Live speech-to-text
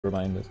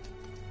reminders.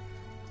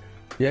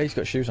 Yeah, he's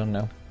got shoes on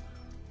now.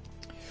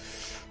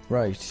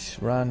 Right,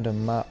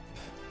 random map.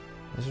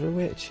 Is there a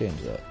way to change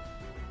that?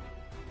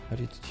 How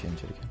do you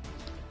change it again?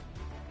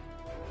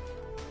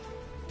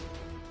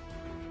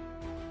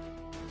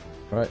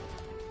 Right.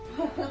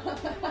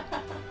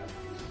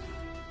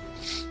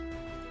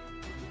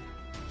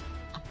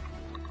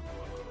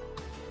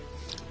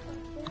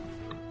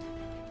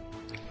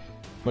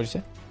 What did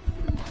you say?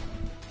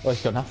 Oh,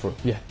 he's got an afro.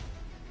 Yeah.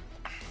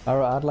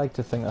 I'd like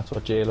to think that's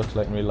what Jay looks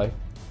like in real life.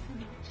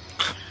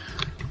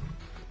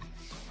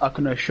 I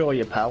can assure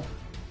you, pal.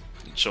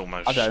 It's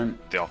almost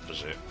the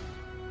opposite.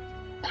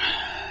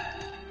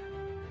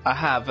 I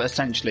have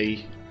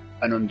essentially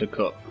an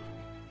undercut.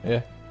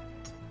 Yeah.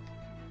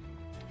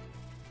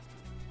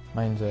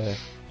 Mine's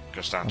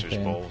goes down to his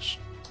balls.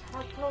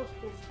 How close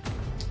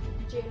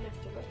does Jay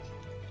live to Rich?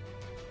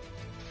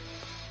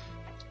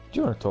 Do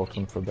you want to talk to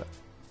him for a bit?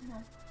 No.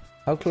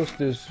 How close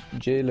does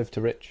Jay live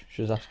to Rich?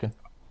 She was asking.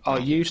 I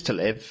used to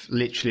live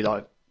literally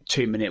like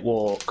 2-minute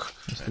walk.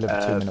 Used to live a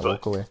 2-minute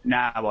walk away.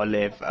 Now I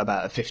live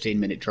about a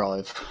 15-minute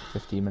drive.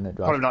 15-minute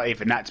drive. Probably not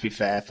even that, to be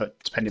fair, for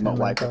depending on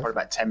way, probably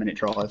about 10-minute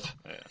drive.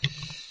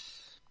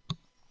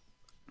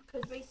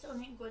 Because we still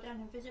need to go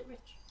down and visit Rich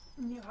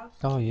in your house.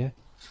 Oh yeah.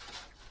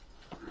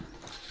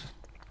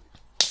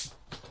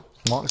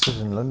 Marcus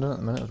is in London at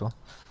the minute as well.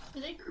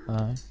 Is he?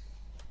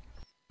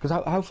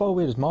 Because how far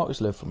away does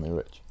Marcus live from me,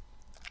 Rich?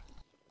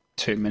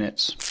 2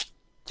 minutes.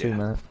 2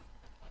 minutes.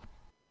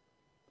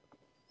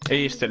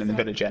 He's still in the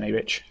village, ain't he,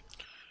 Rich?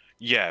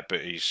 Yeah,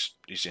 but he's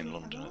in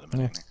London at the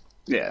minute.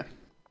 Yeah.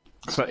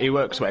 So he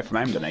works away from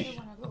home, doesn't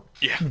he?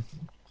 Yeah.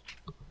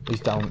 He's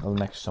down till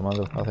next summer,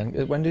 though, I think.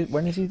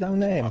 When is he down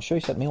there? I'm sure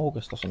he said me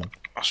August or something.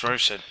 I swear he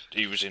said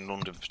he was in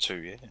London for 2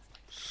 years.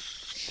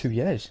 2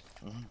 years?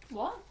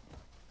 What?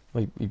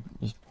 Well,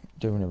 he's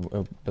doing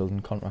a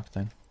building contract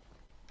thing.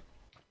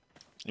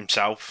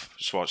 Himself.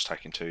 That's why it's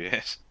taking 2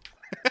 years.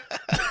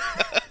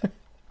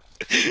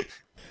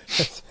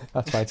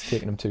 That's why it's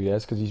taking him 2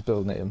 years, because he's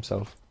building it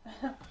himself.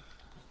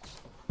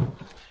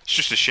 It's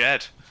just a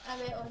shed.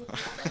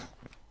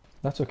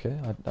 That's okay.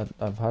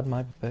 I've had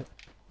my bit.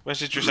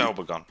 Where's Idris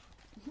Elba gone?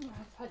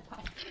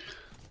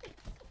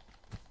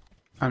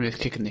 I'm just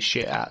kicking the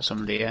shit out of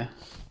somebody, yeah.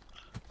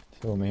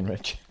 So mean,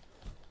 Rich.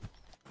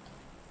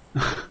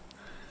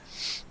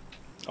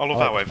 I love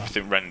how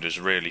everything renders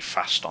really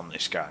fast on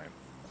this game.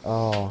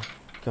 Oh,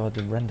 God,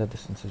 the render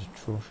distance is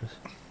atrocious.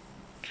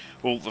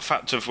 Well, the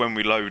fact of when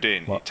we load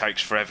in, it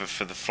takes forever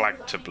for the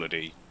flag to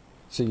bloody...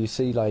 So you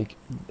see, like,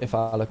 if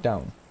I look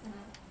down,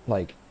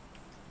 like,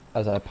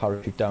 as I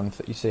parachute down,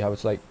 you see how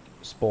it's, like,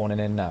 spawning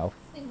in now?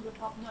 Things are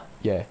popping up.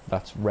 Yeah,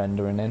 that's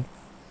rendering in.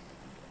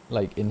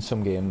 Like, in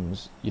some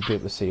games, you'd be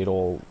able to see it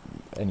all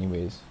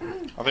anyways.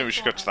 I think we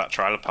should go to that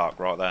trailer park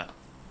right there,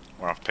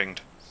 where I've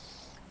pinged.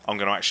 I'm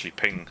going to actually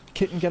ping.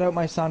 Kitten, get out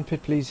my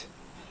sandpit, please.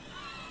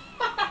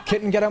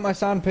 Kitten, get out my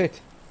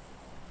sandpit.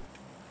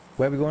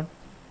 Where are we going?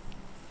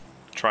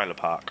 Trailer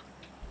park.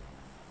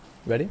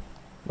 Ready?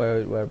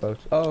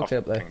 Whereabouts? Oh, okay,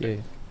 up there. Yeah.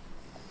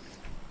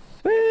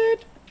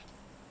 Sweet.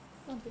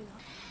 Don't do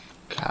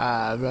that.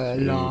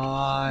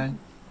 Caroline.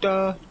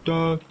 Da,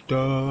 da,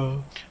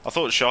 da. I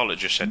thought Charlotte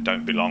just said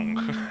don't be long.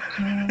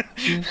 Don't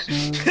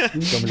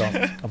be long.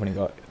 I've only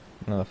got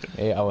another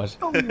 8 hours.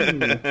 Oh,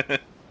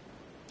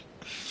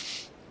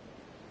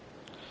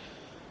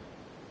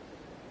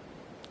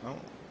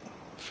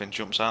 Finn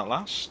jumps out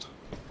last.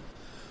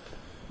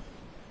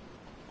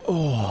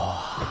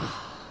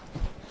 Oh.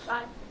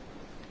 Bye.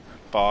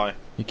 Bye.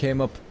 You came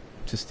up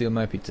to steal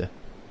my pizza.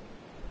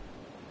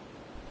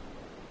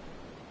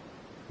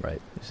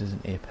 Right, this is an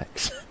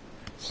Apex.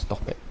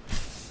 Stop it.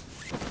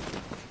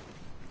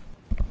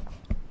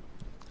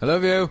 I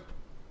love you.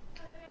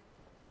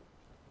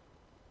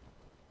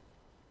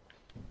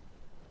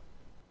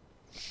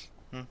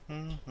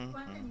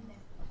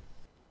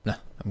 Nah,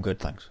 I'm good,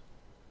 thanks.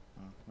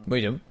 What are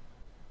you doing?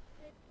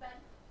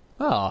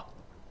 Ah.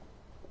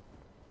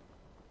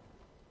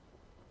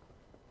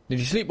 Did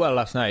you sleep well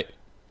last night?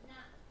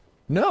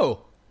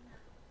 No.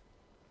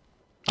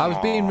 I was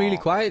being really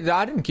quiet.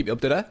 I didn't keep you up,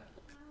 did I?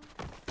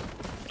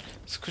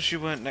 It's because you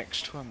weren't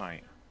next to her,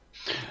 mate.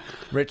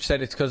 Rich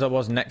said it's because I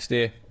wasn't next to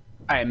you.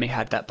 Amy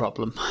had that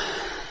problem.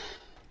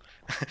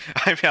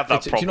 Amy had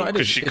that problem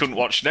because she it's... couldn't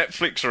watch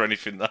Netflix or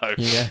anything, though.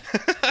 Yeah.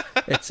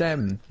 It's,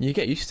 you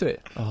get used to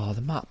it. Oh,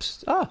 the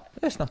maps. Ah,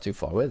 it's not too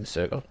far away, the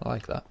circle. I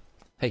like that.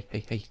 Hey,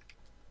 hey, hey.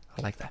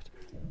 I like that.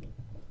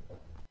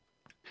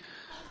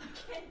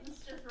 Kittens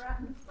just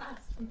ran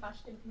fast and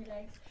bashed into my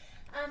legs.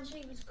 And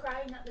she was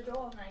crying at the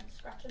door, like,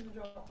 scratching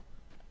the door.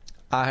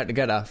 I had to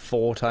get her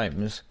 4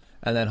 times,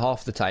 and then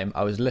half the time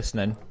I was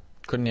listening,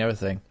 couldn't hear a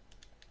thing.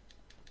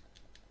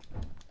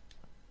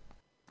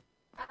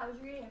 I was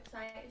really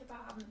excited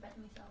about having a bed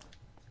myself.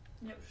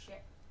 No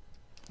shit.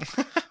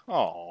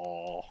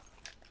 Aww.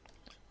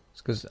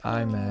 It's because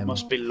I'm...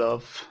 Must be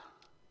love.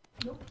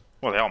 Nope.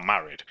 Well, they are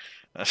married.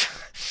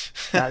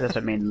 That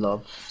doesn't mean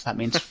love. That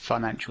means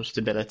financial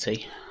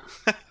stability.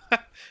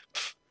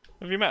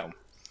 Have you met them?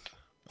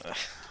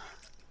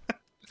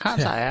 Can't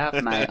say I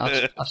have, mate.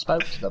 I've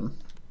spoke to them.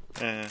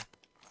 Yeah.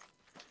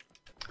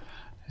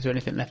 Is there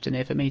anything left in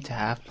here for me to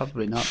have?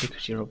 Probably not,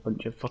 because you're a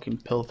bunch of fucking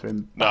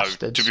pilfering No,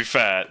 bastards. to be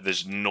fair,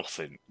 there's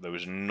nothing. There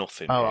was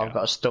nothing Oh, here. I've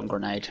got a stun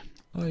grenade.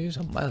 Oh, use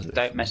a massive.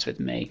 Don't mess with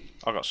me.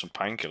 I got some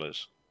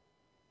painkillers.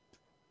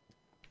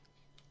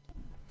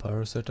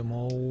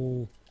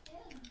 Paracetamol.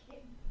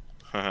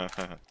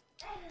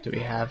 Do we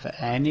have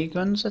any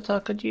guns that I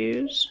could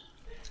use?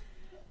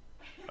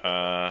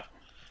 There's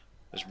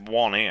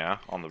one here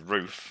on the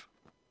roof.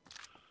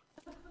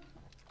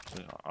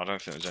 I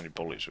don't think there's any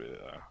bullets with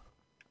it though.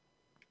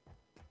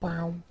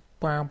 Bow,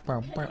 bow,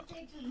 bow, bow. It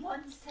takes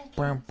 1 second.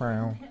 Bow,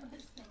 bow.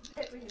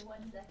 Literally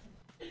 1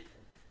 second.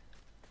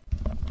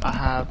 I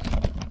have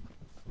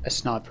a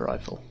sniper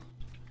rifle.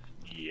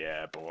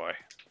 Yeah, boy.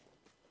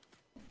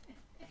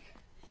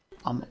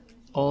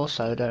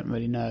 Also don't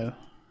really know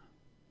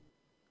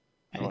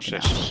What's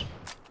anything this? else.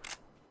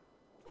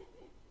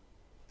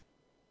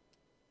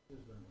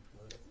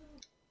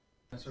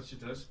 That's what she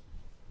does.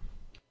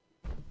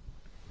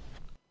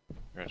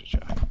 Ready,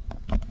 Jack?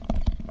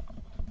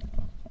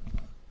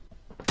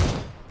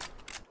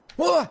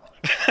 What?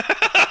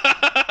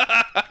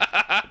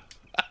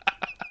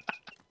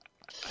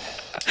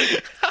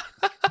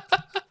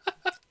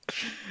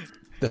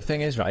 The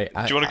thing is, right?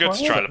 Do you want to go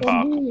to Trailer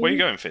Park? Where are you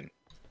going, Finn?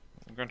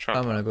 I'm going to Trailer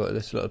I'm Park. gonna go to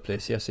this little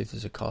place here, see if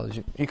there's a car.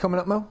 You coming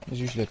up, Mo?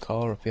 There's usually a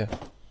car up here,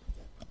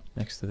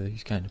 next to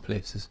these kind of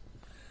places.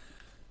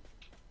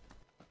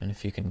 And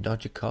if you can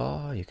dodge a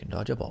car, you can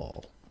dodge a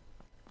ball.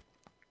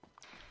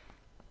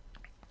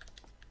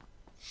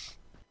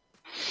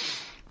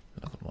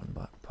 Level 1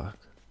 backpack.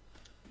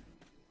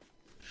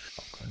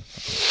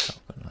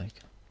 Shotgun like.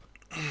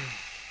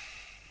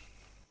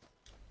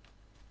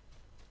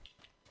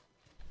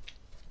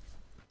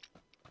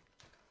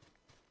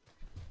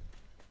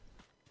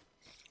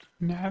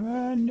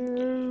 Never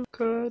knew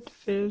could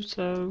feel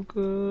so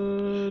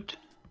good.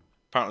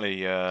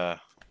 Apparently, my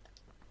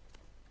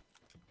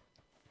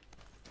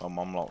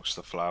mum likes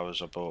the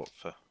flowers I bought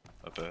for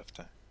her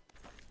birthday,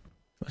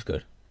 That's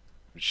good.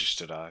 which is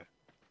today.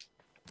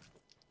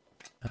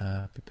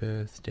 Happy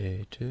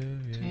birthday to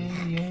you.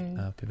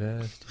 Yeah. Happy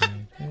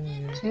birthday to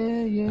you.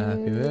 To you.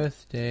 Happy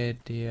birthday,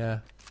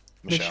 dear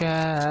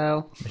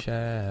Michelle.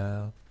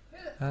 Michelle.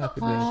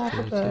 Happy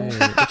birthday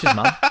to you. Which is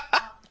mum?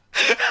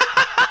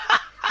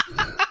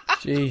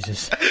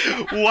 Jesus.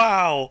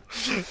 Wow!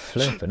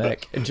 Flippin'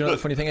 heck. And do you know what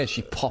the funny thing is?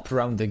 She popped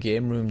around the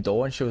game room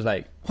door and she was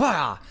like,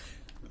 "Wah!"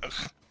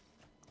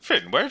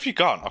 Finn, where have you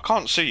gone? I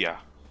can't see you.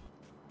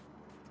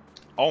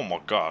 Oh my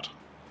god.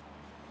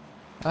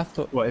 I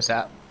thought. What is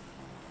that?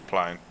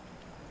 Plane.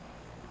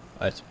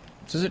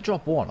 Does it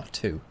drop 1 or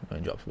 2? It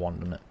only drops 1,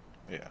 doesn't it?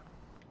 Yeah.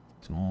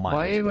 It's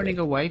Why are you running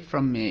away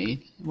from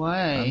me?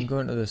 Why? I'm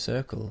going to the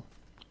circle.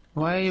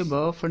 Why are you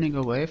both running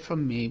away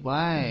from me?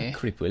 Why?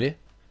 Creep, will you?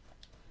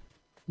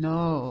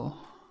 No.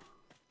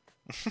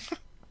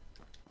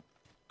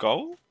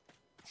 Goal?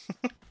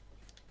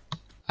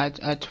 I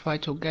try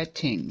to get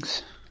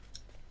things.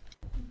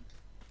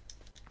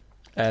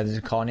 There's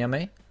a car near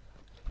me.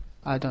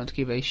 I don't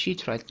give a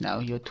shit right now.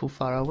 You're too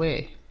far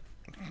away.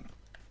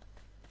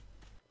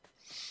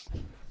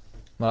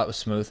 Well, that was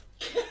smooth.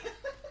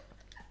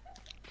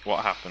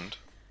 What happened?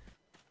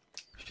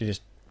 She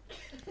just,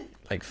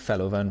 like,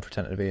 fell over and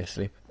pretended to be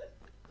asleep.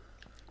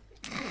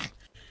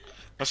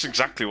 That's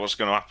exactly what's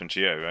going to happen to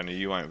you, only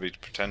you won't be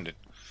pretending.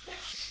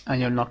 And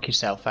you'll knock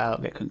yourself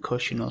out, get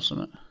concussion or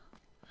something.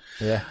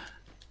 Yeah.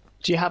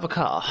 Do you have a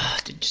car?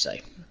 Did you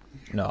say?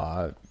 No,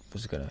 I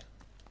was going to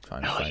try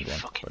and find you one,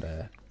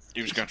 fucking-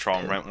 He was going to try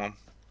and rent one.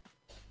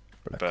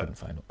 but I but- couldn't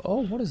find one.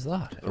 Oh, what is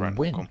that? The A rental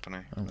win. company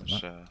Oh,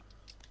 was that-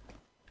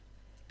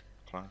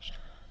 closed.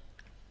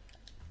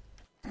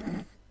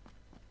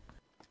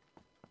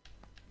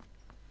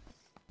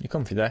 You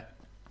comfy there?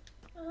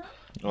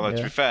 Although, to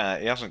Yeah. be fair,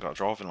 he hasn't got a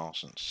driving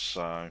licence,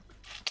 so...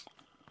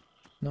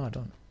 No, I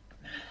don't.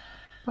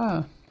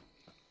 Oh.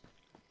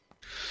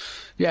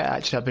 Yeah,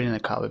 actually, I've been in the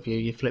car with you.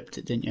 You flipped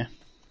it, didn't you?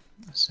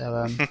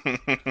 So,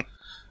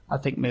 I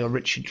think me or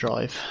Rich should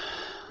drive.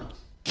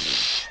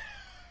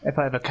 If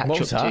I ever catch What up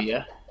was to that?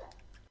 you.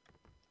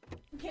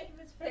 Kate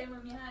was playing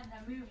with my hand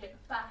and I moved it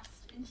fast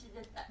and she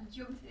did that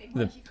jump thing The-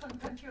 where she couldn't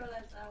control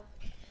herself.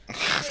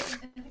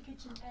 Straight into the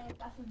kitchen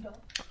bathroom door.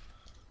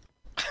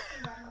 She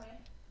ran away.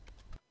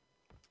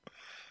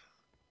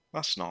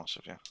 That's nice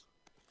of you.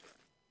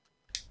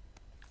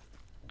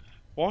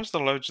 Why is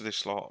there loads of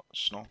this lot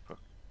sniper?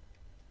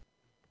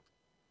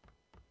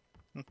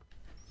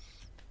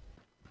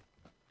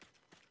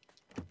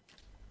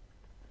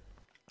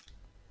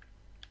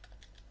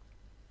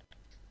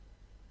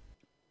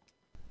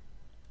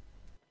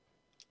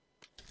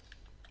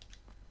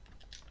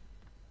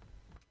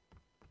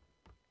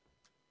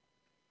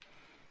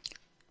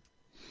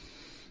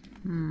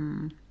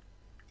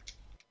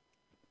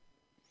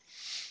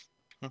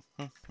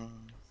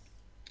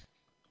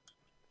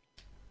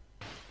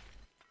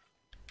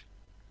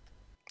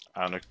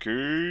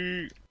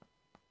 Anarchy!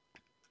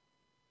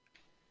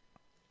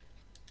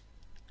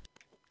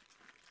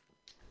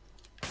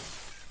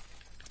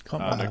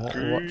 can't remember what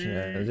we were watching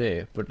the other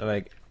day, but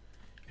like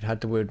it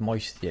had the word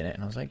moisty in it,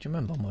 and I was like, do you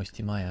remember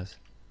Moisty Myers?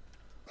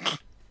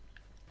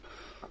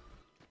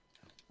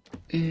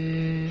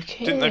 Okay.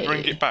 Didn't they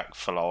bring it back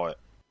for like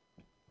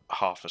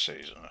half a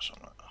season or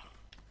something?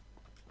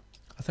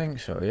 I think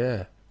so,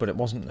 yeah. But it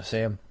wasn't the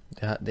same.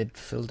 They'd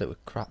filled it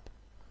with crap.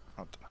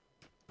 I don't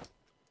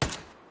know.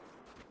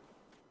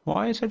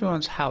 Why is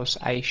everyone's house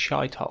a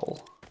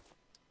shithole?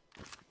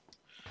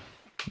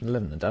 They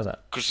live in the desert.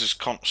 Because there's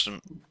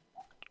constant.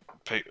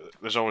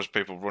 There's always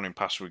people running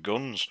past with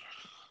guns.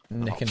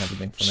 Nicking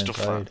everything from Stuff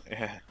inside. like,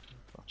 yeah,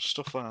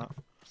 stuff like that.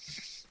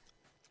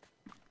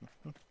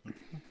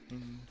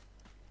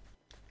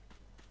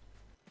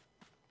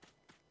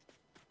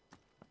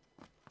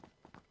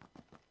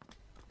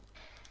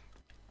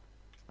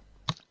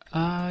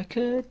 I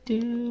could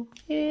do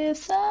with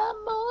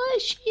some more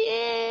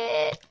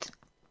shit.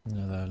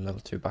 Another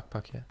level 2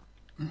 backpack here.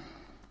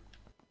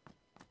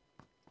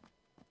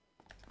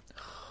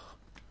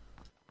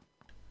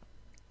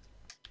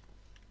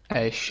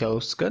 A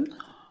shotgun.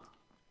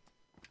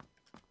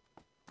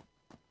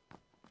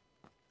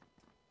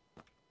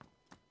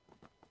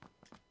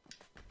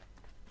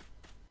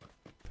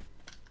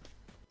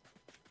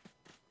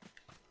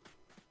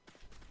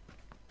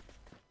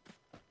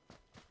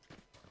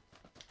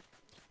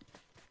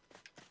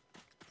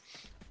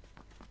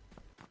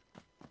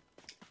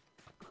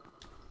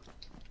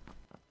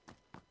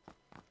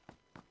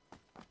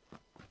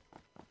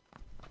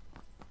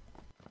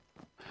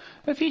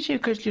 If you two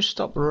could just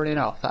stop running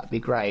off, that'd be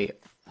great.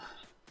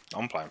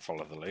 I'm playing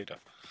Follow the Leader.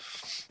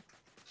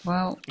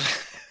 Well,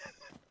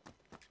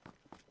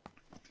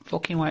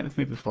 fucking wait with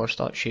me before I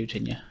start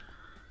shooting you.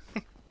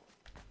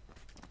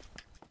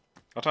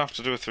 I'd have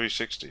to do a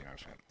 360, I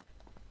think.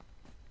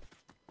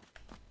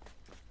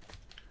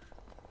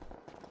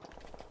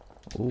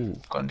 Ooh.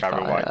 Carry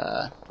away.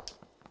 Gunfire.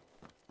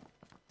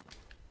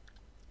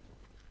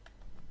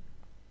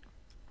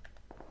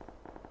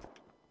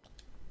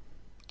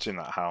 It's in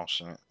that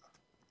house, isn't it?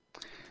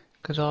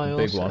 Because I A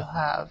big also one.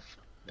 have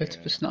a bit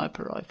of a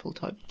sniper rifle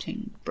type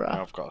thing, bruh.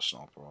 I've got a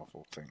sniper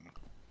rifle thing.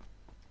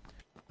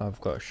 I've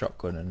got a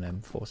shotgun and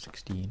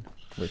M416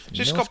 with Has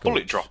this no got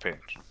bullet scopes. drop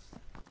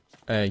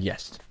in?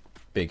 Yes.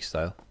 Big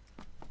style.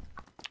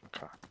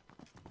 Okay.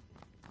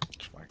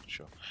 Just making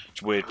sure.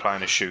 It's weird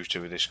playing a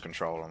shooter with this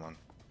controller, man.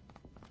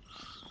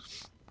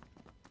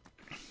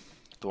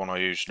 The one I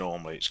use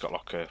normally, it's got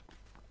like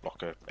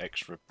a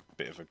extra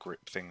bit of a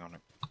grip thing on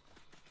it.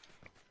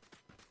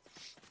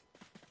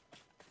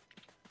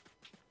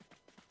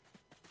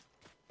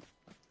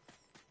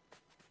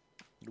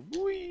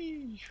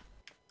 Whee!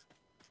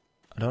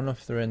 I don't know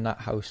if they're in that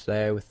house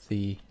there with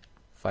the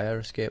fire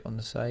escape on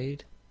the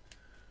side.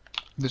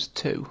 There's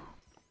two.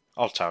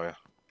 I'll tell you.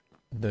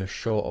 The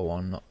shorter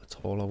one, not the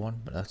taller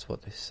one, but that's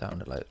what they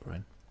sounded like they were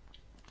in.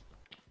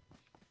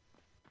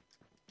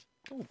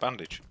 Oh,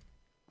 bandage.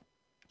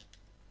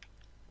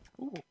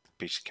 Ooh,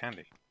 piece of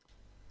candy.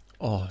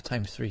 Oh,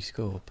 ×3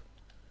 scope.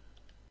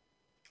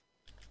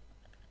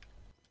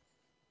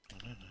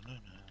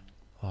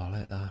 Oh, I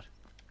like that.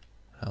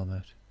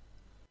 Helmet.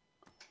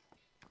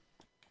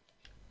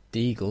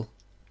 Deagle.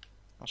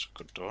 That's a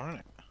good door, isn't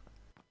it?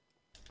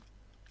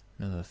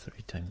 Another 3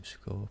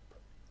 scope.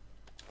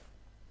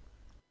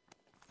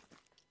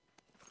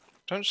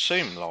 Don't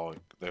seem like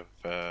they've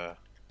been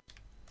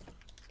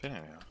in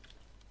here.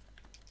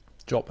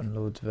 Dropping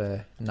loads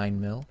of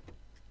 9mm.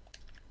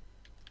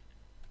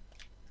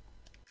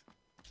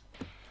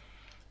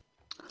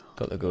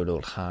 Got the good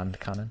old hand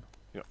cannon.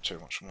 You got too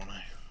much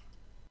money.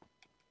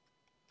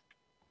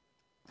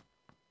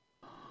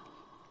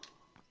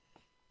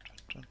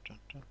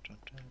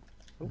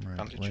 Oh, Right,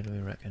 bandage. where do we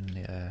reckon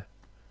the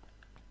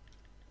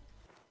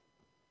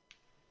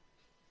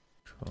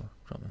sure,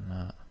 dropping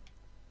that.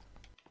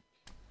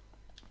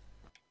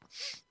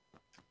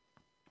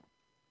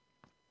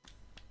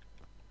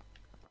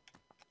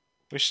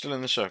 We're still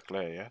in the circle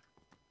here,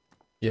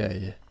 yeah?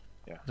 Yeah.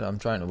 Yeah. So I'm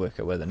trying to work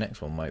out where the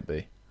next one might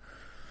be.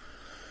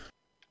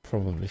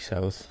 Probably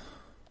south.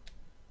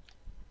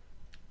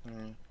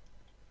 Mm.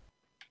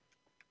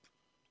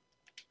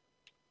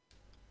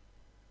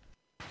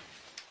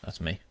 That's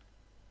me.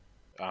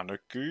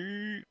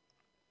 Anarchy.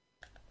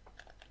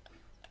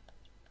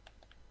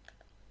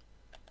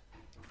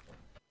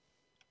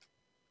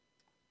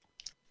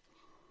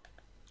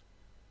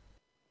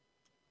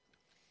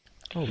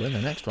 Oh, we're in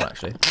the next one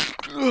actually.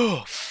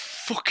 Oh,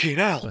 fucking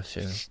hell. Bless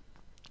you.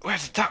 Where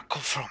did that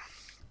come from?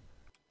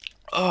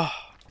 Oh.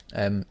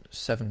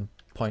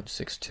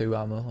 7.62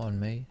 ammo on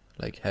me,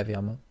 like heavy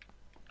ammo.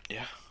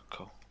 Yeah,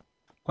 cool.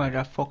 Where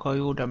the fuck are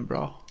you then,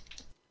 bro?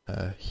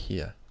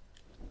 Here.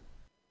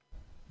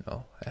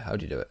 Oh, how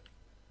do you do it?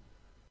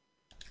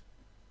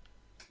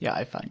 Yeah,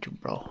 I found you,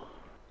 bro.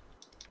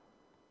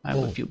 I'm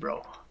Oh. with you,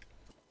 bro.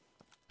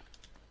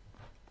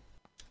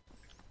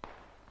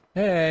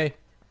 Hey!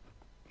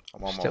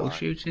 I'm on Still my way.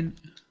 shooting.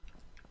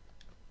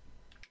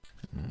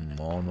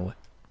 On the way.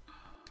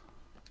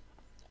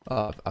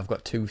 Oh, I've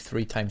got 2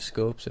 3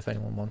 scopes if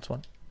anyone wants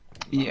one.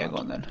 Yeah, go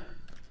on then.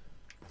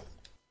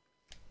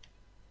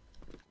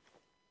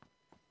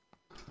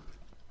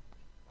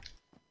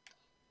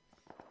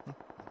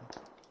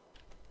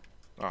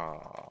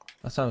 Oh.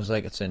 That sounds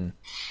like it's in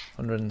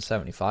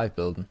 175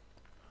 building.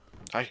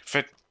 Hey,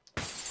 Finn.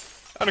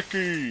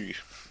 Anarchy!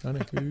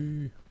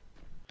 Anarchy.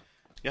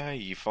 Yay,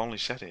 you finally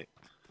said it.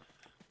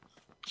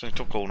 It only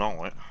took all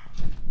night.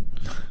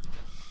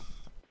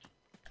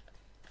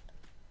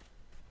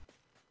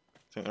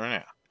 Think they're in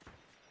here?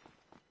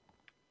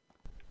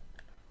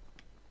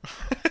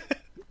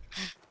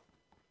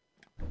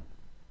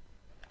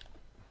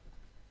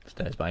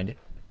 Stairs behind it.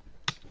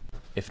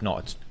 If not,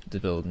 it's the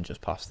building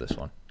just past this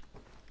one.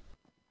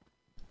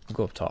 We'll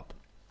go up top.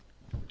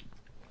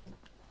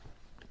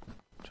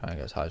 Try and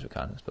get as high as we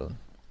can in this building.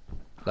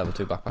 Level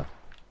 2 backpack.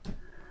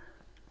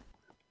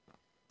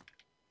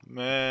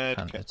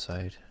 And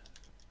outside.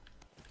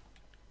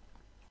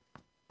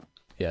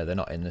 Yeah, they're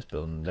not in this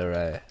building.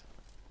 They're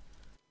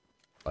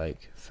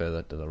like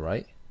further to the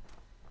right.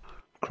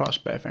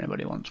 Crossbow if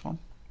anybody wants one.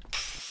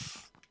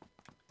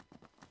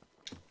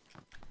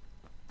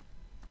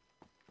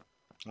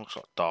 Looks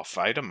like Darth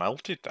Vader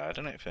melted there,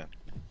 doesn't it, Finn?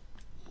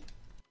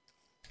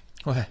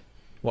 Oh, hey.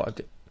 What I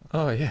did?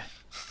 Oh, yeah.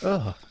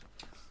 Oh.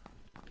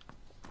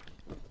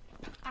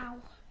 Ow.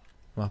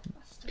 What?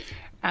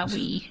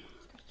 Owie.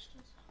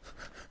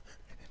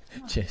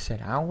 She said,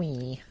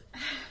 owie.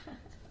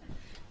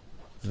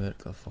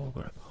 Vertical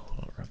foregrip.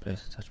 Hold up,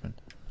 replace attachment.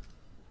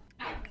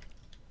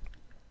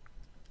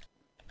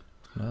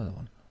 Another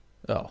one.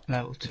 Oh.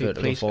 Level 2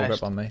 Vertical police foregrip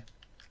vest. on me.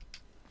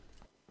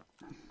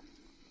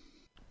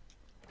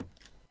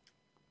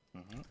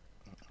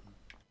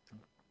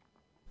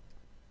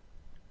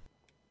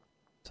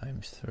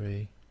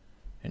 ×3.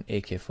 An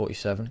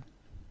AK-47.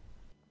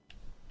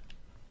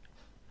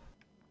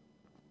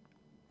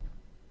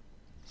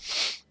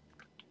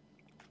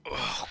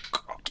 Oh,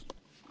 God.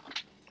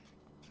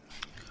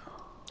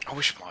 I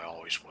wish my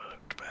eyes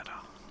worked better.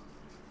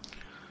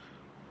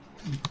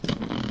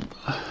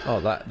 Oh,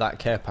 that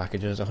care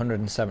package is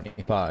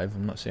 175.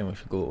 I'm not saying we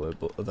should go to it,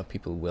 but other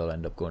people will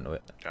end up going to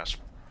it. That's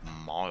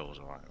miles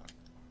away.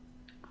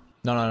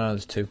 No,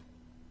 there's two.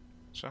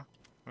 So,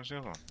 where's the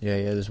other one? Yeah,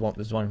 there's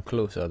one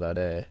closer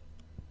that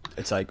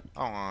it's like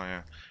Oh,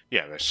 yeah.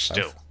 Yeah, they're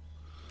still.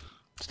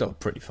 still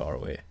pretty far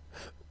away.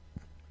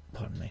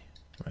 Pardon me.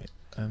 Right.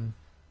 I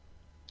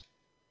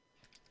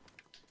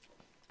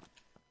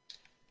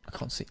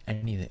can't see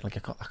anything. Like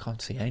I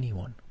can't see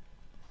anyone.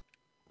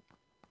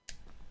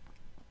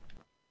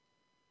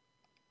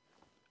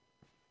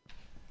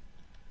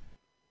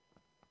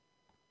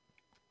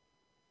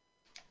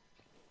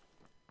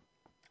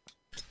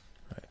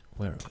 Right,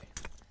 where are we?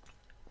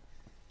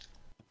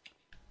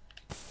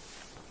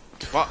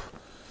 What?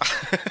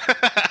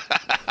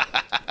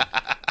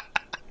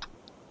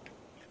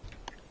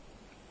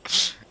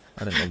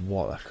 I don't know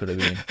what that could have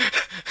been.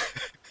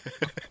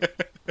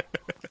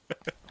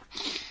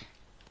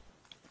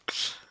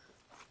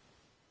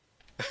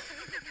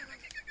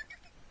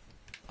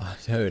 I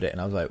heard it and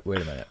I was like,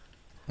 wait a minute.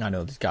 I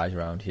know there's guys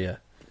around here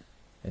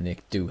and they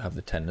do have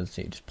the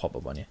tendency to just pop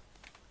up on you.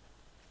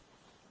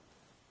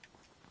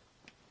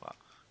 What?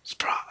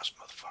 Surprise,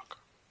 motherfucker.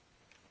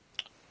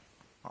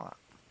 Like that.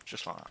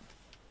 Just like that.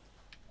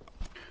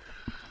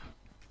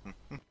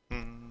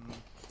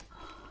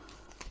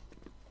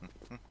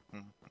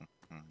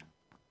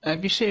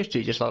 Have you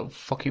seriously just like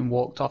fucking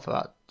walked off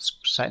without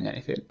saying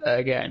anything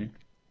again?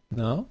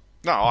 No?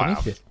 No, I Beneath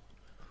have. you.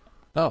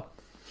 Oh.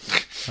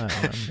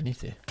 I'm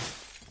beneath you.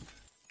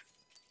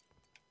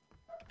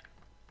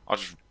 I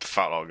just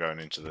felt like going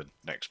into the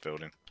next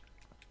building.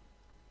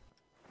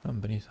 I'm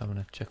beneath having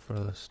a check for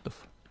other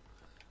stuff.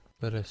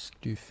 Better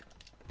stuff.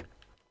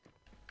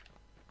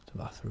 The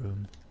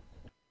bathroom.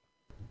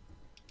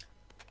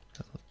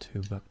 Level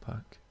 2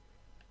 backpack.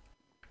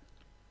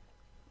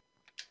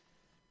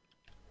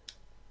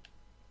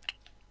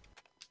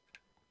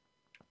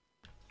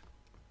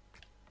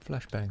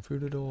 Flashbang through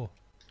the door.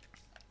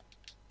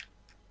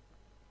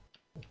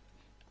 Are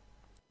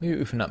you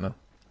oofing that, Mo?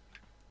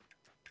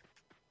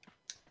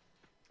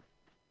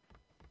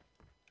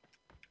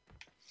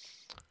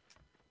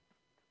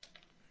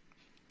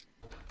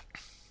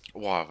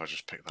 Why have I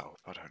just picked that up?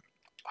 I don't want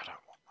that. I don't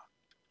want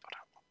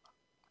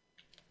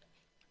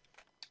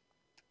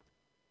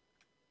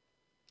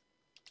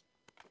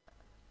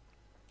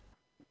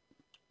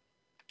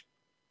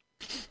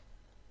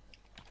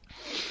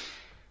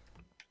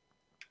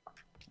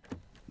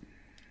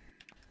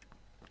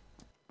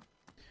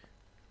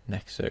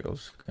Next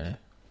circle's gonna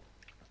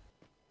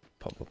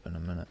pop up in a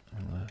minute.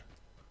 I'll,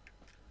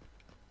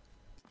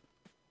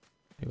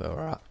 see where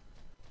we're at.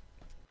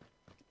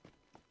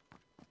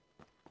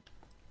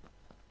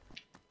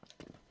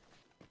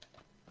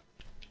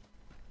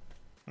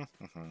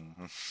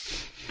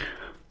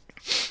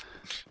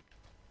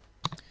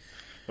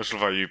 Looks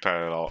like you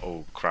play like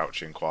all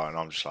crouching quiet, and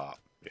I'm just like,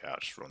 yeah, I'll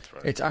just run through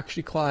it. It's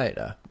actually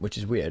quieter, which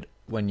is weird,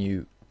 when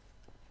you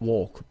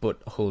walk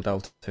but hold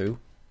L2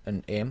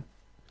 and aim,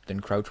 than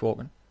crouch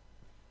walking.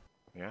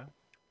 Yeah?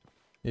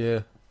 Yeah.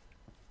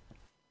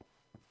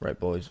 Right,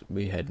 boys,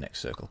 we head next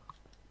circle.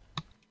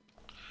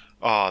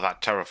 Oh,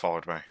 that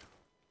terrified me.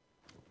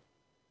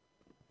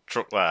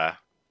 Truck there.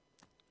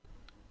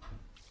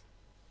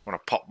 When I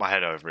popped my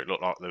head over, it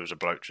looked like there was a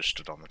bloke just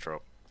stood on the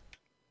truck.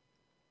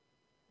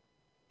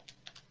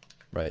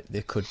 Right,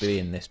 they could be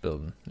in this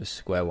building, this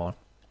square one.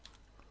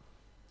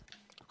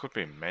 It could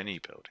be in many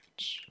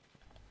buildings.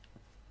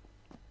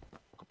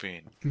 It could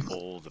be in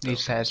all the He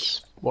buildings.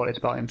 says what it's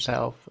about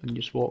himself and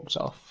just walks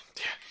off.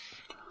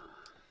 Yeah.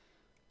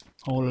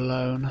 All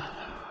alone.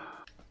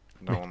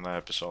 No one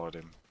there beside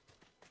him.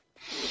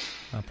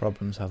 Our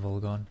problems have all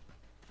gone.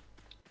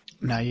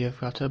 Now you've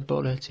got a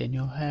bullet in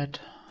your head.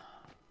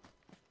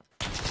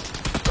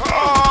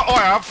 Oh,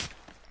 I have!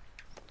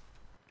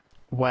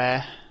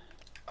 Where?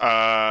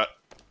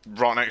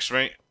 Right next to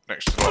me.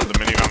 Next to the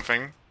minivan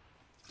thing.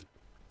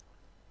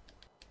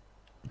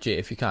 Gee,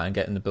 if you can't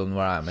get in the building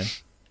where I'm in.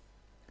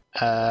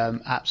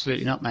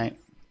 Absolutely not, mate.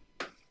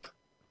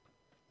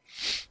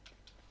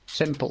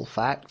 Simple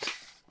fact.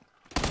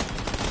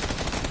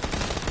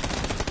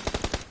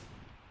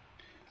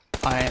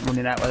 I ain't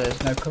running out where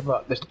there's no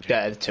cover.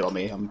 There's two on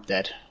me. I'm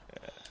dead.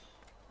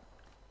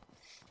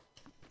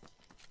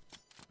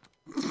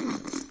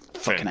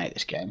 Fucking hate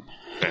this game.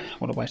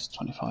 What a waste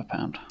of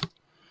 £25.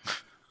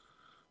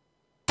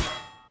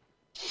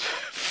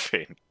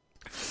 Finn.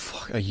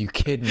 Fuck, are you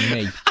kidding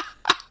me?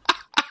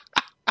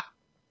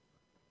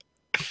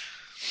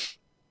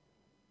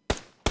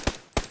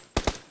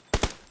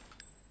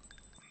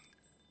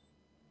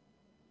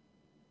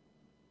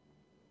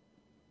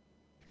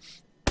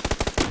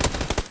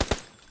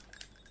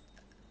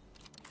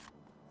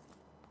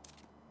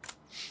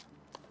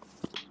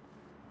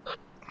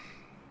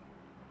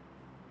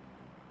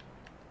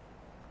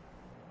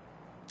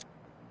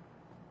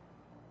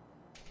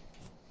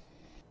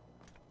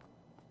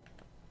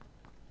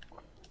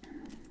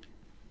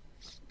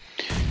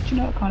 Do you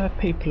know what kind of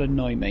people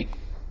annoy me?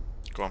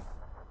 Go on.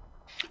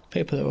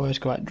 People that always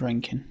go out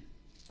drinking.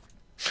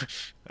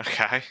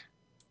 Okay.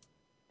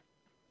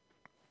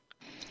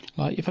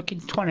 Like, you're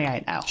fucking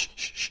 28 now.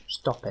 Shh.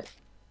 Stop it.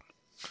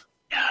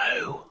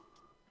 No.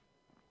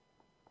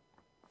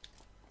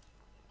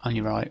 On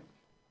your right.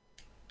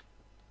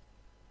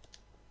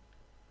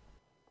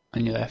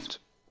 On your left.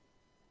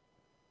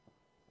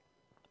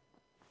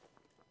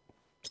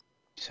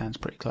 Sounds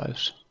pretty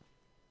close.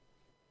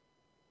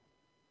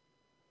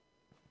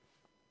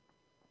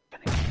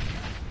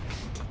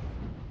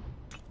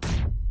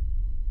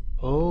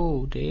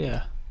 Oh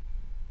dear.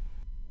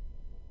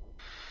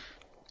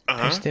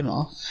 Pissed him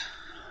off.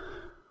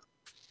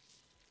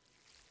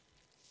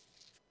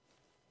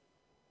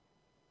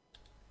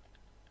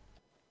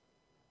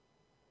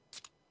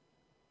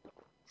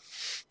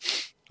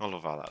 I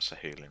love how that's a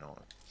healing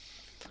item.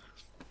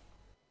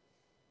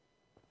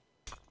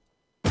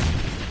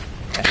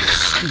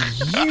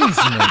 Excuse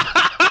me.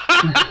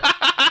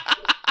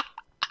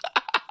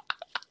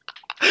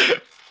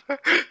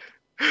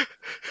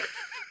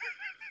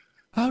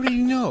 How did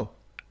you know?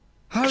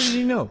 How did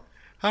you know?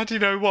 How do you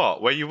know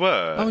what? Where you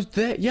were? I was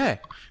there, yeah.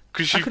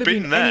 Because I you've could have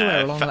been been anywhere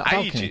there along for that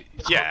balcony.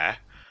 ages. Yeah,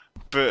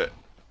 but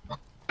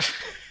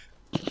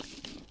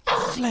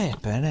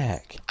Flippin'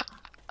 heck.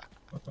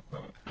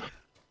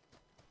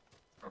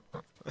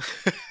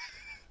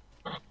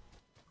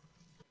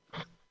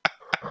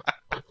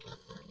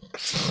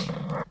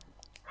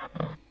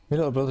 My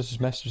little brother just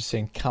messaged us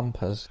saying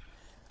campers.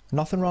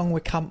 Nothing wrong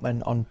with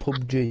camping on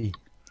PUBG.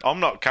 I'm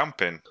not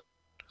camping.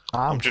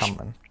 I'm just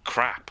camping.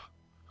 crap.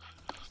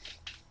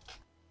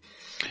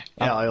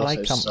 Yeah, I also like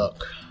camping.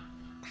 suck.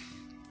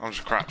 I'm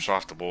just crap, so I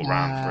have to walk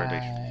around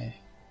really.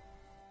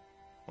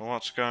 Well,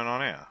 what's going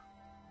on here?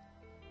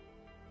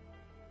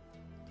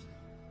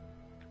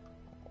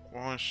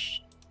 Why is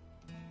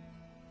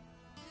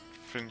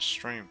Finn's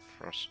stream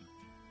frozen?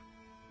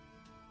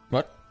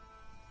 What?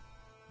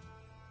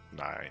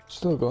 No.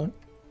 Still going?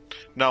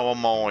 No, on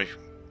my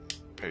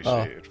PC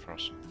Oh. it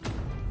frozen.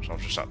 So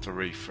I've just had to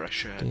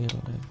refresh it.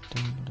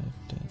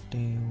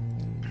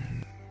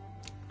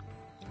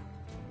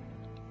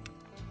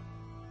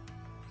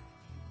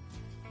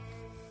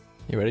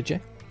 You ready,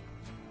 Jay?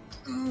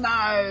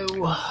 No.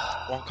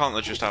 Why can't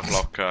they just have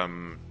like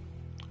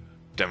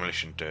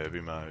demolition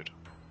derby mode?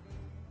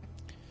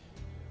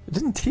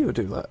 Didn't Tio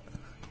do that?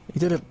 He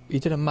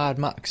did a Mad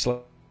Max.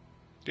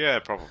 Yeah,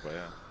 probably.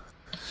 Yeah.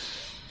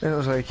 And it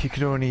was like you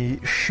could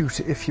only shoot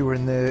if you were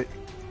in the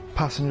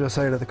passenger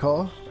side of the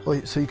car.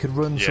 So you could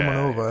run someone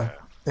over.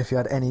 If you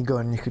had any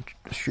gun, you could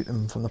shoot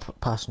them from the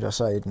passenger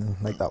side, and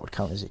like that would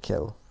count as your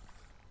kill.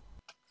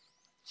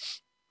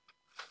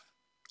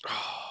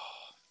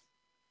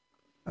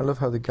 I love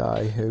how the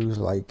guy who's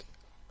like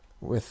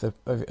with the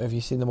have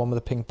you seen the one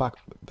with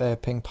the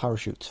pink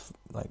parachutes,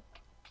 like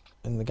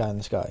in the guy in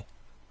the sky?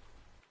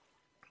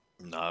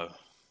 No.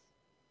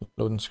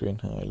 Loading screen.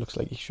 It looks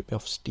like he should be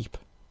off Steep.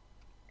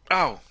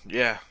 Oh,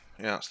 yeah.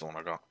 Yeah, that's the one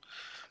I got.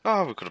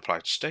 Oh, we could have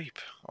played Steep.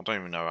 I don't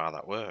even know how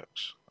that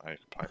works. I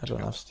don't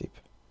have Steep.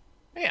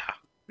 Yeah,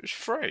 it was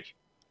free.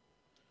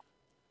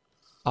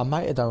 I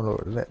might have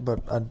downloaded it, but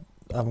I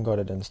haven't got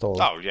it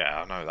installed. Oh,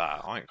 yeah, I know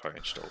that. I ain't got it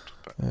installed.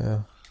 But Yeah.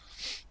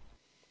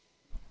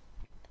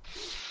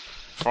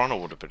 For Honor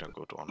would have been a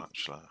good one,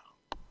 actually.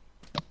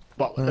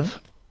 What would have?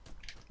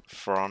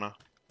 For Honor.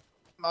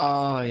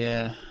 Oh,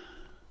 yeah.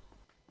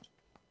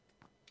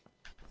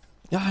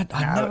 Yeah,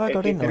 I Now, never if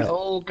got you into can it.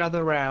 all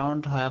gather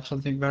round, I have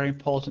something very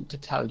important to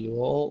tell you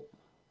all.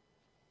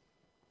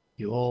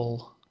 You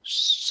all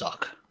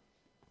suck.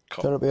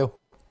 Shut up, you.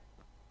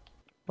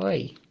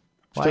 Oi,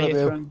 why Shut are up, you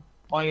you. throwing?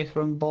 Why are you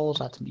throwing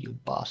balls at me, you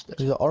bastard?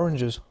 These are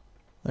oranges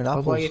and Why are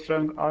apples. you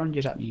throwing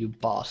oranges at me, you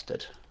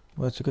bastard?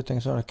 Well, it's a good thing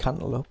it's not a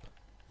cantaloupe.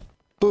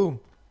 Boom!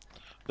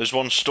 There's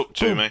one stuck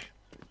to Boom. me.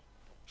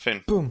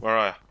 Finn, Boom. where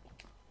are you?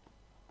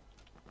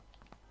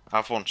 I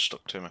have one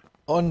stuck to me.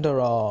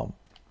 Underarm.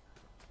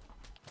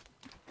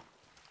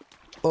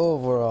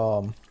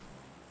 Overarm.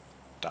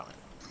 Damn it.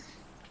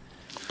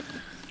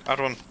 I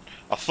had one.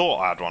 I thought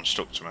I had one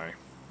stuck to me.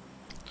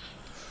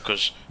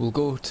 Because We'll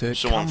go to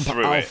someone Camp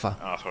threw Alpha.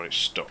 it and I thought it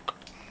stuck.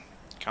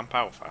 Camp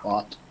Alpha?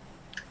 What?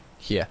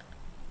 Here.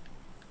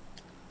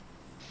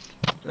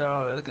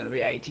 Oh, there's going to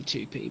be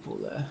 82 people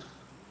there.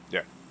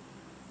 Yeah.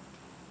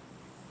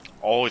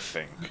 I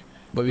think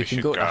But we can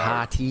should go to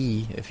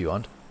Hearty if you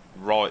want.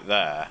 right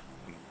there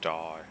and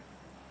die.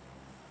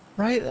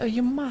 Right, are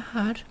you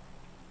mad?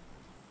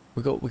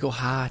 We go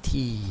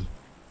Hearty.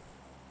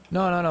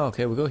 No,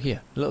 okay, we go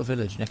here. A little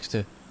village next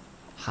to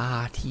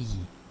Hearty.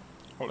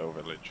 What little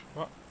village?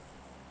 What?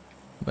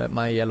 Where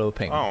my yellow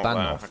ping. Oh, Bang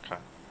there, off. okay.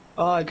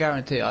 Oh, I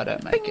guarantee I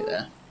don't make it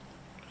there.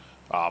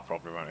 I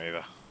probably won't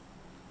either.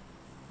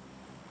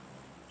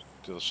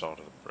 To the other side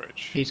of the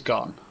bridge. He's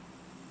gone.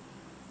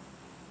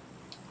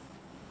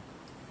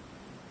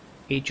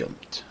 He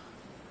jumped.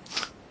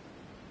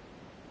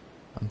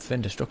 I'm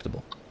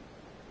indestructible.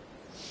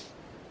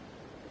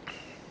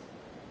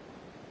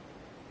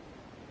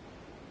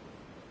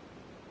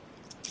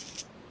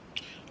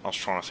 I was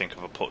trying to think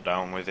of a put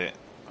down with it.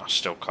 I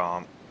still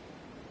can't.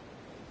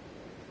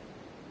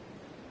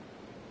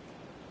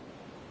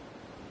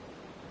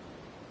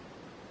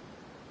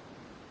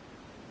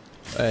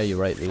 You're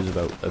right, there was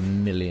about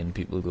 1 million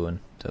people going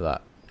to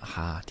that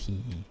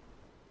Hearty.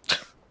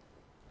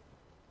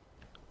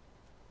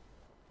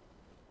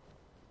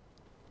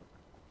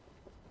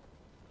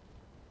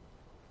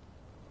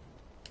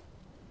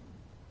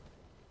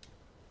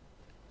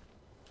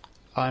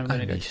 I'm going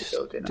to go to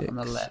the building on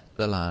the left.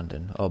 The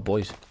landing. Oh,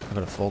 boys, I've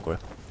got a foregrip.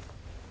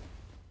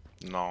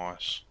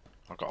 Nice.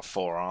 I've got a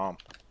forearm.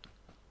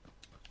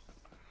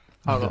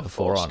 I've got got a a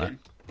four on foreskin.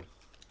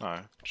 No,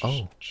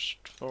 just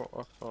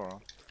forearm.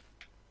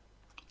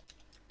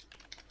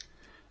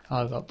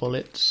 I've got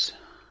bullets.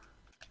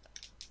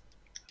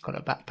 Got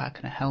a backpack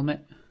and a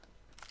helmet.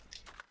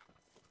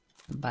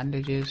 Some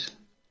bandages.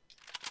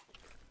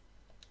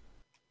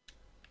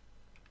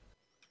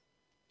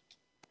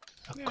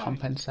 A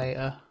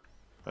compensator.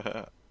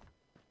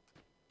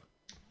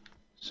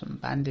 Some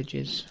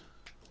bandages.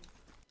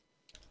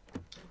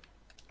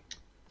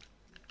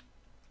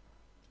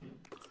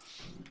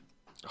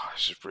 Oh,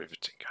 this is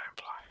riveting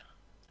gameplay.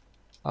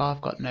 Oh,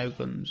 I've got no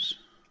guns.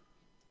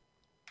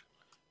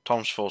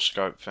 Tom's full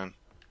scope, Finn.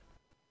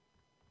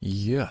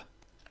 Yeah.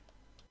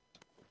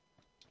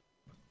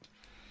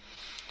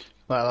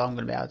 Well, I'm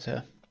going to be able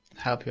to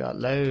help you out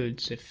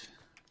loads if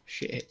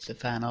shit hits the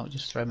fan. I'll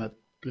just throw my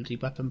bloody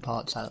weapon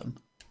parts at them.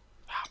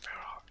 That'll be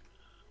alright.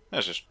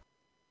 There's just.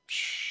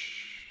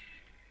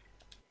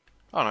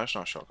 Oh no, it's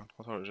not a shotgun.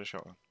 I thought it was a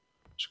shotgun.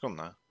 It's a gun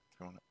there. If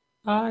you want it.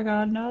 I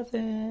got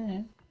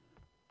nothing.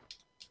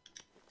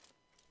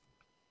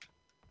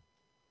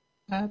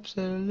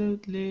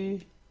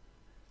 Absolutely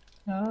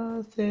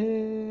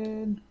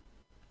nothing.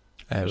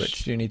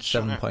 Rich, do you need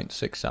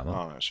 7.6 ammo?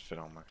 Oh, no, it's a fit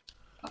on me.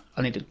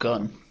 I need a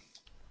gun.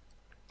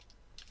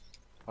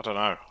 I don't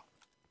know.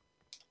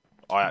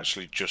 I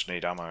actually just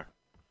need ammo.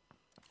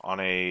 I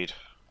need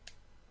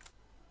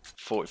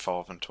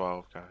 45 and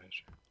 12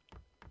 gauge.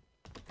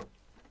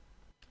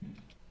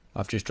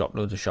 I've just dropped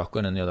loads of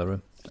shotgun in the other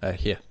room.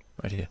 Here,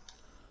 right here.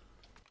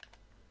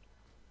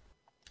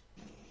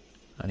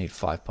 I need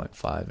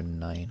 5.5 and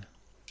 9.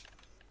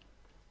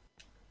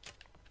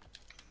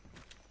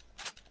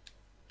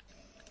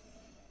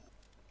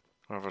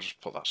 Where have I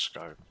just put that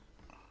scope?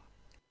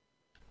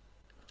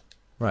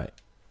 Right.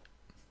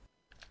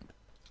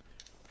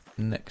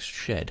 Next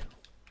shed.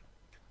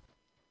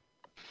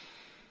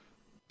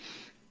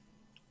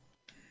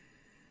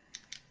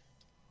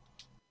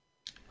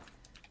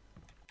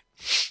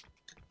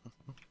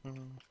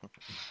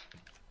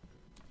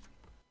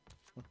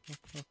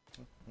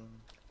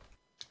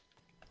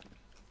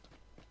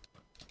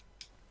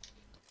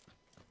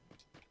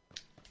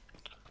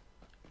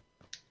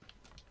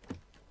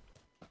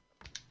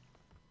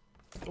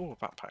 Oh, a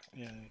backpack.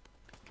 Yay.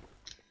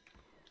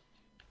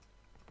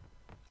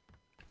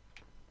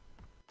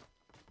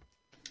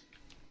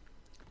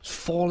 There's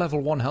 4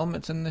 level 1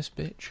 helmets in this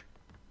bitch.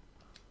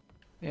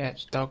 Yeah,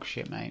 it's dog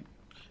shit, mate.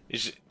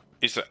 Is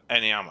there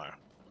any ammo?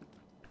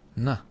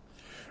 Nah.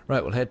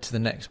 Right, we'll head to the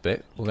next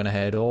bit. We're going to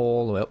head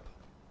all the way up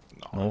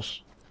Nice. north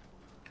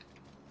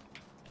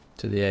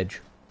to the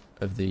edge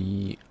of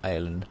the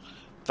island.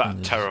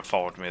 That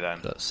terrified me then.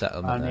 That I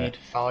settlement there. need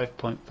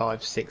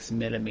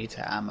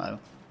 5.56mm ammo.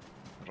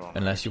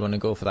 Unless you want to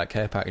go for that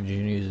care package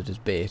and use it as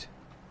bait.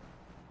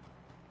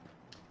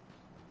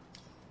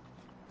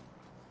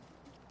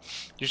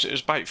 Use it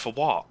as bait for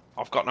what?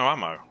 I've got no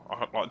ammo.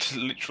 Like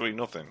literally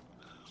nothing.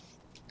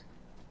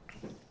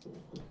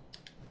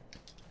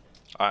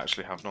 I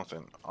actually have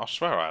nothing. I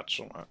swear I had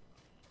something.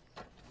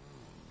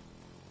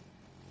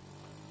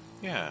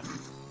 Yeah.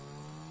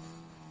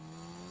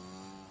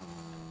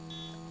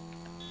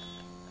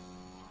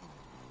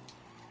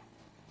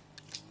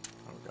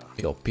 There we go.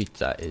 Your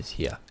pizza is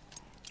here.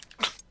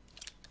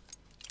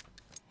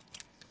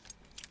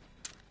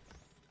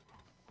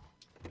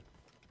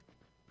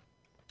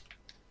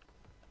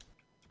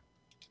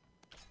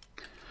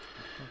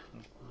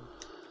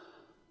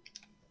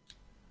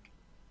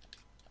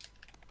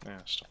 Yeah,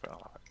 stuff it like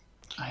that.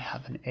 I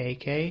have an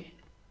AK.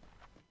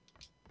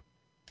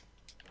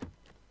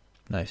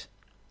 Nice.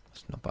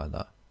 That's not bad,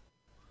 that.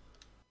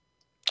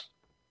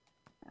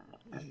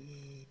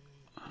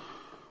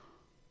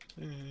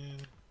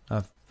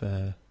 I've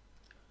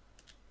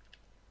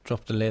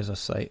dropped a laser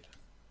sight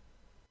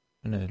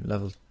in a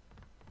level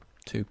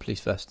 2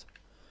 police vest.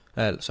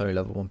 Sorry,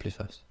 level 1 police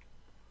vest.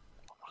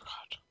 Oh my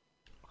god.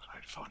 I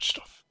need to find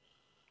stuff.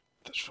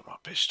 That's for my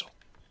pistol.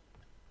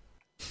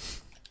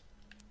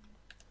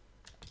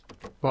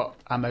 What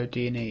ammo do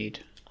you need?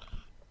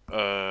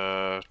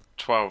 12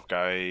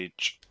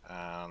 gauge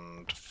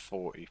and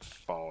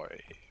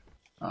 45.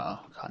 Oh,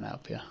 can't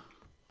help you.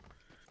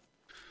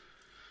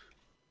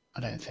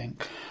 I don't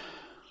think.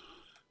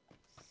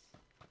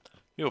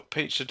 Your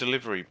pizza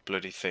delivery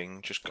bloody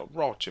thing just got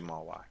right in my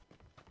way.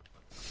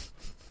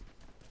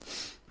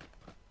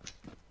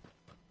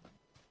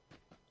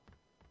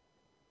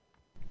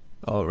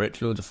 Oh,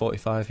 Rich, loads of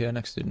 45 here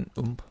next to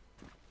Ump.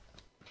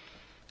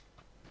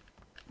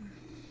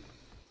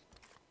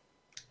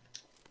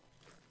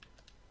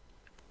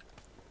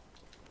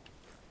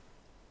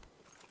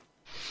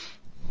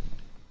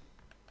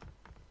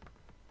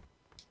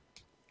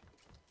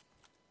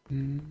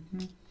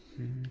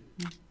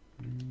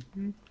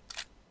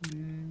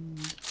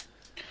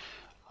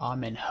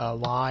 I'm in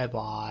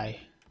Hawaii.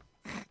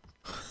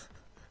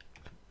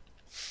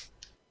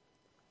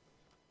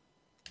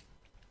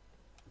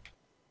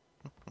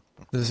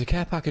 There's a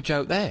care package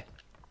out there.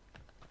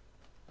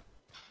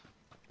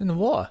 In the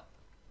water.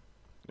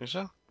 Is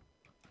that?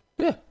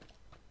 Yeah,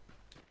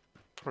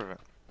 Prove it.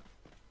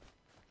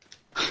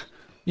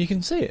 you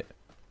can see it.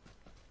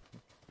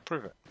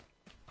 Prove it.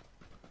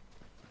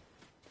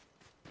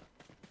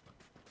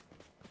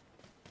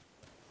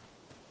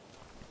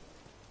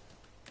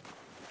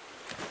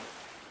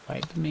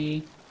 Wait for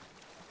me.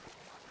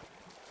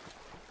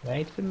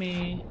 Wait for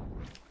me.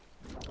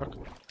 Okay.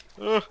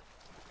 Ugh.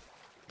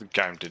 The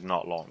game did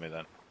not like me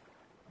then.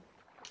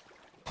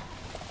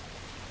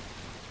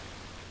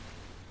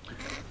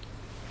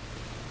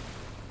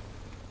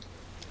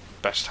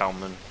 Best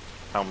helmsman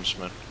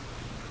in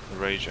the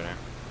region. Eh?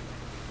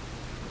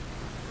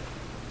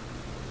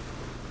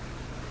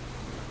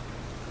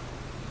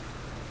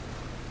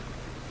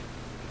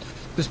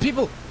 There's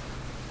people!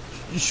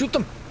 Shoot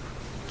them!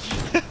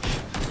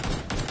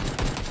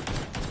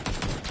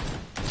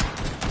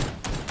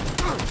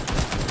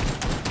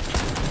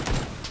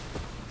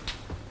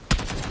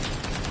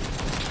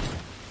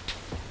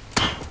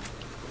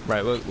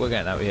 Right, we're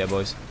getting out of here,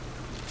 boys.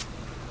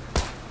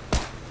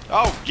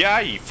 Oh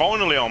yay!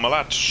 Finally I'm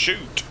allowed to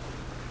shoot!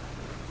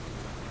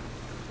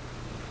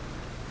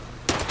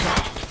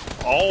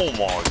 Oh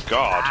my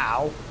god!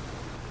 Ow!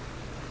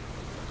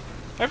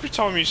 Every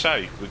time you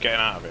say we're getting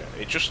out of it,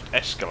 it just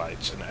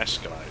escalates and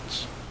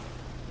escalates.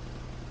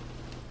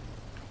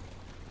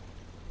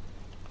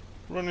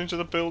 Run into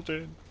the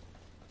building.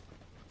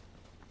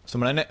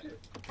 Someone in it?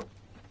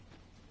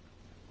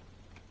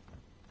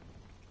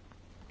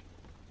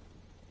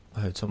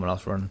 I heard someone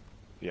else run.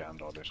 Yeah,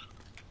 and I did.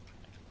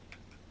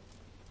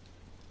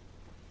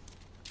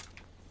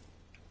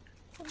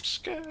 I'm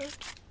scared.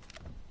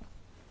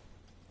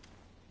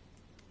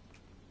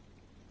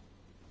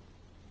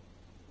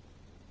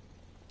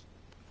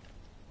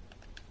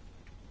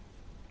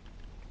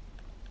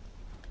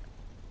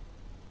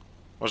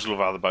 I just love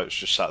how the boat's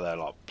just sat there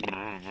like.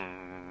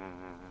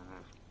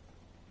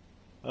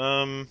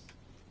 Oh,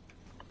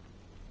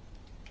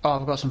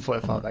 I've got some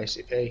 45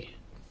 basically.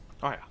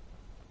 Oh yeah.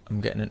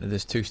 I'm getting into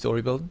this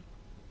 2-story building.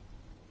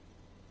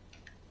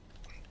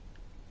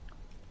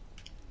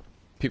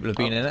 People have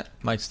been in it,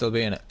 might still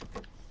be in it.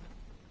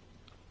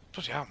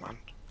 Bloody hell, man.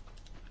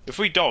 If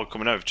we die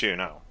coming over to you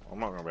now, I'm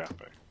not going to be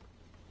happy.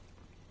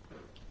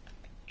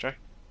 Jay?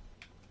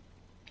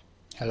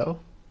 Hello?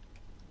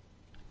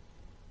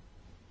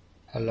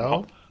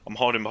 Hello? I'm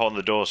hiding behind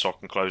the door so I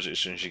can close it as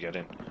soon as you get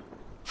in.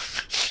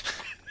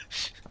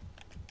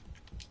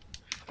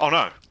 Oh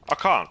no, I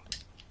can't.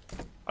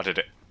 I did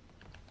it.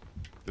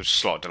 There was a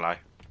slight delay,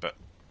 but...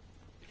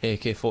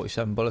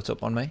 AK-47 bullets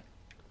up on me.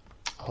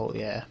 Oh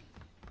yeah.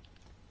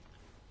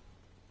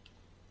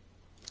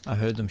 I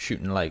heard them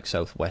shooting like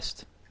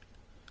southwest.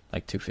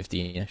 Like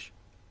 215-ish.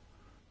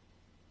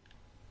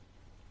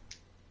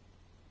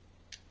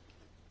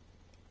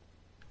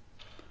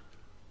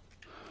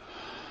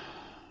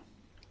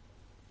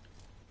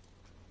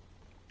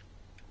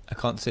 I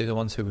can't see the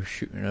ones who were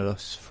shooting at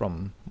us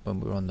from when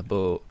we were on the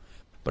boat,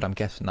 but I'm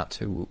guessing that's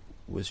who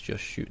was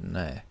just shooting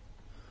there.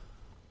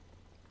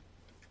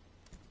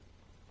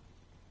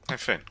 Hey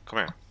Finn, come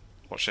here.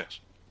 Watch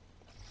this.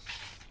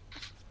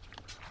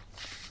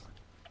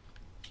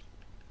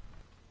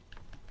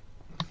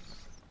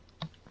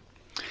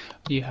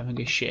 You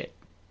having a shit?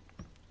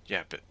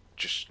 Yeah, but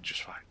just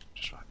wait.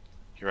 Just wait.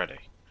 You ready?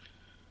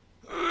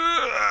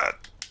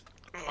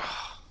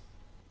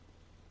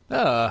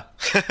 Ah.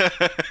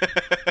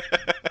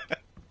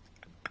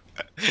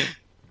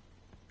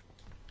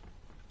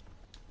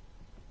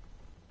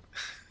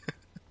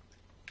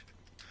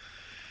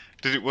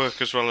 Did it work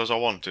as well as I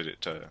wanted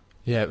it to?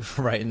 Yeah,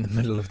 right in the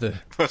middle of the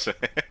Was it?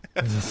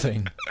 of the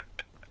thing.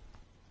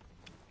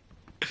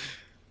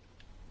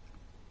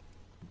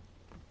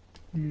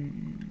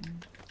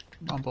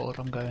 I'm bored.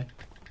 I'm going.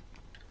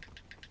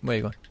 Where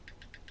you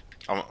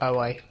going?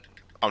 Away.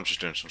 I'm just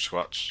doing some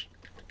squats.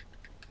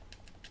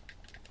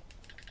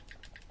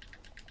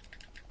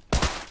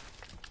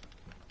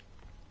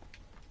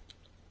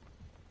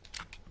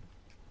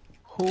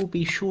 Who'll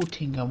be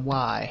shooting and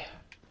why?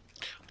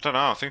 I don't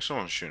know, I think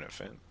someone's shooting at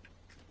Finn.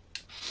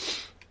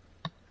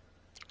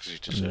 'Cause he In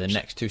deserves the it.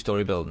 next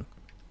two-story building.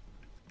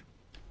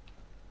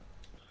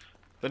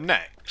 The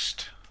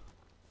next?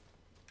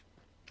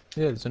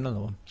 Yeah, there's another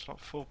one. It's like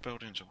 4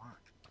 buildings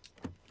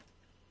away.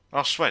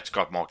 I swear to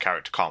God my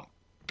character can't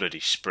bloody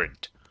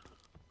sprint.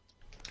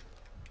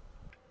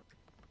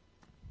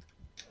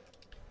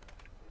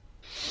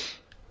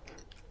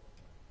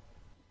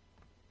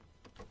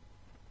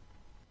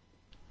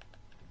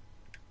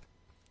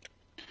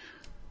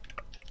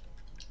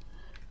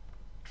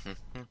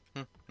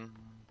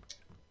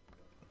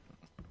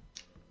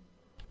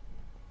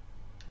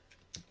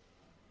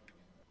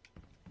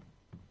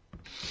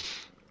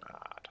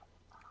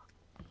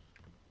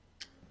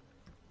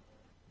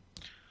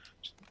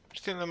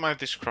 Do you think they made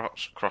this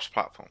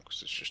cross-platform because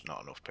there's just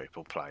not enough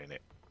people playing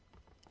it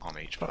on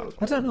each platform?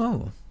 I don't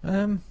know.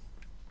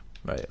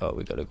 Right, oh,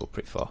 we gotta go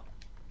pretty far.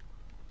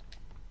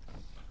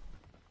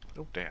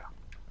 Oh dear.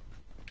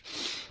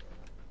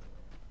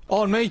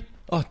 On me!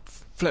 Oh,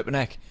 flippin'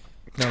 heck.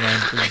 No,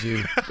 man, it was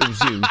you. It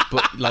was you,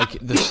 but, like,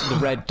 the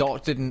red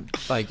dot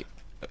didn't, like,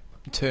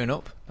 turn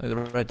up. The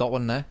red dot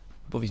wasn't there,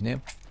 above his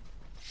name.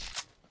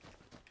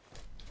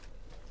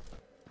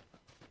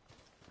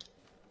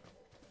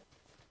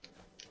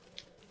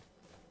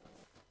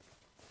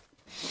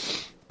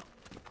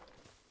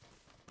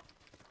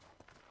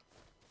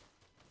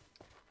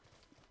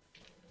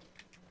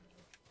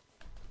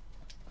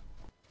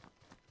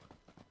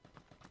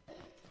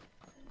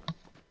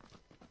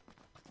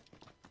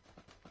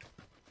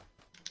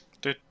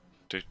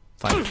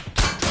 Fine.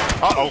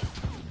 Uh-oh!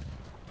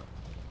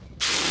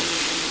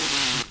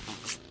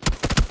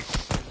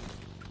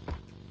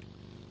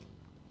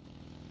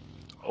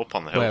 Up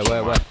on the hill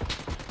somewhere. Where?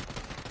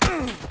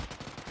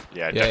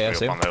 Yeah, Yeah,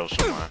 definitely up on the hill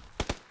somewhere.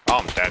 Oh,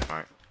 I'm dead,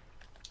 mate.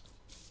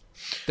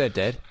 They're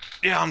dead.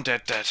 Yeah, I'm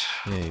dead.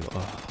 Yeah, you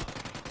are.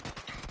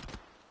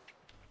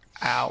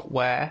 Out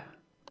where?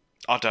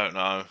 I don't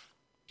know.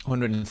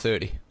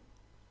 130.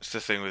 It's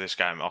the thing with this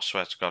game, I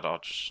swear to God, I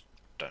just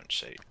don't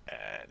see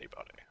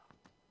anybody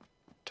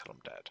till I'm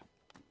dead.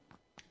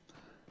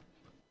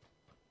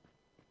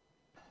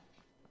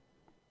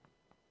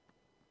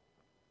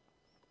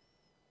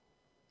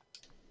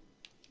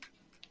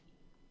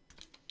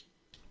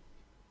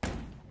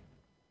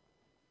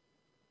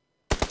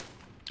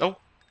 Oh!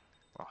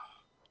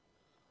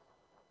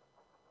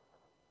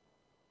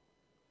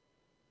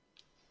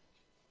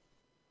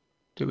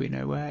 Do we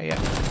know where yet?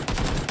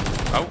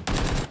 Oh!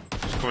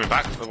 It's coming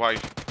back the way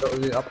That was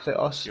the opposite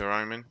us. you're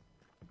aiming.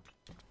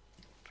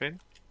 Finn?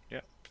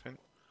 Yeah, Finn.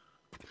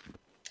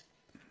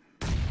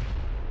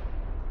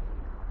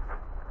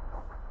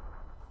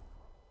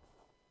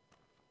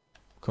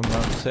 Come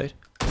round the side.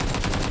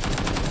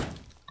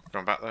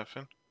 Going back there,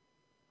 Finn?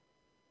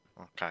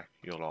 Okay,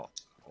 you're all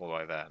the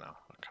way there now.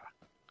 Okay.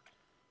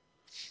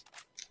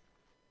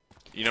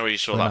 You know where you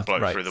saw that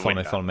bloke right, through the follow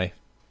window? me, follow me.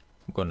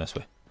 I'm going this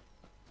way.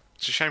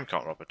 It's a shame you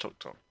can't rob a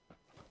tuk-tuk.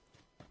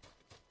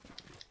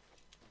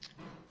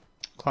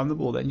 Climb the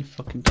wall then, you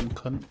fucking dumb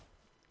cunt.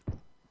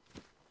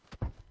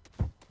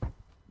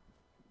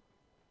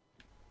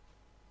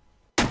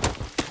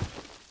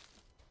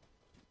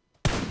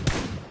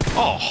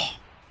 Oh!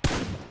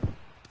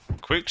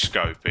 Quick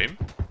scope him.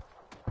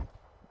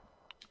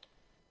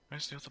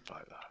 Where's the other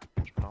bloke though?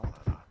 What's wrong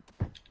with that?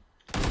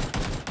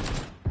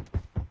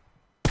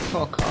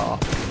 Fuck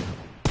off.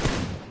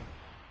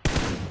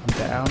 I'm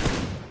down.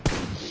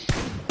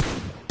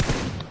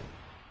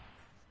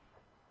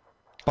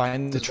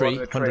 Behind the There's tree,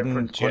 one at the tree in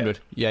 100. front of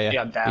you. Yeah.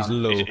 Yeah, I'm down. He's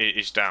low.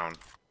 He's down.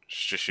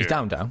 It's just you. He's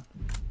down.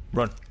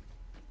 Run.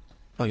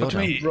 Oh, you're What do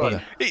down. you mean,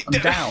 run? Bugger.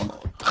 I'm down.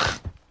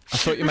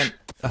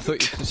 I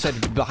thought you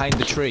said behind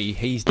the tree,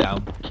 he's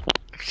down.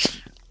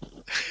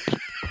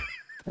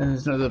 And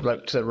there's another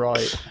bloke to the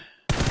right.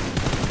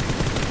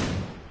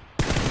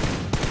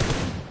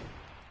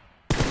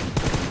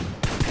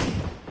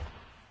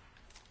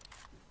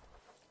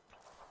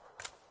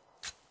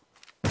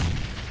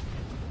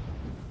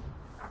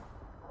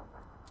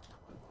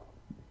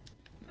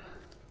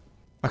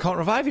 can't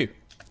revive you.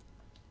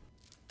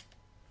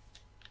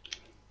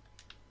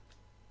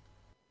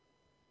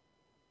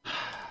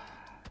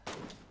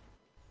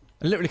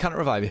 I literally can't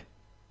revive you.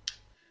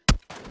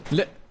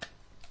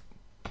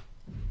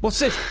 What's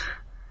this?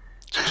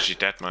 She's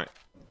dead, mate.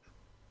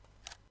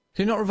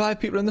 Can you not revive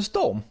people in the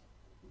storm?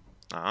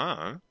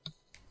 Ah.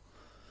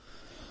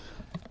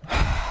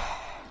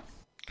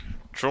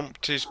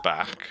 Trumped his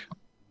back.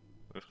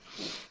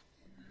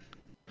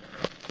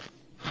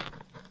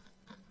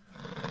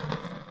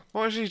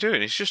 What is he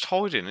doing? He's just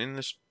hiding in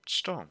the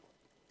storm.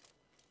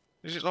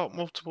 Is it like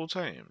multiple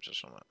teams or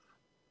something?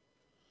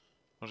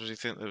 Or does he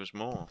think there was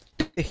more?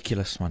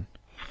 Ridiculous, man.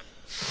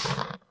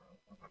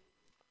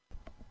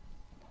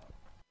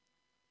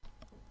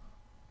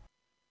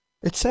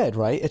 It said,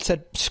 right? It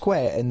said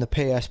square in the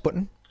PS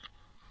button.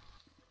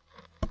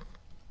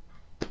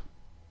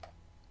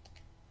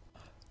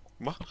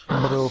 What?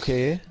 But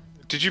okay.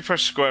 Did you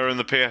press square in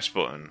the PS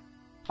button?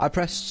 I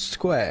pressed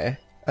square,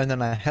 and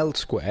then I held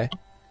square,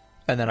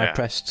 and then I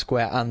pressed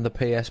square and the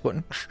PS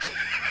button.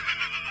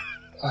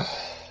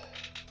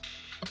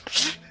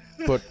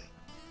 But,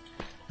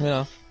 you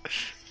know.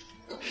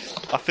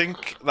 I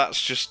think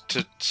that's just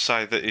to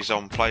say that he's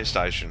on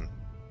PlayStation.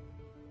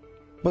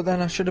 But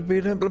then I should have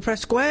been able to press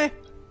square.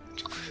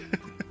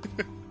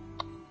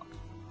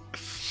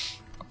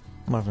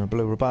 I'm having a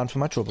blue ribbon for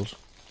my troubles.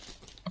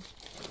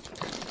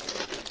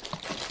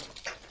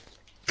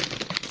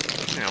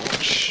 Yeah,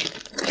 what shit.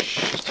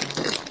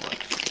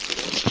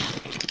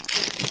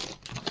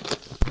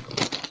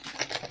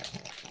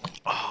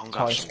 Oh, I'm going to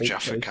have some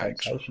Jaffa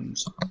cakes.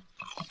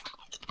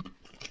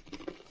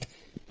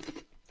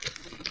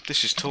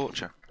 This is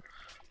torture.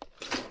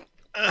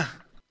 I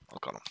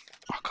got him.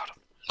 I got him.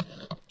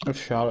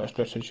 If Charlotte's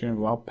just she's going to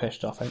be well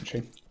pissed off, ain't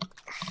she?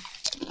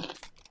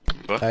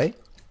 But? Hey?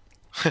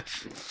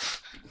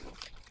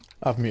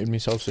 I've muted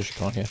myself so she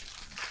can't hear.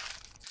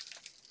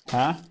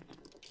 Huh?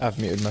 I've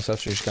muted myself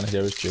so she can't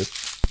hear us too.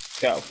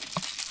 Go.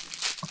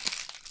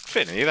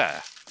 Finn, are you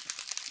there?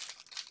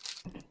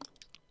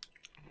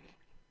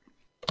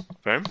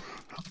 Finn?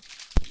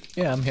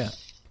 Yeah, I'm here.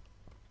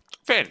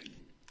 Finn?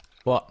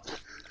 What?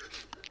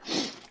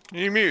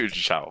 You muted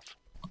yourself.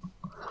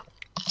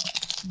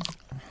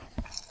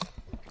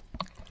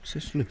 Is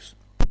this loose?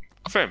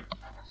 Finn?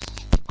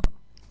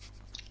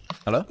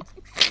 Hello?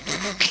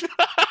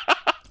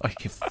 Oh,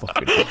 you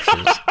fucking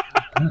bitches.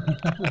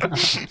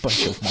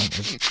 Bunch of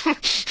monkeys.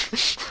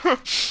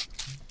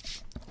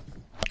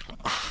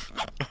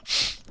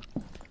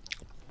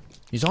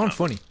 These aren't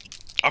funny.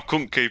 I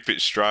couldn't keep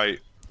it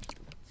straight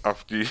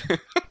after you.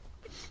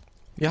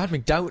 You had me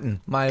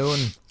doubting my own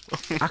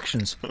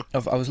actions.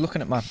 I was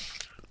looking at my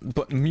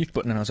mute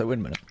button and I was like, wait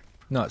a minute.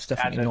 No, it's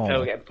definitely normal.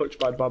 Phil getting punched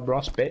by Bob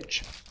Ross,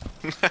 bitch.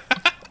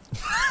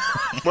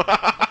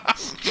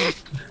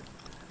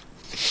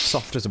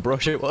 Soft as a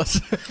brush it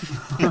was.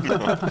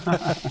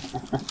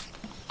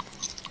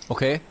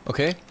 Okay.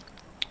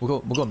 We're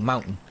going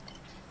mountain.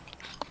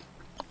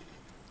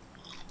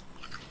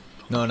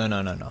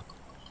 No.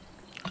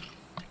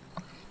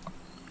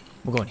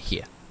 We're going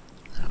here.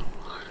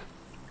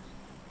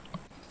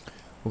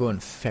 We're going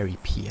ferry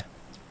pier.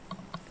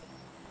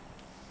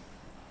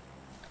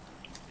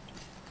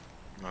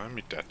 I'm in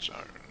my dead zone,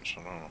 so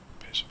I don't want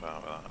to piss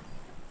about with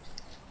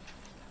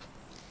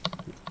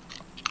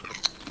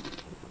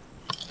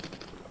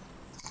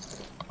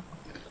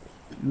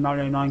that.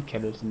 99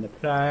 killers in the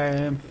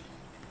plane.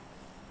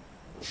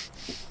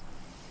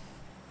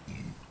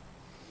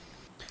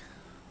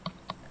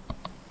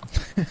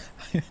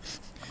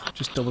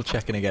 Just double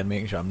checking again,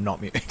 making sure I'm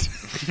not muted.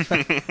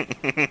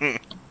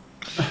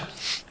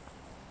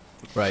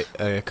 Right,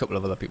 a couple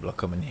of other people are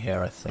coming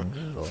here, I think.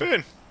 As well.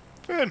 Finn!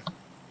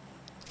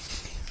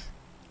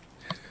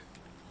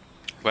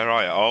 Where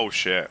are you? Oh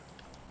shit.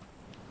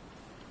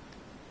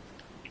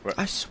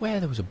 I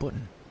swear there was a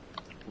button.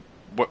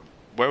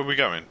 Where are we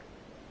going?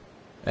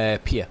 Pier.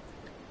 Yeah,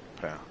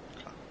 okay.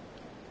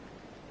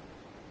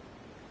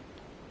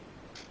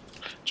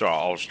 It's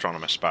alright, I was trying to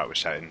mess about with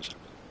settings.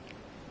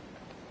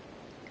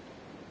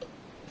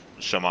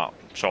 So I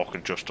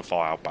can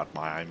justify how bad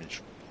my aim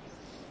is.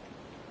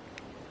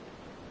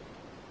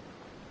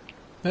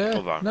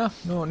 No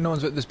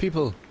one's with. There's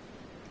people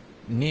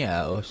near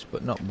us,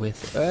 but not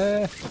with.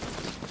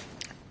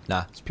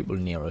 Nah, there's people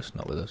near us,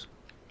 not with us.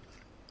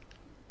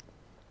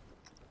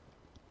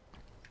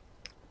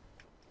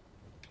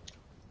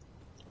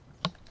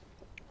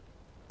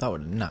 That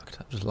would have knocked.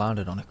 I just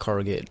landed on a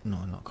corrugated.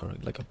 No, not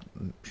corrugated. Like a.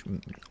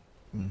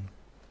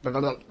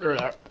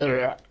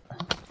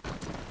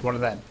 One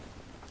of them.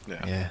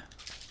 Yeah.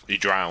 He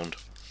drowned.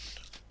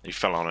 He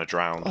fell on a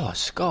drown. Oh, a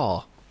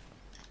scar.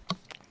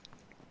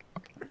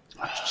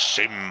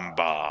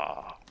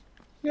 Simba.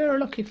 You're a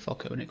lucky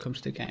fucker when it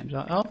comes to games.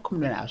 I've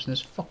come to the house and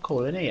there's fuck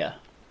all in here.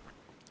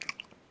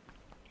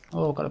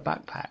 Oh, I've got a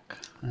backpack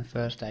and a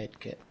first aid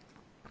kit.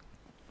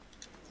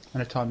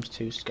 And a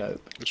 ×2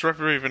 scope. Is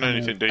there even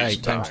anything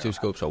decent? Hey, ×2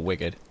 scopes are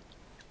wicked.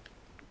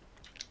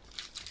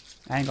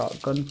 I ain't got a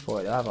gun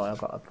for it, have I? I've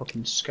got a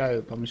fucking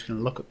scope. I'm just gonna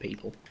look at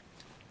people.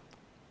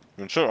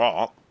 It's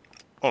alright.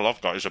 All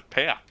I've got is a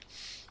pear.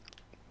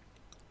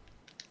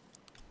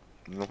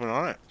 Nothing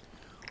on it.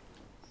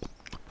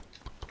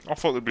 I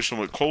thought there'd be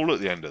something cool at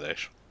the end of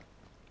this.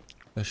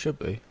 There should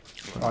be.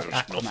 Like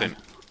Just Aquaman. nothing.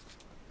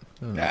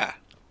 Hmm. Yeah.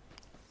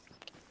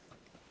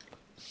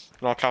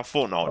 Like how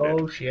Fortnite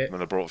Oh, did shit. when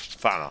they brought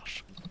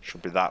Thanos.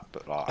 Should be that,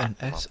 but like An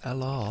Aquaman.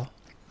 SLR.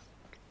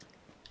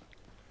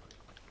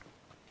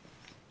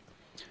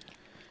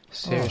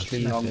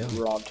 Seriously, Oh, long it's left,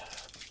 rod.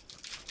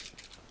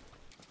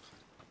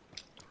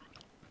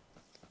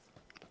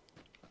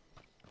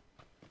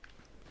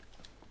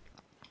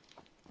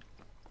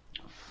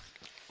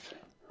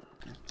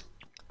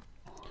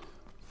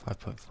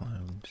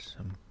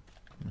 Some.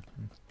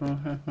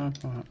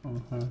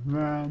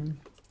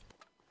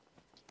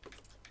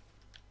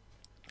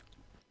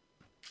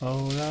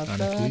 Oh, that's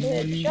And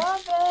a key.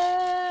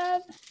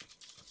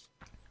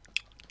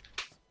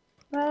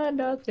 and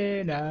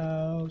nothing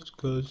else,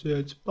 'cause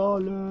it's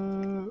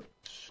bollocks.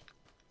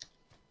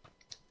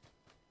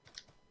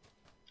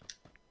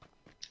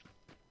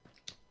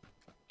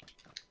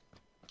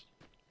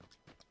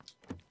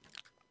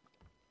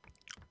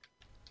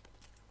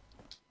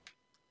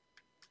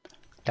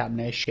 Damn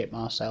near shit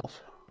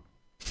myself.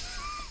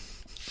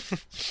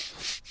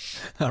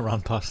 I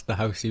ran past the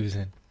house he was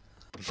in.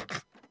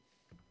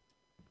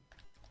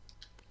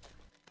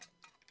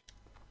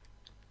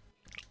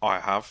 I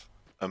have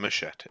a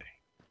machete.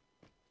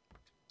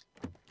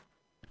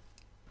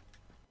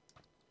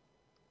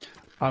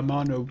 I'm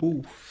on a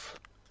wolf.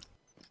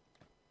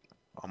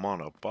 I'm on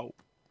a boat.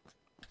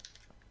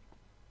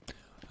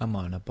 I'm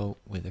on a boat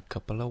with a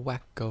couple of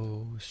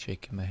wackos,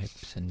 shaking my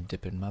hips and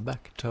dipping my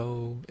back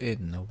toe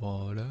in the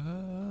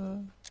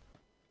water.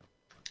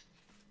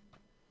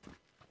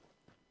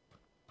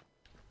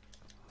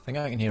 I think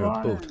I can hear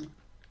a boat.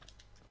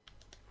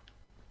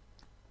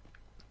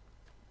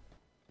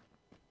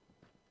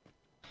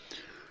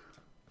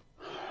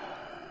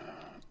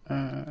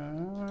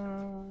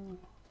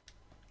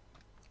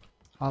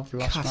 I've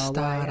lost my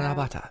way out.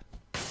 Castarabata.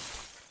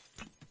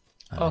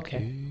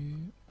 Okay.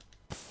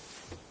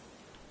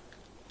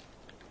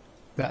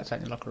 That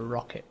sounded like a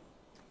rocket.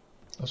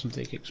 Or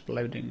something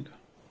exploding.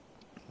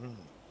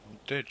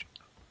 Did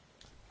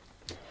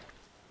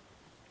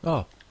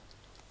Oh.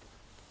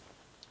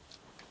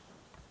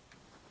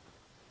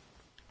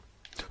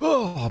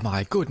 Oh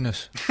my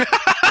goodness.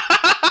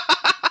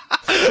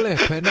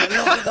 Flipping it,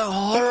 look at the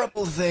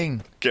horrible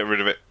thing. get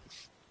rid of it.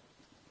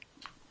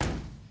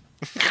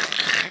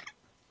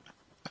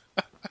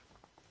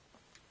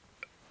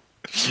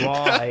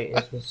 Why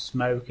is there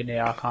smoke in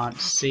here? I can't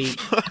see.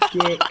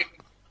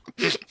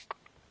 Dick.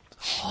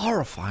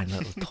 Horrifying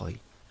little toy.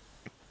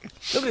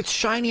 Look at its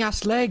shiny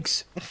ass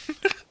legs.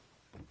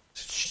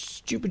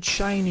 Stupid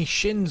shiny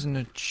shins and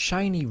a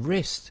shiny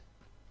wrist.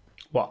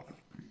 What?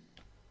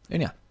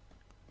 In ya?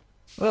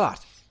 Look at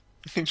that.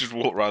 He just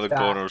walked round the That-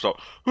 corner and was like,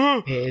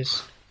 "Oh." It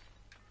is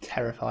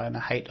terrifying. I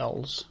hate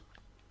dolls.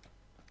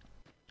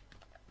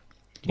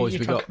 Boys, You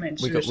we try got committing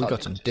we got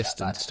suicide some because it's that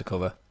distance to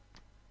cover.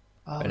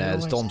 Oh, And we the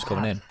always storm's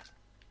coming have. in.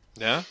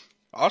 Yeah?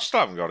 I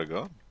still haven't got a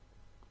gun.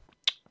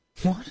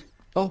 What?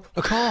 Oh,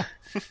 a car.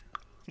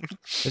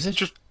 Is it?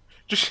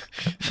 Just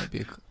Might be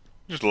a...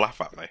 just laugh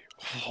at me.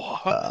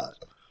 What?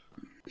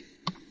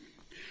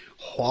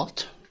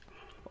 What?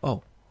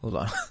 Oh, hold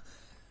on.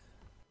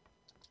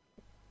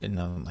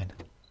 Never mind.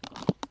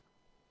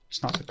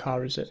 It's not the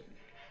car, is it?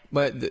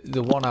 Well,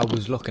 the one I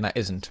was looking at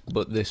isn't,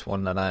 but this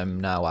one that I'm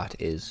now at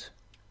is.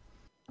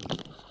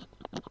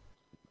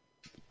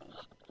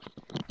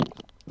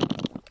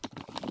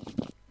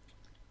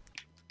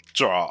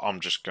 It's alright, I'm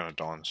just gonna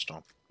die and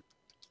stop.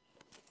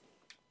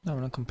 No,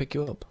 I'm not come pick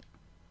you up.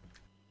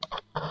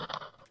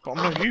 But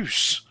I'm no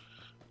use.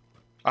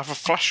 I have a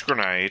flash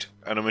grenade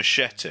and a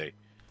machete.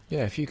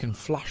 Yeah, if you can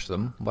flash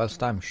them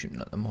whilst I'm shooting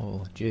at them,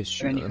 or just And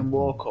shooting then at you them. can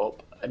walk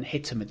up and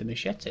hit him with the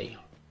machete.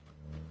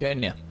 Get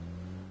in here.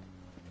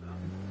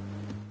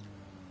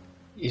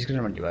 He's going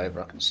to run you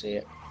over, I can see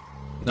it.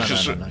 No.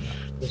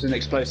 There's an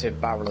explosive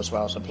barrel as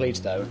well, so please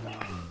don't.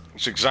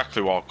 It's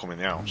exactly why I come in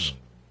the house.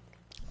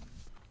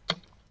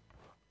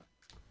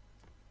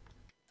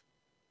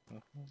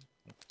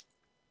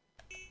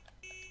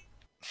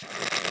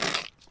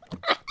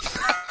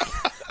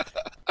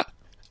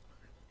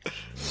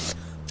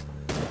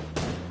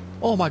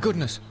 Oh my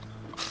goodness.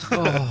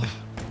 Oh.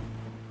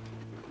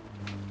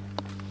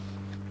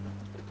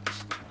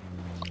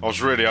 I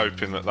was really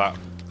hoping that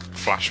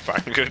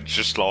flashbang could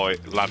just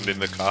like land in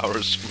the car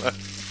or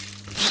something.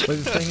 Well,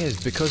 the thing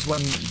is, because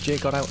when Jay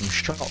got out and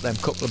shot them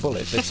couple of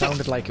bullets, it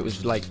sounded like it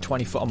was like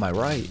 20 foot on my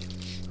right.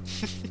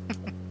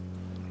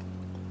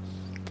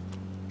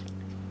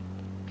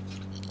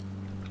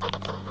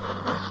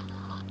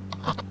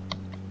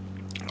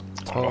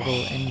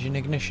 Toggle engine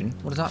ignition?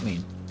 What does that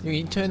mean?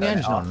 You can turn the Turn it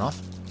engine on off. and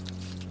off.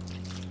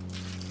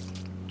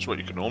 It's what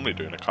you can normally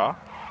do in a car.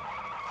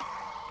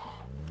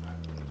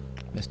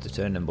 Mr.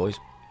 Turn them, boys.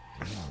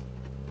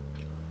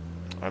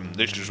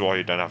 This is why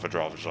you don't have a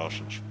driver's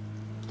license.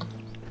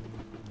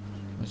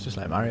 It's just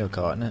like Mario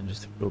Kart, isn't it?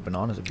 Just throw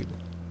bananas at people.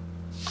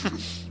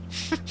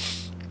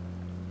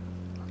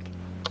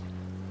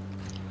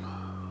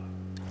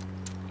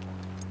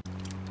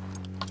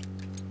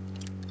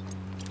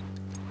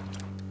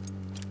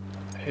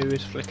 Who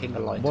is flicking the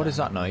light? What is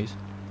that noise?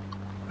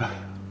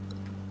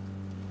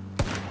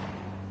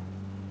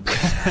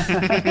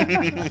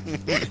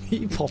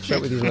 He pops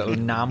out with his little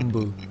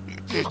Nambu.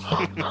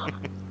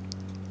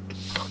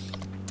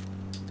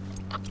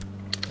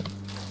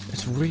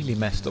 It's really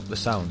messed up the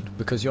sound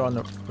because you're on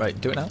the right.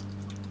 Do it now.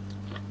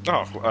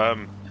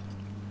 Oh,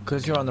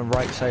 Because you're on the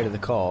right side of the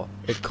car,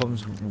 it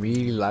comes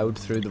really loud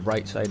through the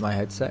right side of my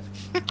headset.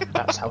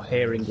 That's how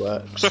hearing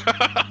works.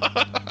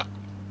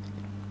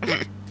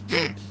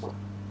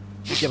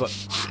 Yeah,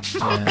 but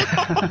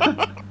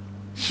yeah.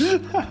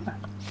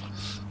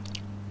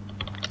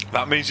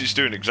 that means it's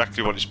doing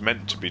exactly what it's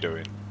meant to be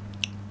doing.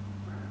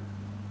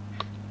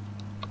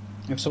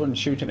 If someone's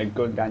shooting a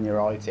gun down your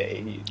right ear,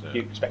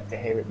 you expect to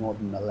hear it more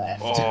than the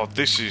left. Oh,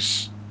 this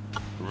is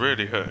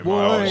really hurting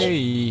my eyes.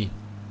 Why?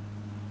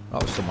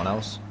 That was someone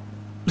else.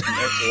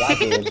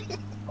 Laggy as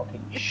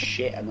fucking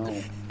shit and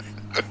all.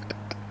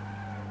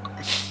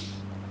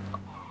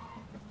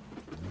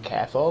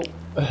 Careful.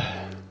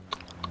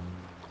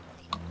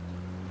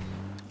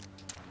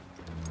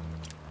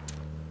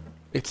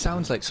 It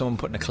sounds like someone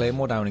putting a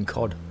claymore down in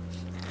COD.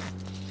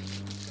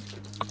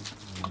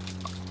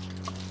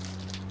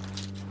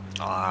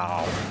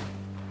 Ow.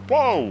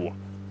 Whoa!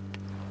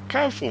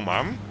 Careful,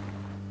 man.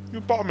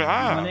 You're bottoming On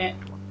out. it.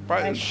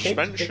 Right, Hey, the fix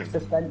suspension.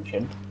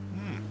 suspension.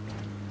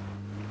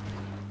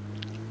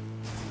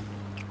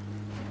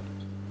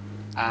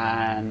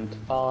 And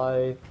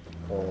 5,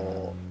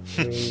 4,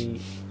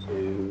 3,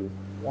 2,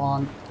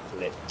 1,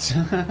 flipped.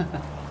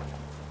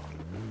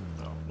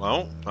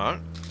 No, no.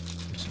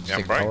 Yeah,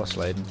 Sick right. power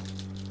sliding.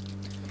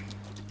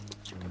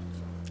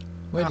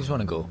 Where does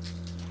want to go? Come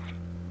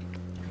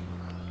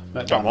on.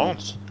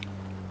 McDonald's.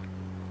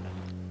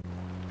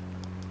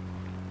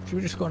 Should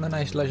we just go on a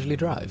nice leisurely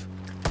drive?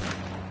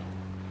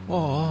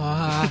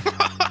 Oh,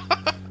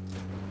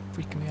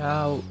 freaking me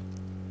out.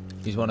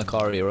 You want a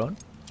car of your own?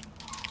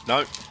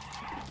 No.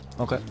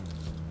 Okay.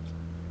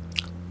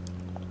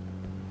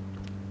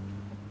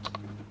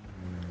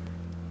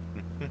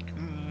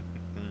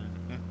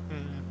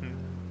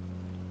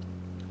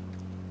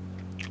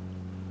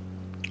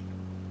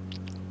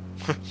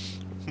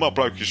 My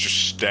bloke is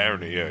just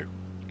staring at you.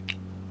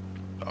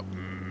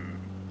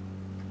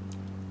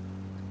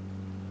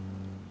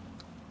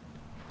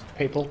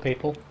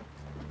 People.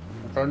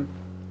 In front.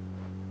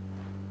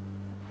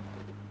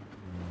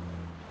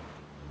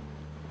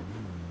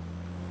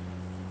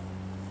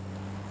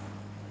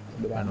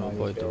 Trying to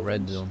avoid the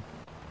red zone.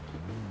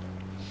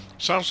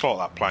 Sounds like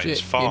that plane's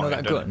Shit, farting, you know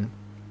that doesn't gun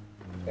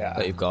Yeah.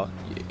 that you've got?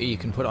 You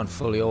can put it on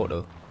fully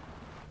auto.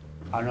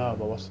 I know,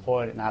 but what's the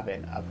point in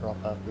having a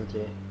proper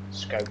bloody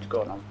scoped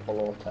gun on full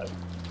auto? it?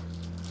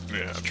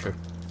 Yeah, true.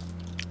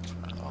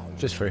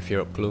 Just for if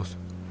you're up close.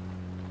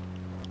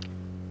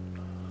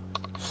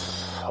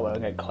 I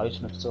won't get close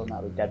enough to someone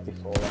that'll be dead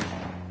before then.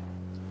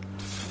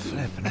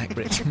 Flippin' heck,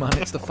 Rich, man,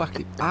 it's the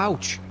fucking...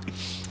 Ouch!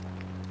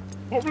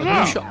 What was Did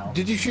you, that?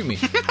 did you shoot me?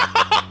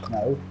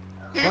 No.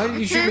 Why did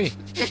you shoot me?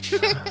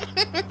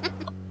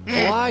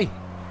 Why?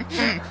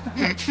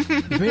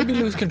 You made me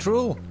lose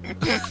control.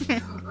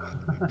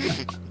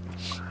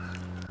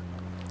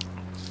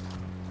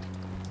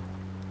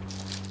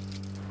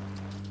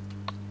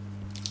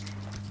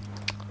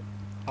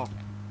 Oh.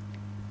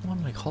 I'm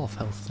on like half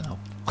health now.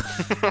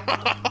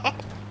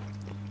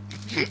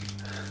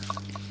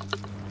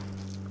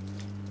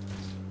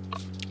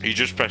 You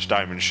just pressed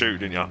aim and shoot,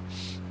 didn't you?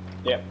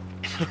 Yep.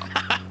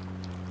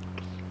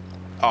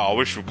 Oh, I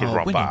wish we could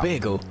rob that.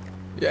 Winnebago.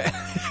 Yeah.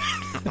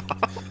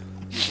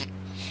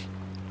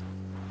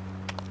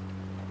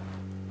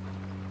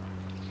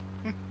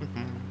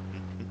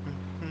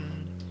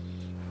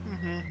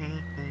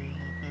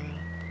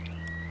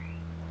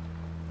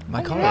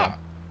 My car.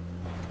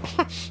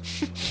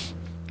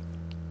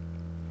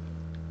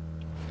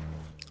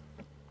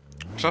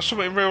 Is that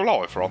something in real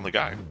life or on the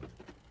game?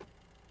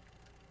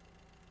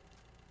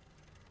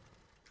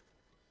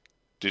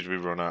 Did we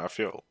run out of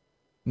fuel?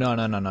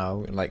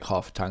 No, like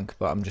half a tank,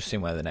 but I'm just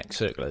seeing where the next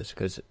circle is,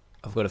 because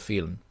I've got a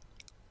feeling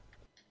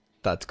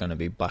that's going to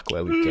be back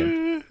where we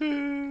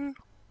came.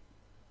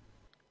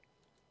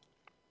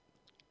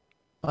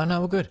 Oh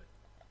no, we're good.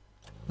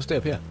 We'll stay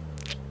up here.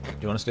 Do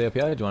you want to stay up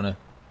here? Do you want to...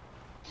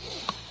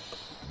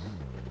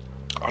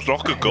 I'd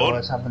like a You gun.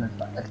 always have an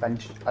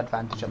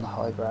advantage on the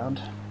high ground.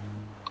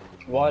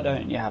 Why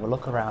don't you have a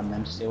look around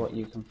then to see what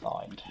you can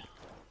find?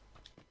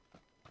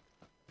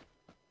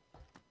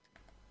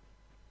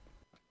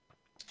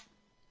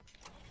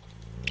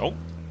 Oh,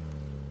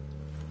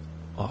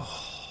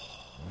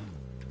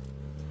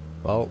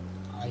 Well,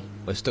 Aye.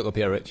 we're stuck up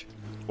here, Rich.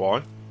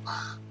 why?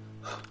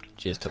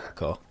 Cheers, took the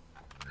car.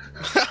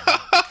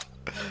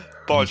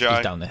 Bye, He's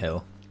Jay. down the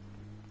hill.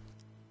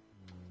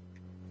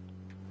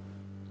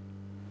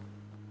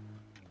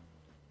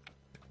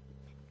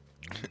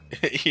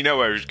 You know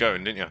where he's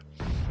going, didn't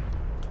you?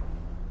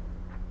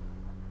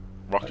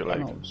 Rocket League.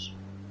 McDonald's.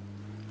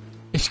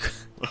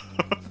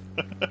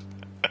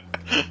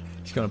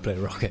 He's gonna play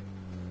rocket.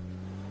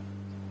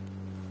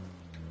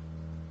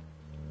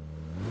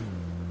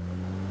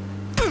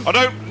 I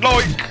don't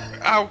like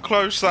how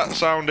close that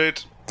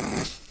sounded.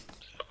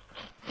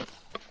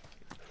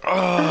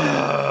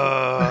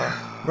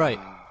 Right,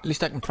 at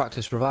least I can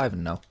practice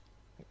reviving now.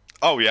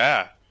 Oh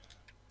yeah.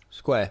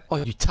 Square. Oh,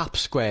 you tap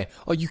square.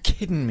 Are you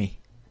kidding me?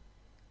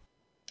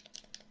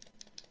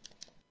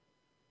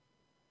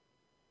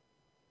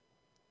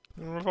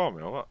 You wanna revive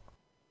me or what?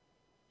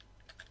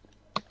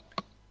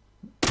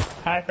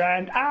 Hi,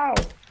 friend. Ow!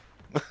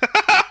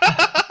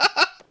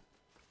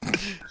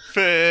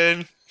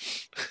 Finn.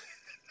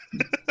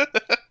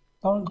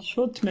 Don't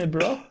shoot me,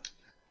 bro.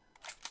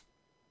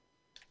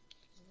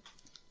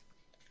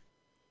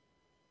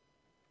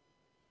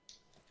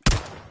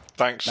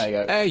 Thanks. There you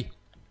go. Hey!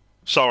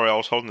 Sorry, I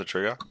was holding the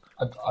trigger.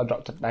 I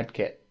dropped a med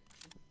kit.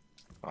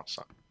 That's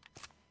that.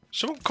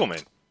 Someone come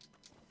in.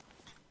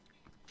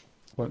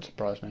 Won't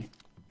surprise me.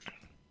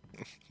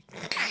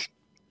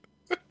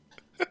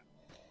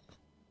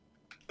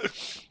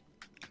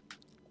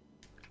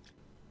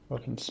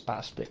 Fucking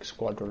spastic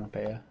squadron up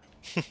here.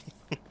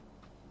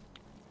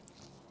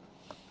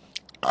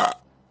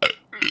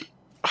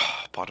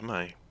 Pardon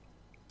me.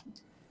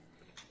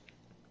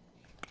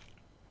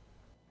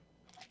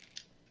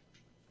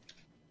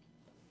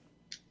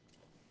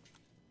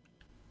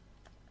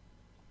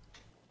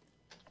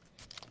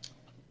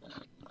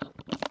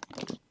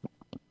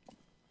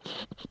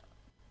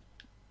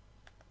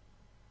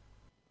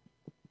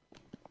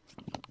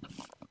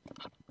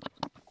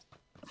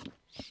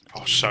 I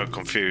was so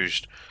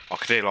confused. I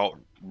could hear like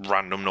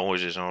random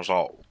noises, and I was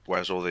like,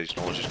 "Where's all these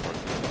noises from?"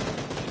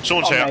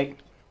 Someone's here. Mate.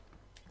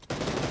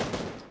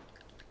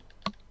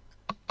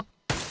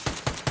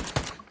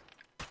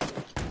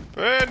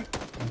 Finn.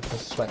 The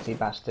sweaty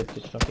bastard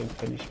just fucking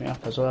finished me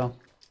off as well.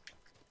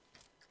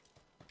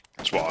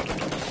 That's what I'd have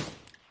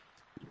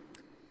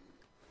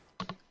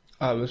done.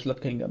 I was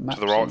looking at maps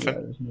the right, and Finn?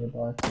 where it was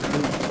nearby.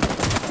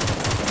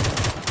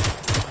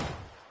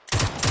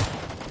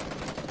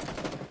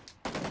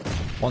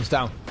 One's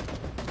down.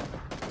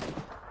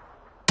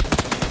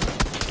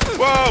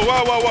 Whoa!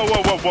 Whoa! Whoa! Whoa!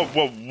 Whoa!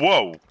 Whoa!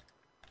 Whoa!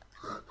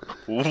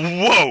 Whoa!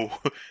 Whoa!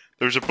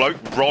 There was a bloke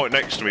right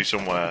next to me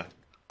somewhere.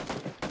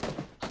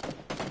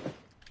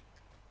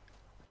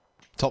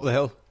 Top of the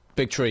hill.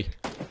 Big tree.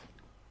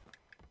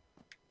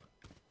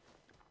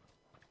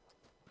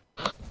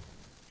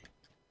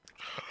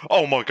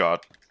 Oh my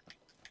god!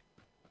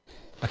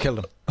 I killed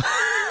him.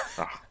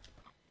 Ah.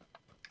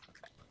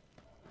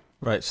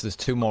 Right, so there's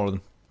two more of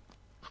them.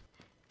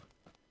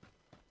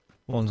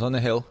 One's on the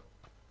hill.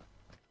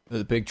 At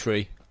the big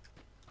tree.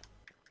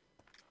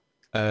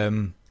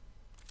 It's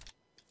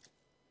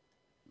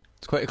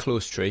quite a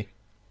close tree.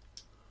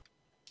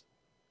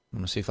 I'm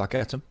gonna see if that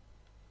gets him.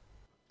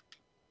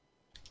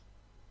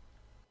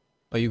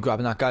 Are you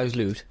grabbing that guy's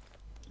loot?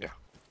 Yeah.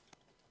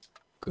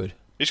 Good.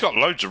 He's got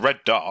loads of red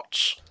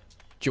dots.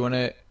 Do you want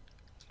to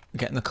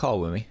get in the car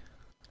with me?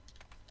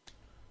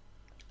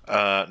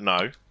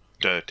 No.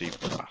 Dirty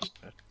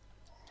bastard.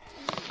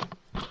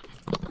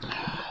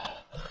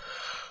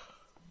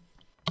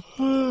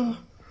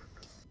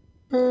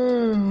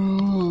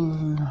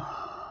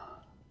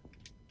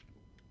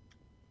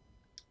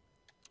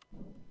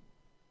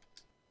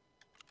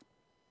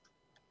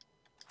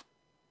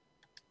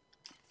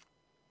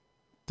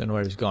 Don't know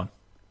where he's gone.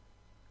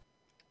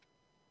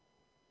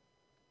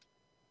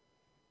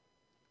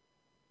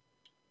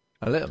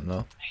 I lit him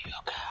though.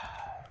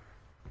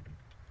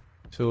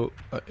 So,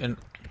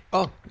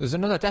 oh, there's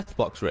another death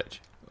box, Rich.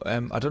 I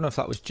don't know if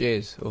that was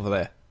Jay's over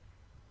there.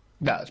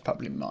 That's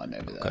probably mine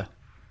over there. Okay.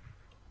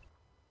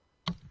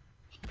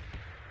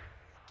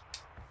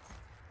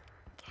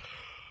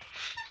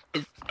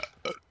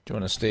 Do you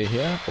want to stay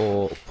here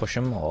or push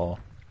him or?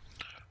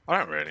 I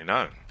don't really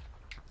know.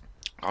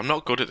 I'm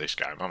not good at this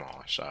game, am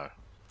I? So.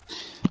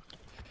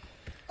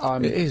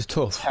 I'm It is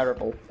tough.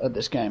 terrible at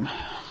this game.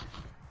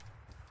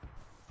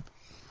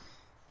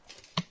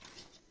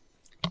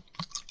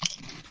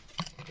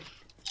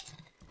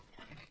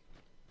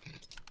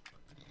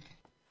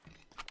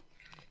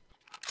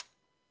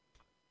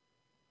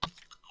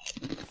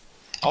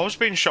 I was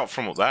being shot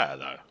from up there,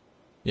 though.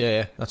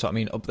 Yeah, that's what I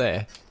mean. Up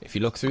there, if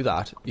you look through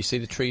that, you see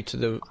the tree to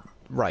the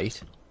right.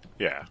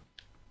 Yeah.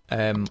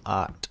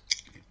 At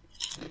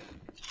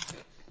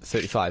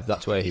 35,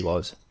 that's where he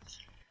was.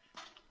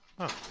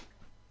 Oh.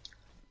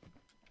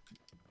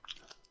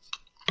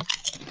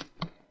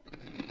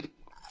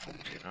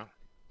 Fucking hell.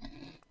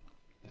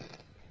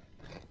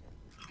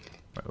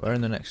 Right, we're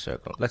in the next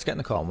circle. Let's get in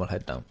the car and we'll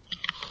head down.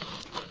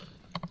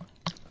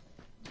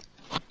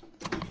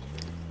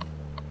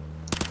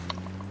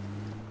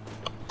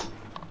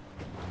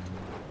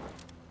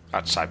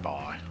 I'd say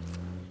bye.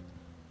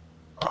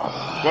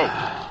 Whoa.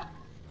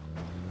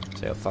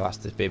 See how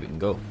fast this baby can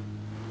go.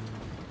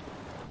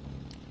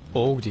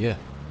 Oh dear.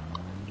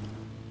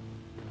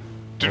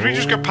 Did we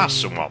just go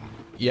past someone?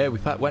 Yeah, we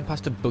went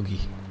past a buggy.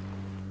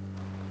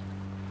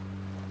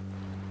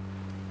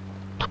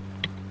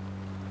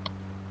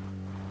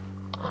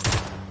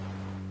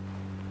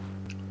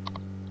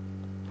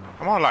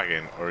 Am I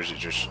lagging, or is it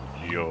just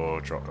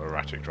your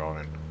erratic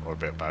driving, or a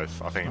bit of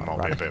both? I think it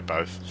might be a bit of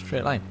both.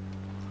 Straight line.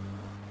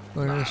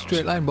 We're in a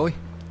straight line, boy.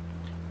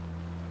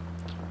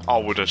 I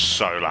would have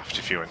so laughed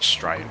if you went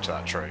straight into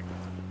that tree.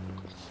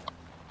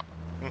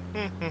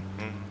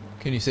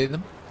 Can you see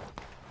them?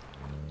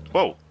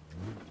 Whoa!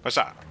 What's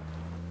that?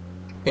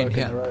 In Working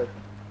the here. road.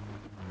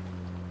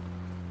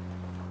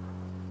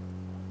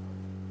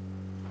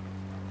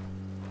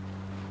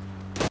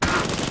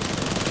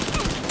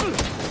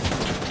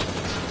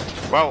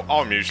 Well,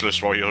 I'm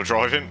useless while you're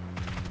driving.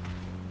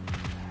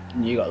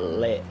 You got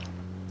lit.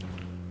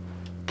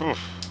 Oof.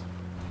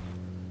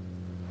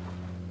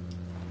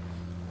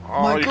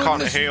 My Oh, you can't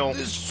goodness, heal.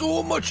 There's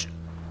so much.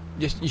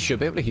 Yes, you should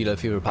be able to heal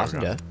if you're a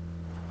passenger.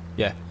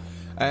 Yeah.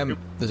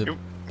 There's a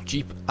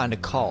jeep and a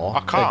car. I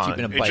can't. A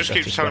jeep and a It bike just that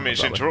keeps telling went me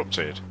it's that way.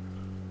 interrupted.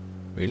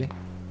 Really?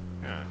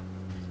 Yeah.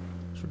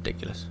 It's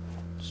ridiculous.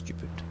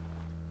 Stupid.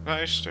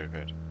 That is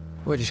stupid.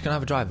 We're just gonna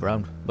have a drive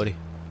around, buddy.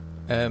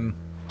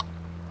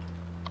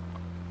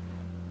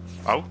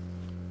 Oh.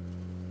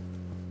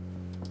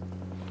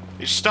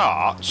 It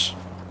starts.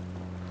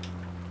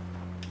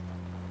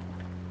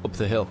 Up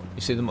the hill.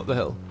 You see them up the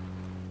hill?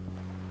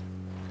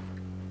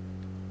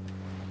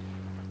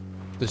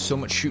 There's so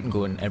much shooting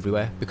going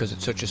everywhere because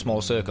it's such a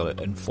small circle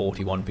and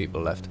 41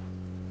 people left.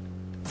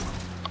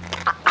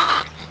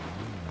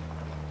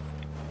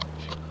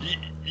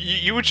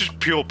 You were just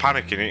pure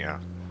panicking, ain't you?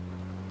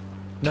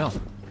 No.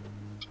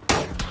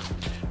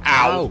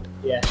 Ow!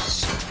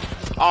 Yes.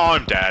 Oh,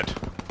 I'm dead.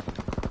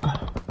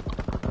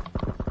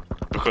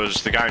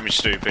 Because the game is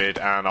stupid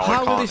and I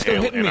How are they can't still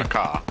heal hitting in me? a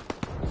car.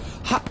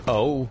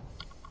 Oh.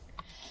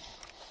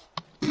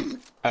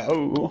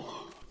 Oh.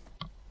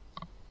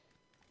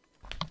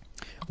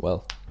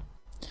 Well,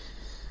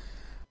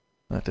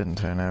 that didn't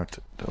turn out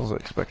as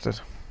expected.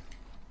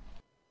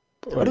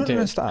 I don't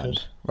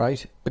understand,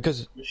 right?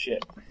 Because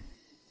Shit.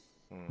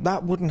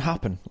 that wouldn't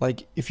happen.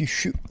 Like, if you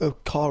shoot a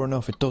car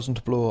enough, it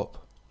doesn't blow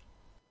up.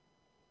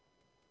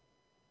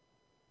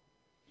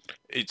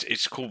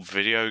 It's called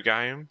video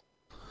game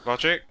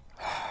logic.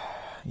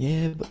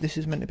 Yeah, but this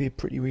is meant to be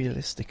pretty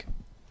realistic.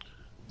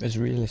 As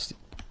realistic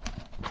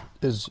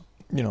as,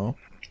 you know.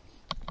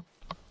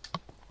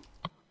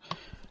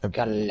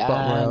 Got a Battle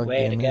Royale long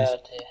way to game go is.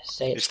 to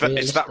say It's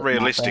that my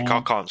realistic. I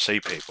friend. can't see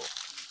people.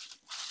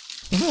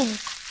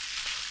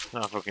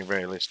 How fucking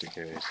realistic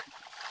it is.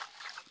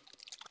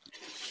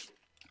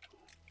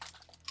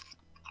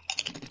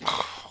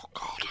 Oh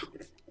god.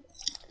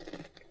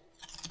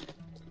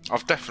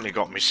 I've definitely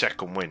got my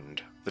second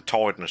wind. The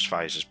tiredness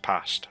phase has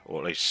passed,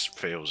 or at least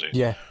feels it.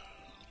 Yeah.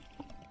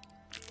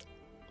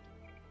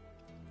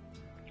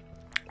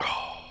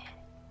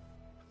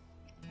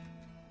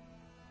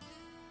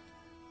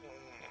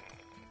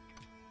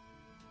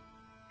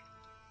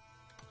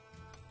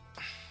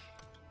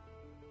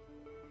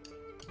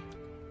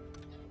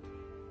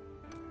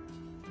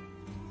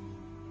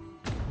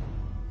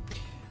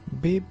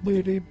 Beep,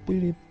 beep,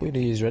 beep, beep.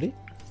 He's ready.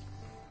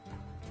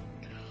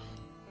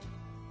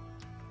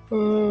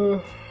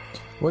 We're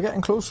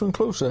getting closer and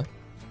closer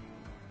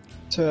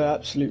To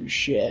absolute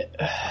shit.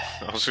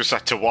 I was going to say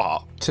to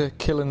what? to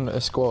killing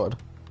a squad.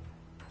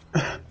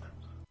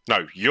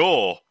 No,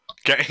 you're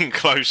getting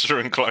closer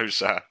and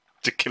closer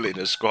to killing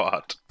a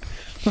squad.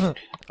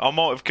 I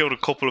might have killed a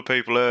couple of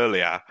people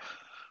earlier,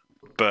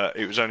 but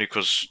it was only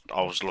because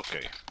I was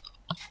lucky.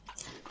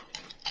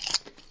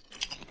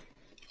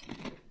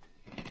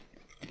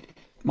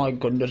 My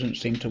gun doesn't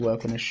seem to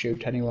work on a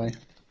shoot anyway.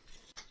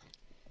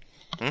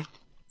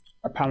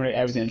 Apparently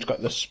everything's got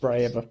the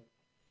spray of a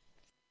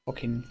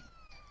fucking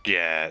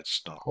Yeah,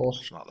 it's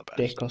horse not the best.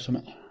 dick or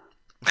something.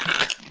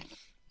 I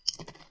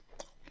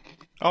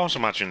always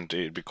imagined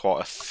it'd be quite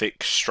a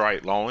thick,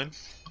 straight line.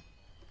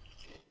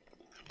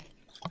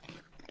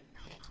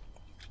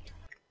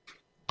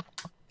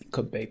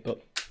 Could be,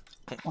 but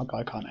my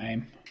guy can't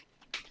aim.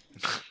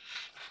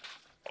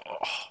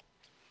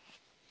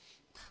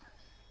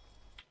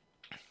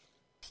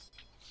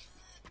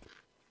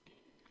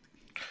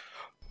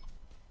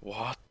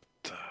 What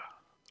the...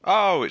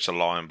 Oh, it's a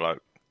lion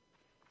bloke.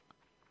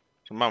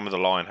 It's a man with a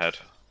lion head.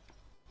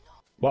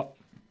 What?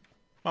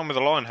 Man with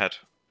a lion head.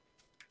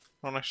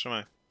 Right next to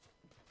me.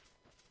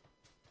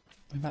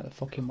 Move out the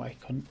fucking way,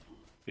 cunt.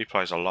 He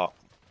plays a lot.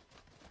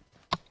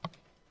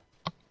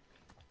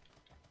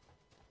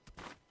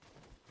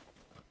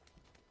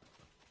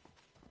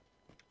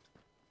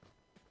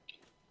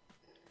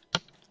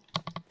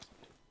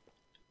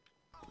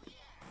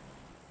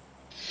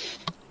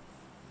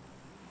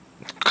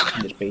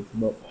 Just beat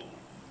him up.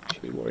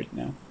 Should be worried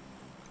now.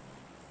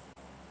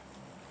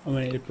 I'm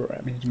gonna need to put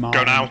him in his mind.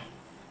 Go now.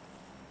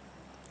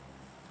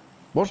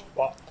 What?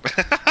 What?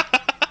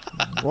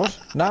 What?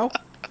 Now?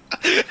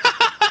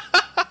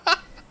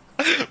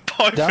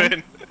 Pipe Down?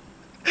 in.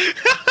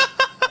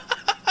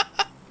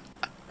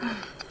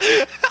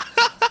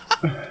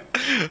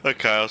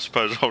 Okay, I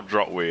suppose I'll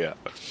drop with you.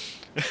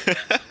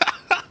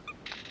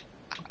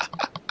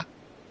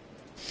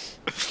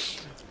 I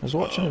was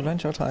watching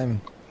Adventure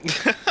Time.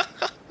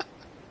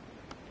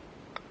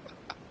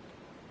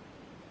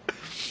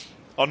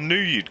 I knew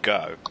you'd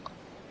go.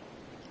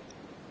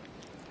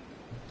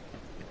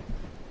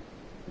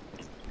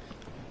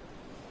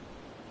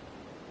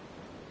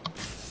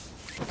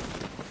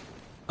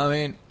 I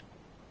mean,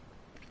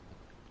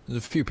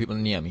 there's a few people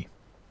near me,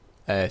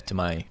 to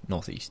my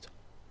northeast,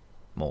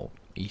 more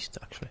east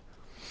actually.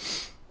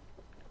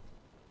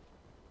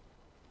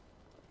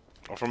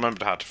 I've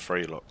remembered how to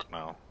free look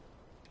now.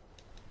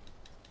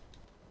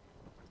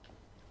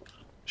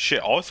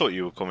 Shit, I thought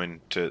you were coming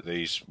to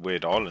these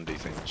weird islandy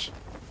things.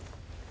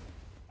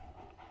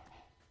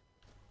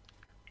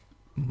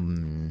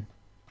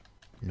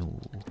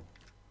 No.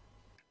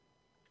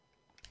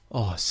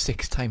 Oh,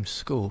 6 times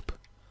scope.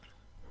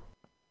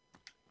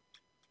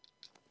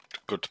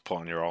 Good to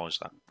put on your eyes,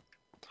 that.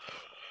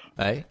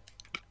 Hey,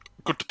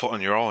 Good to put on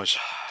your eyes.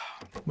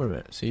 wait a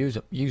minute. So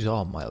use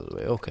are miles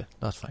away. Okay,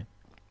 that's fine.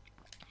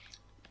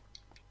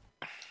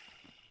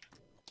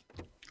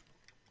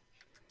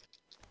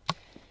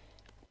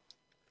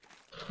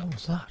 What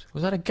was that?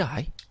 Was that a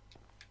guy?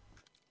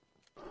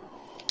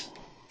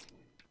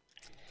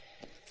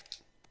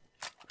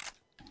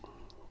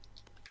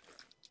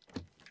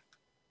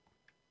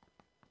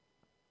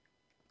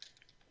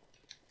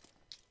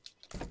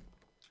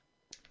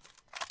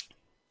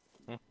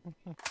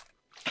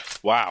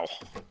 Wow.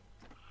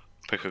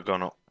 Pick a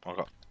gun up. I've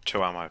got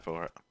 2 ammo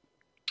for it.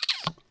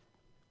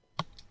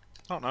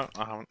 Oh no,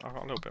 I haven't. I've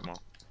got a little bit more.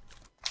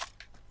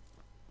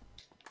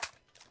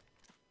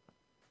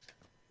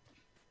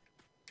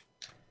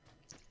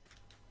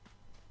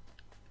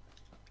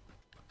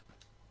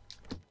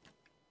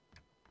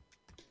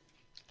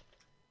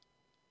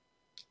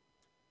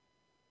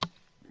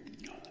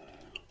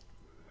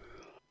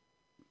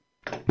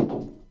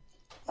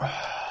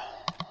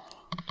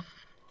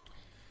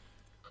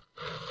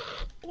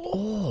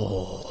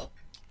 Oh.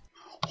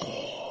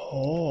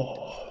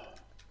 Oh.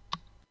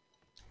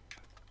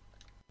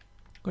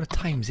 Got a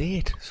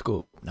 ×8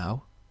 scope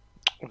now.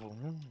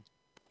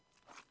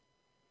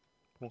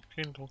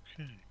 Okay.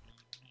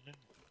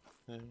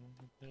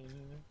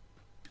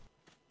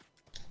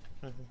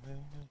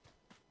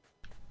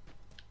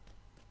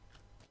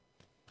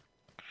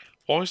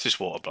 Why is this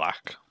water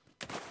black?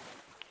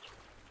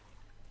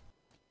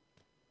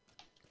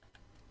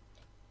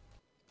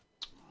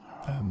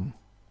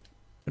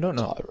 I don't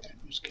know. Tyrone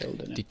was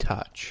killed in it.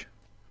 Detach.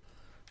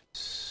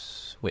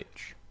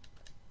 Switch.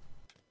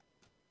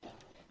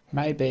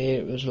 Maybe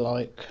it was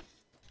like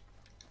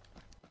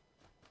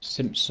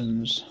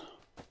Simpsons.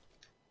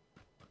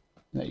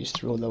 They just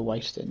threw all the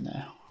waste in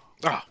there.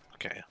 Ah,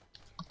 okay.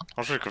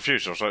 I was really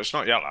confused. I was like, it's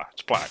not yellow,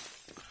 it's black.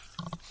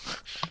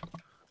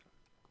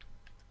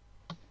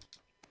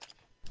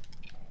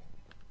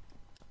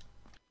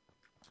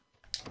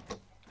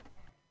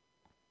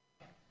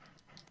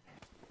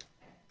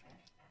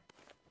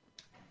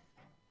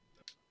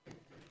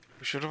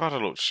 We should have had a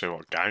look to see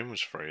what game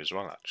was free as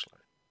well, actually.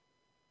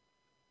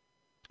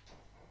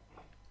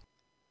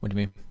 What do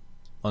you mean?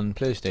 On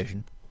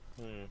PlayStation?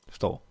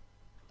 Store?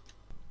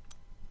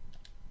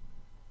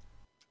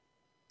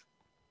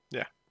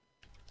 Yeah.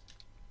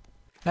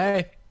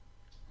 Hey!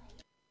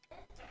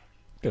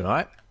 Doing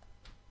alright?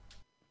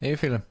 How you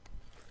feeling?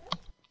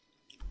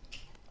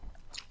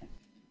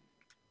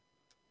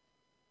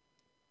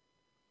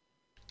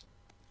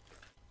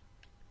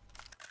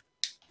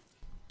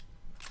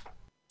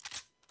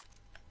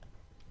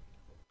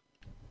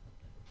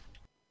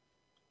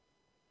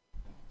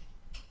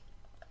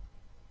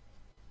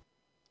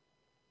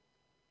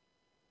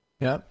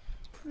 Yeah?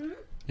 You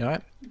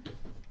alright?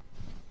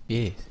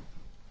 Yes.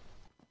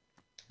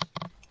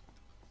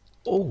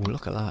 Oh,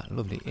 look at that.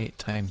 Lovely 8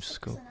 times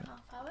scope. 6.5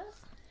 hours.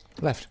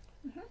 Left.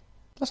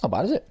 That's not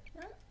bad, is it?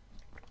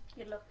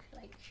 You look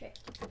like shit.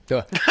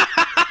 Do I?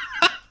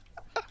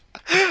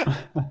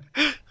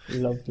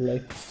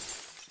 Lovely.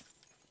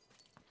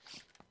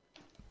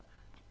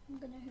 I'm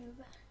gonna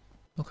hoover.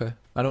 Okay.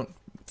 I don't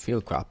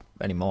feel crap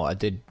anymore. I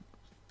did.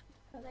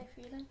 How are they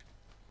feeling?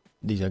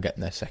 These are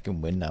getting their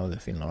second win now. They're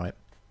feeling alright.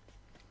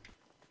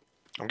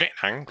 I'm getting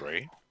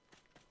angry.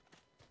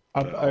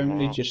 I've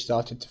only just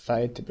started to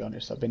fade, to be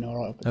honest. I've been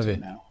alright up Have until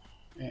you? now.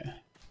 Yeah.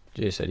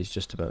 Jay said he's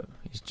just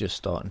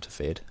starting to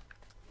fade.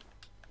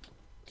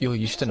 You're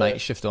used to night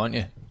shift, aren't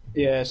you?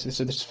 Yeah, so this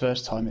is the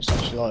first time it's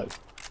actually like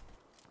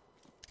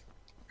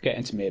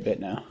getting to me a bit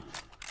now.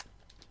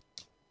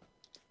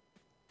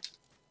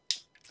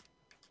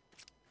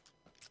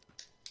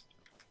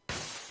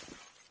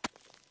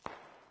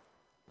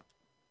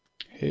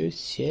 Who's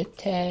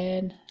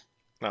shitting?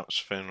 That was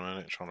Finn, wasn't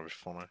it? Trying to be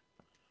funny.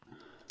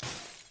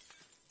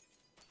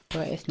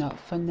 But it's not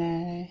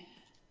funny.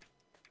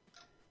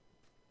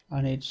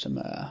 I need some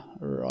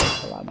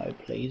rifle ammo,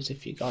 please,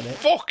 if you got it.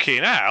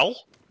 Fucking hell!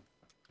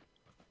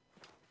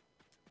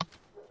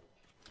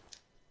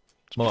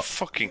 What?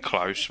 Fucking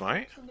close,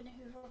 mate. I'm gonna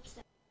hoover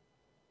upstairs.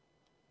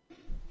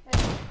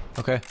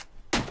 Okay.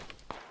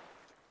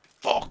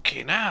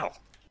 Fucking hell!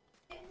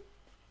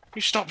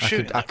 You stop I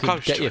shooting could that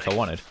close get to you me. if I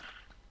wanted.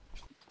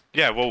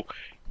 Yeah, well,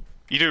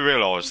 you do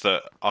realise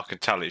that I can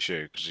tell it's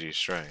you because of your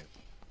stream.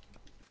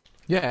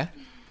 Yeah.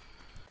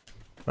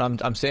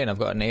 But I'm saying I've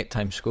got an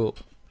 8x scope,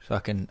 so I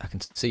can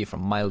see you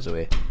from miles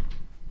away.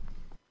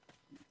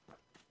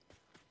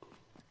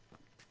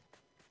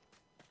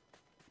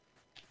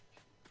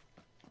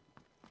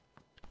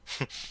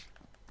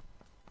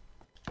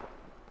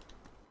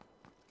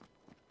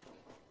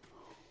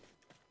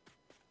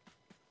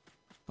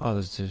 Oh,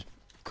 there's a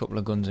couple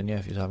of guns in here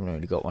if you haven't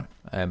already got one.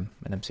 An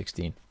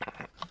M16.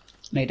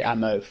 Need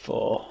ammo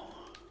for...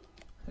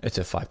 It's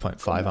a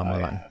 5.5 ammo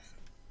line.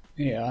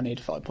 Yeah, I need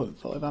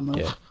 5.5 ammo.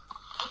 Yeah.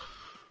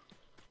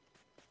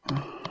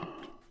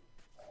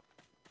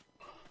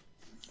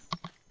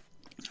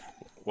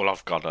 Well,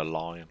 I've got a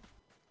lion.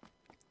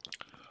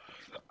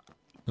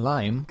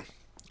 Lime?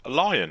 A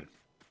lion?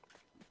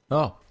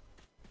 Oh.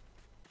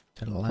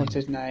 It's a lime. What's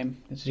his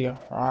name? Does he go,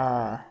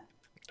 "Rawr"?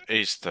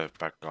 He's the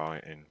bad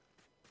guy in...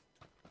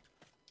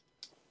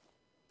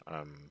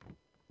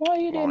 Why are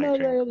you doing Lion all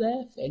King. the way up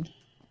there, Finn?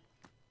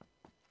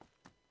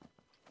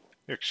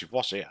 Yeah, 'cause he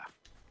was here.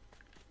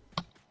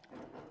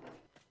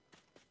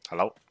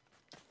 Hello?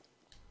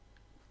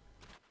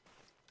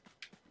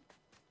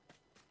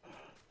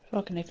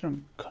 Fucking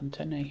ignorant cunt,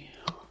 isn't he?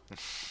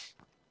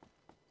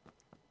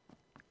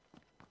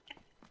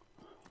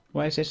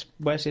 Where's this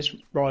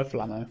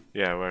rifle ammo?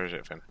 Yeah, where is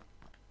it, Finn?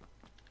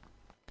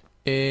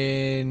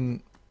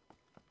 In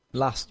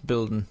last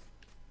building,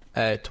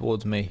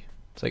 towards me.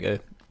 It's like a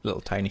little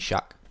tiny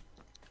shack.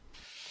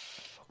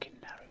 Fucking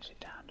narrows it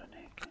down, doesn't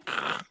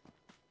it?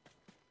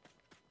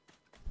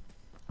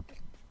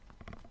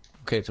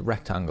 Okay, it's a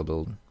rectangle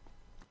building.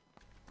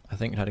 I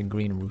think it had a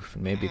green roof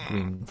and maybe a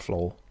green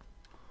floor.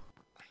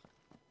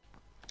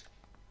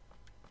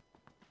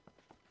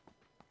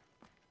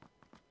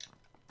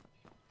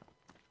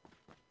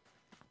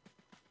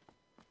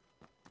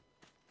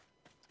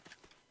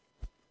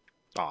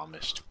 Oh, I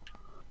missed.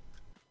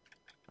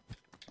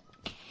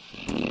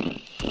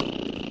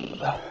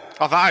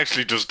 Oh, that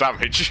actually does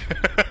damage.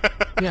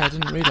 Yeah, I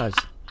didn't realise.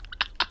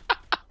 I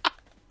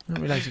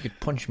didn't realise you could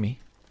punch me.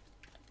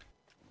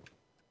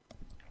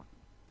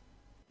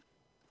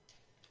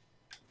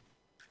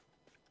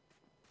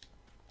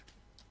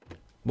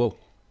 Whoa.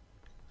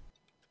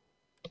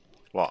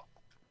 What?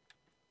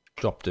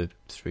 Dropped a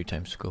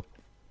 3x scope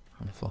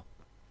on the floor.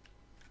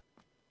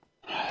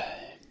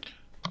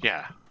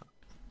 Yeah.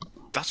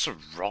 That's a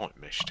right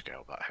miss to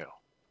go up that hill.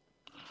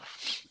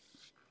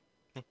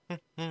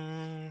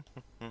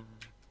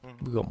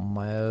 We got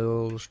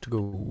miles to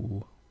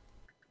go.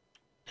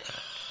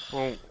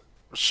 Well,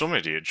 some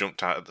idiot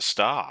jumped out at the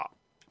start.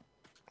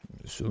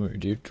 Some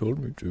idiot told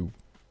me to.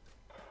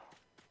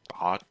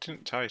 I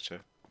didn't tell you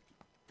to.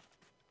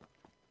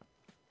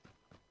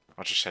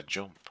 I just said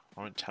jump.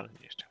 I wasn't telling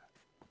you to.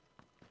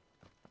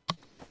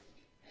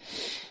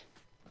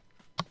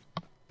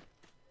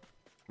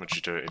 Would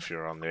you do it if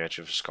you're on the edge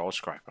of a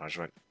skyscraper? I just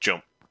went,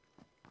 jump.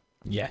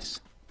 Yes.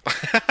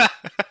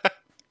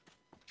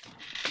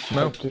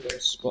 No.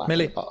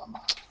 Millie.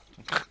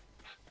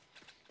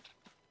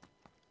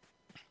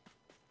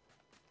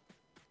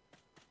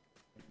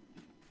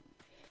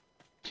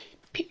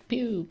 Pew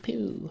pew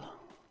pew.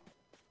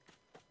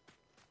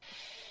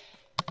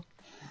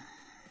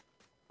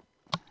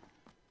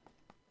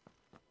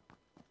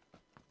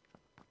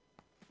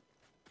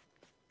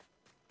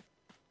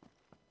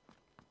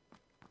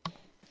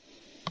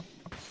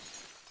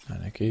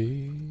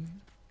 Anarchy.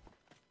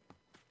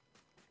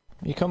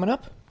 You coming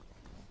up?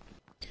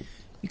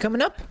 You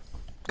coming up?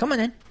 Come on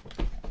in.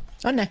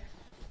 On there.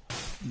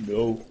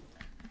 No.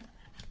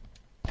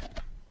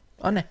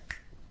 On there.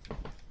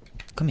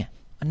 Come here.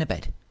 On the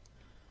bed.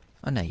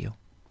 On there, you.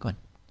 Go on.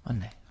 On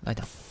there. Lie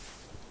down.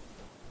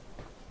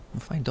 I'm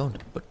fine, don't.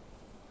 But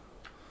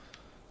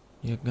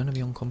you're gonna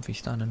be uncomfy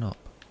standing up.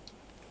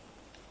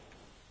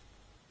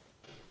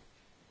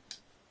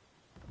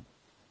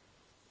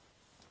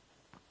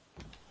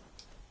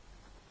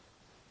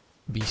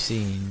 Be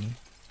seen.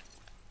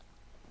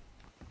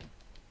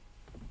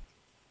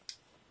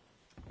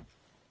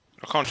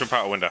 I can't jump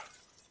out a window.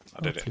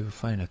 I did it. Hopefully we'll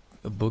find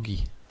a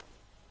buggy.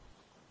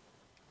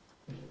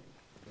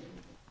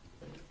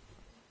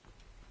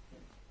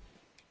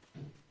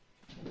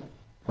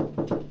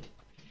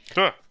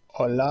 Ah,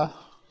 Hola.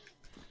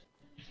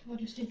 I'll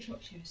just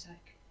interrupt you a sec.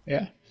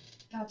 Yeah?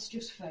 Dad's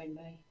just phoned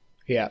me.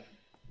 Yeah.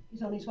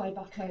 He's on his way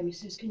back home. He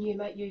says, can you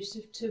make use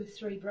of 2 or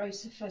 3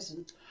 brace of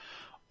pheasant?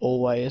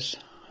 Always.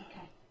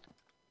 Okay.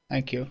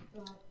 Thank you.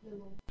 Right, no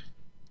more.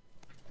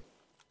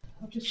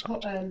 I've just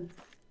got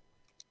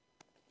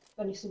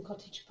only some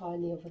cottage pie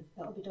in the oven.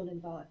 That'll be done in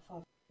about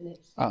 5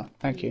 minutes. Oh,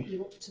 thank you.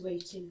 You up to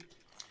eating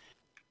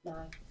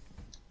now?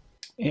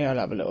 Yeah, I'll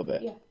have a little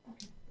bit. Yeah,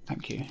 okay.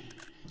 Thank you.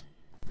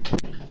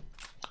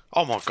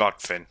 oh my god,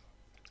 Finn.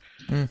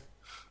 Hmm.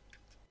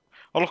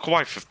 I look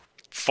away for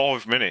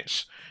 5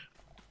 minutes.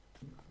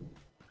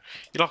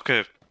 You're like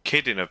a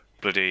kid in a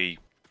bloody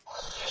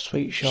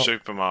Sweet shop.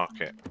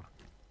 supermarket.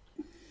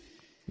 You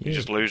Yeah.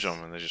 just lose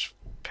them and they just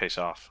piss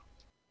off.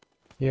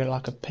 You're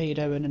like a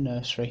pedo in a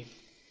nursery.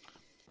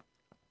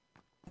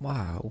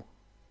 Wow.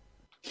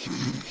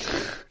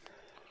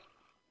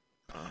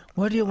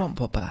 What do you want,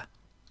 Papa?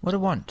 What do I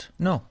want?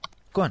 No.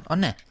 Go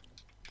on there.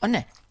 On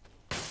there.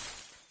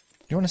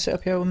 You want to sit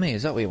up here with me?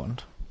 Is that what you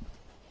want?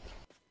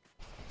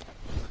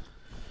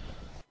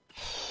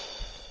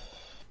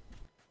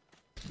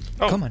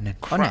 Oh, come on then.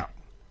 crap. On there.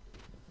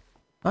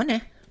 On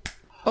there.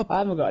 I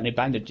haven't got any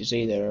bandages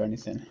either or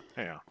anything.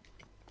 Yeah.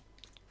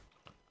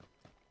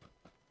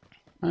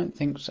 I don't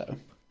think so.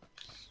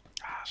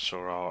 It's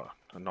alright.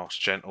 A nice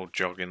gentle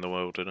jog in the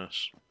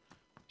wilderness.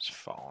 It's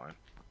fine.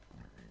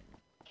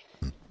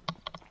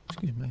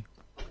 Excuse me.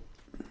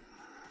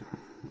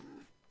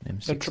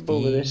 The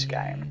trouble with this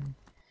game,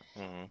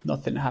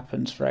 nothing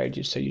happens for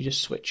ages, so you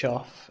just switch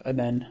off, and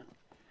then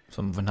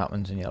something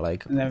happens and you're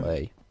like, And then-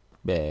 wait,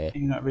 bear.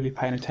 you're not really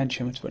paying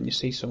attention to when you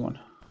see someone.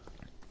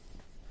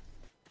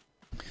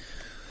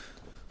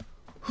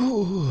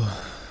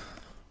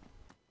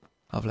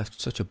 I've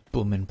left such a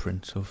bum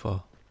imprint so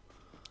far.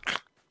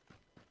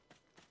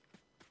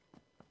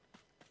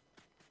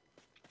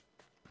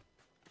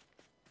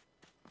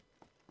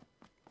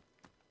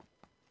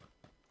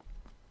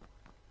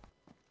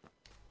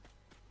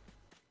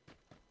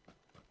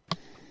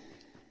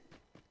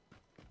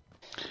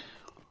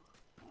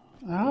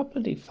 How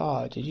bloody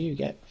far did you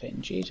get,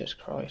 Finn? Jesus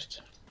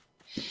Christ.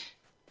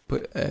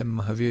 But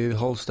have you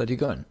holstered your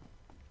gun?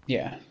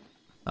 Yeah.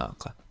 Oh,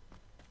 okay.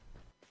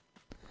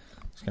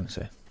 I was going to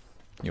say,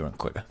 you run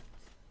quicker.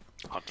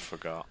 I'd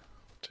forgot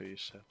till you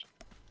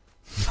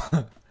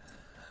said.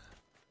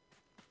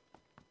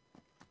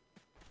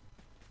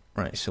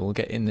 Right, so we'll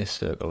get in this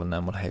circle and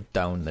then we'll head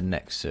down the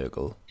next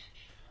circle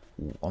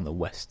on the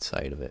west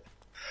side of it.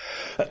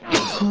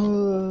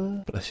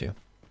 Bless you.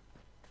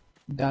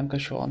 Danke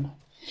Sean.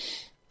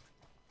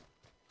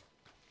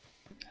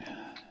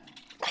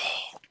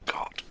 Oh,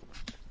 God.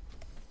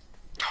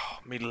 Oh,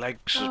 my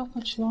legs are How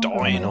much longer?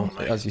 dying on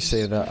me. As you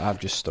say that, I've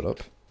just stood up.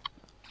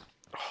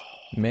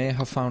 May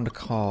have found a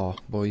car,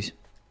 boys.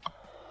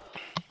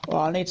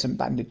 Well, I need some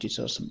bandages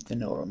or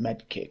something, or a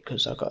med kit,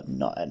 because I've got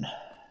nothing.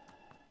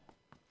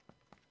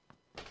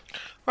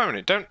 Wait a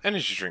minute, don't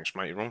energy drinks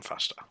make you run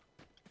faster?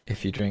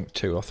 If you drink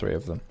 2 or 3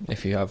 of them.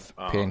 If you have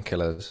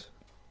painkillers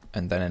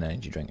and then an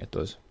energy drink, it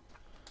does.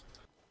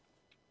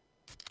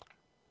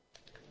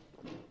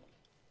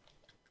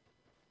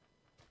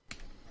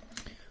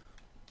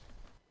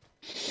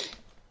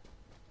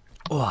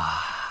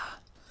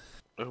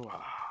 Ooh,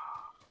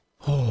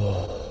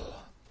 Oh.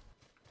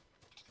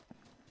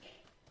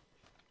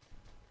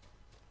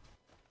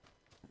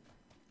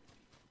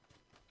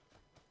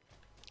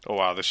 Oh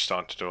wow, this is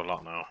starting to do a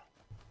lot now.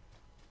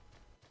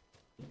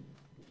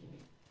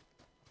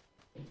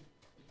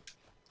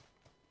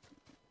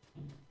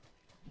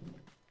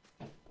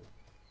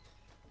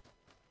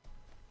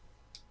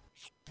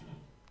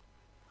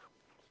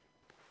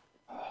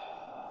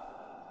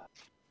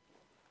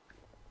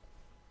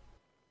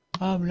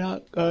 I'm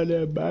not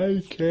gonna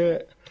make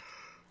it.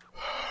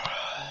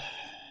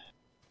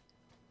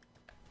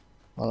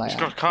 Well, I He's am,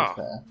 got a car.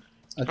 to be fair.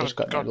 I Got just a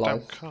got no goddamn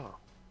life. car.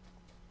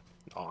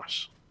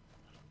 Nice.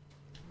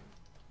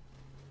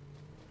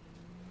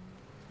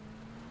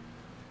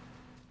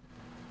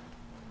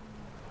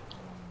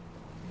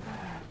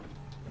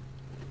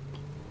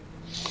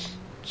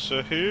 It's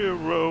a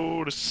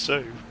hero to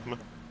save me.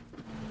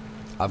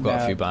 I've got a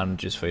No. few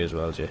bandages for you as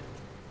well, Jay.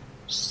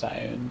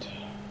 Sound.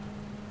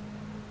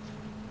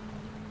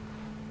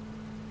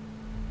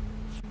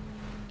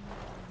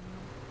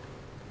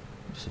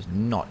 This is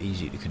not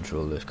easy to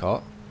control, this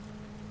car.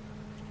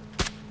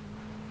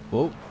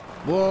 Whoa,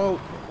 whoa,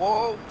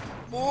 whoa,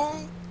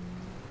 whoa.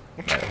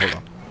 Right, hold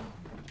on.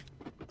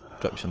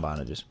 Drop you some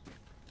bandages.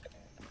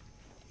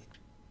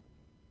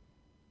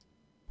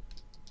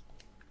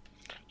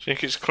 Do you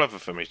think it's clever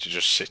for me to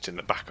just sit in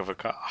the back of a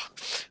car?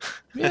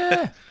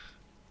 Yeah.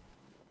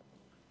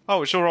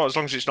 Oh, it's alright as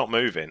long as it's not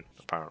moving,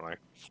 apparently.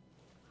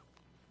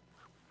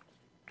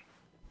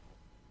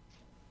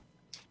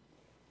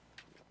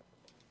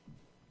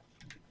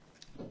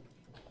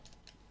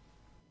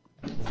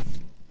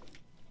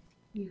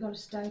 You got to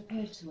stay up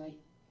here to eat.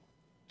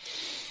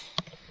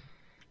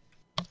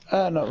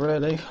 Not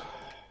really.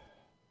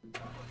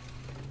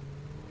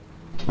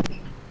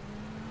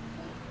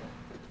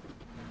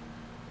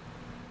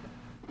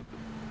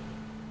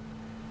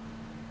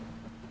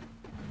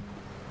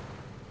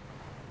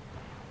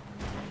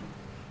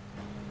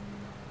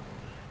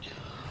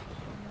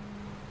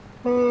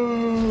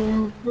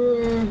 Oh,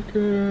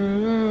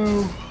 fucking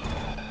hell.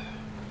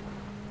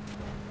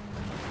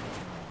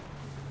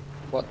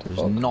 What the There's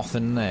fuck?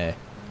 nothing there.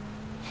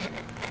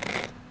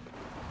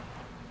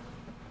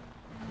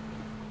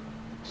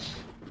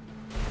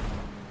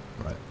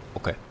 Right,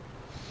 okay.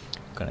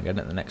 Gonna get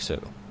in the next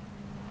circle.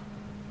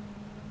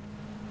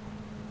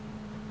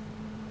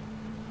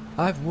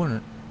 I've won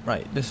it.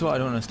 Right, this is what I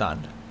don't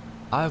understand.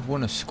 I've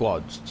won a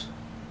squads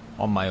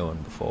on my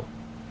own before.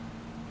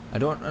 I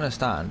don't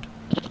understand.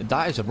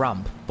 That is a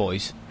ramp,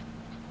 boys.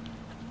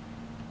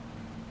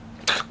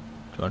 Do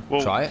you want to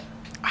Well- try it?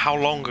 How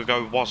long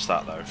ago was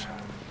that, though?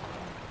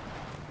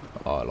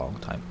 Oh, a long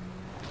time.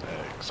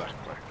 Exactly.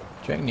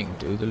 Do you reckon you can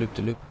do the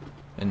loop-de-loop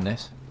in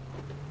this?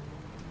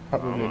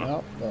 Probably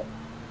not, but...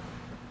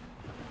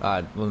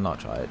 I will not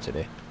try it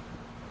today.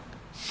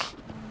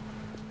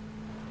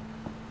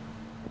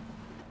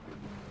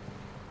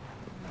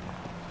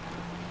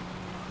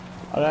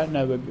 I don't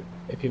know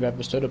if you've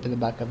ever stood up in the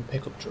back of a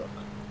pickup truck.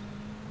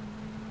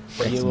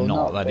 But It's you will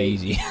not that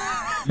easy.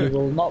 You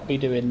will not be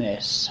doing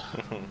this.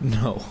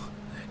 No.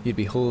 You'd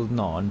be holding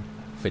on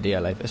for dear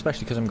life,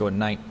 especially because I'm going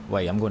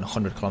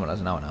 100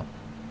 kilometres an hour now.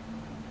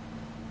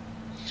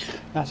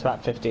 That's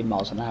about 15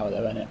 miles an hour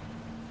though, isn't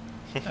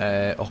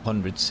it?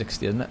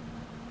 160, isn't it?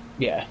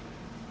 Yeah.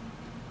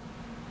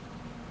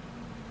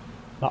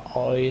 My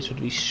eyes would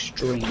be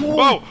streaming.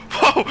 Whoa!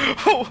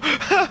 Whoa!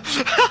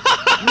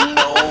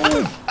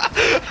 No!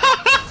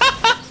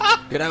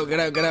 Get out, get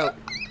out, get out!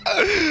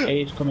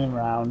 He's coming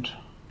round.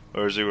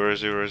 Where is he? Where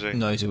is he? Where is he?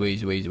 No, he's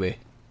away.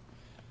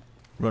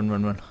 Run,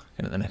 run, run.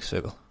 Get at the next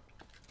circle.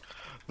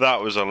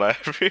 That was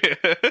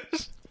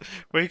hilarious.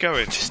 Where are you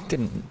going? Just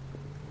didn't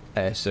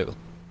circle.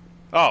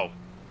 Oh.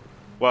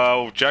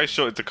 Well, Jay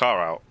sorted the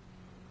car out.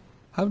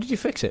 How did you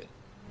fix it?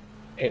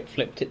 It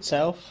flipped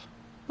itself.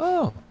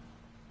 Oh.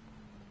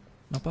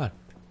 Not bad.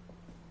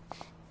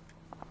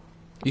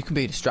 You can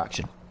be a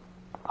distraction.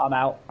 I'm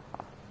out.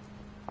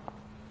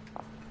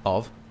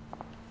 Of?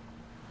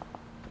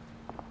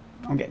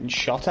 I'm getting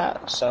shot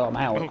at, so I'm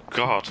out. Oh,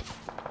 God.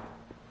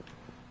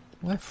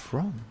 Where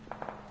from?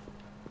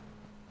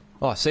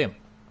 Oh, I see him.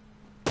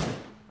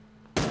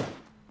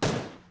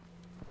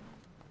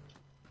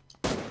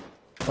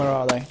 Where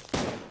are they?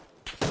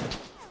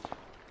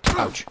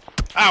 Ouch.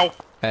 Ow!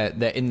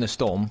 They're in the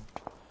storm.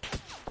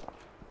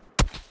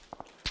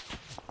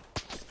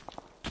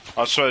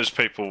 I swear there's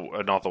people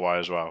another way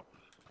as well.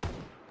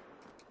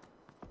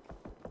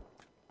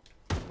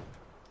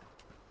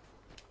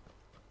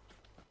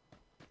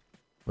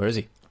 Where is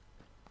he?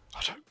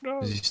 I don't know.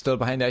 Is he still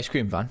behind the ice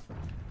cream van?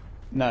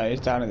 No, he's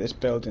down at this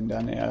building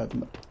down here.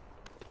 Yeah,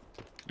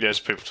 there's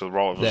people to the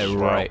right of us They're as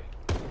well. right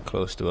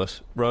close to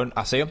us. Run,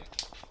 I see him.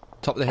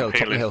 Top of the hill, I'm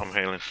top of the healing, hill.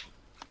 I'm healing.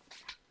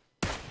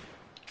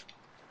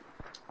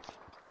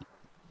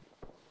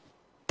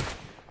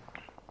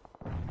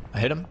 I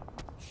hit him.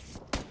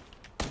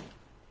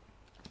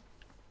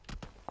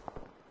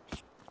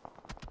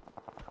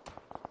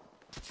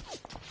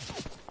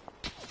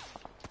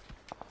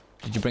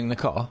 Did you bring the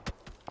car?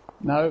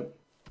 No,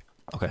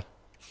 Okay.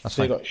 That's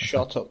so he fine. got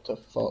shot up to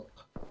fuck.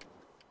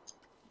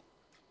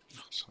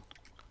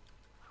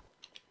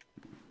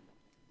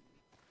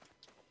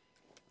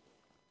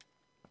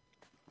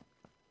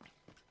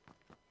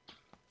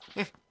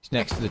 He's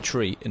next to the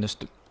tree in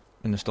the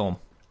in the storm.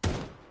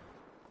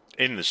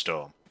 In the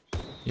storm.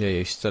 Yeah,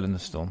 he's still in the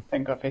storm. I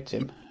think I've hit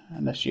him,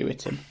 unless you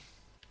hit him.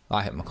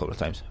 I hit him a couple of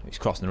times. He's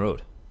crossing the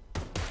road.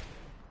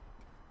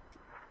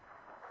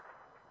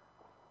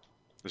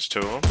 There's two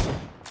of them.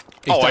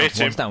 He's Oh, down. I hit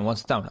him.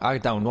 One's down. I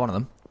downed one of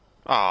them.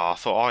 Ah, I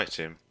thought I hit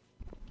him.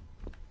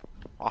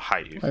 I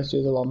hate you. Where's the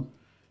other one?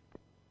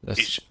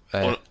 He's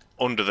That's,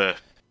 under the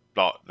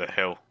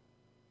hill.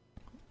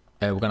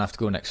 we're gonna have to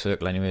go next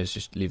circle anyways.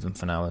 Just leave them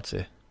for now, I'd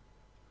say.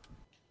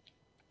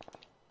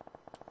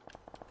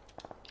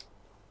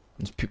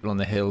 There's people on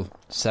the hill.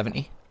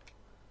 70.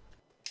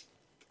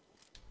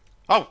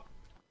 Oh,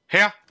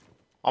 here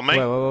on me.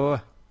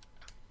 Where?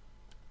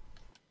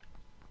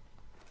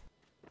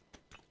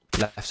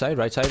 Left side,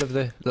 right side of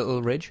the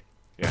little ridge.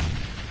 Yeah.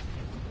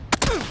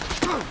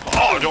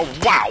 Oh,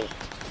 wow!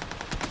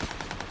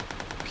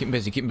 Keep him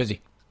busy. Keep him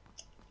busy.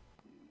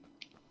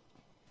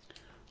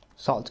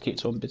 It's hard to keep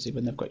someone busy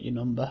when they've got your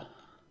number.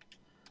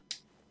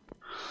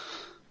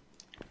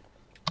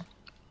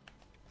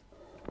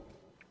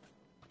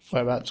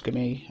 Whereabouts? Give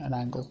me an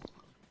angle.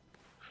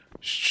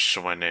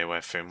 Somewhere near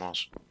where Finn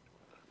was.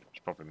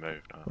 He's probably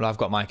moved now. Well, I've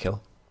got my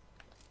kill.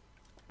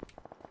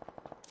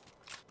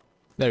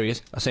 There he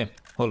is. I see him.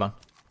 Hold on.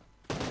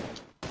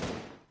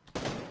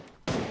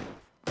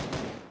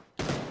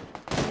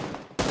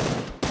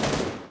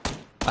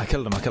 I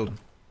killed him.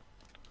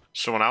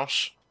 Someone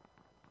else,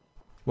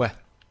 Where?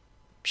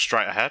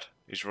 straight ahead.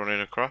 He's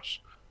running across.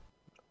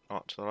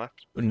 Right to the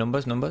left.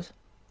 Numbers?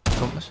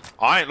 Compass?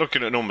 I ain't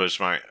looking at numbers,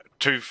 mate.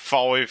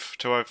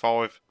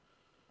 205.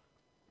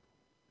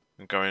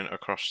 And going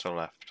across to the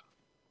left.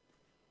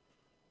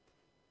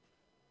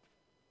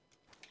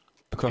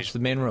 Across the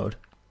main road?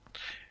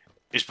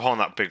 He's behind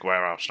that big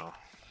warehouse now.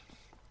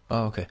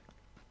 Oh, okay.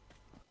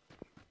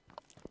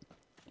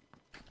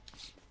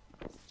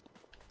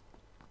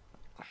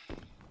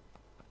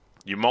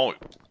 You might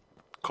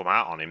come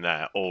out on him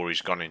there, or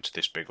he's gone into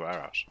this big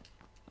warehouse.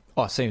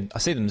 Oh, I see them.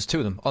 There's two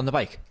of them. On the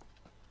bike.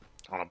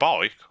 On a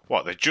bike?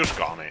 What, they just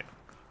got on it?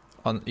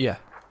 Yeah.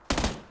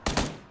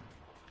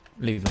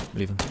 Leave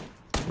them.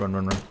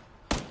 Run.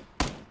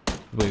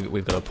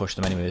 We've got to push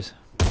them anyways.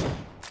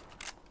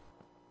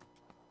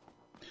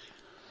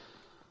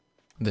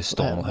 This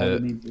storm will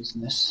hurt. Any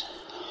business.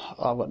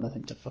 I've got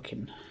nothing to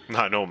fucking...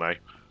 No, mate.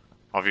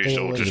 I've used it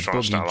all There's just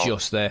trying to stay alive.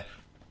 Just there.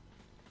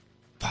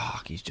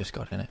 Fuck, he's just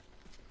got in it.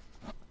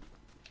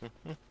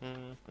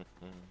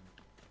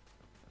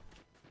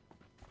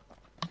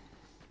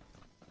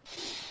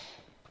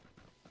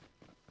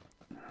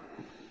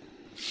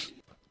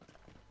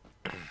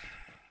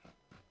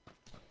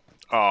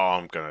 Oh,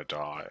 I'm gonna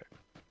die.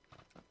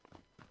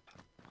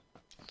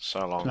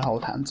 So long. Can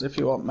hold hands if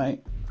you want,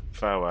 mate.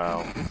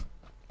 Farewell.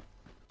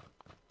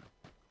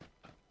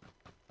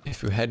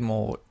 If we head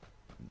more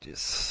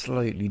just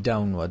slightly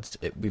downwards,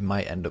 we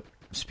might end up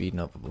speeding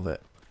up above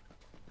it.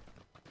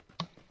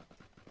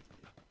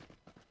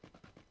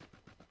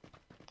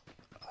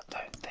 I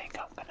don't think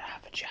I'm gonna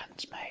have a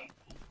chance, mate.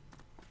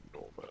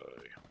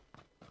 Normally.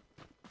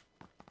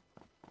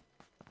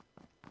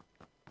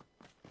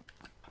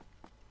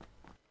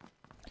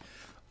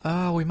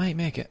 Ah, we might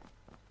make it.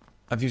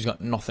 Have you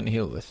got nothing to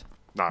heal with?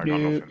 No, I got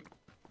nothing.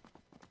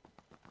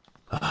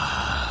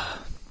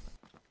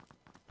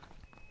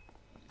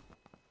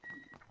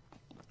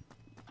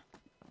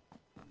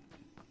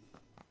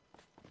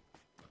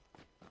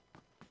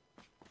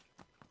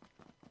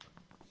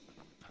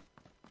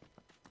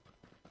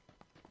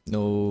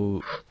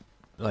 No,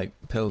 like,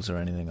 pills or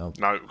anything? No,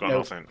 got Nope.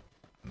 nothing.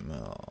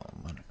 Oh,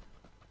 man.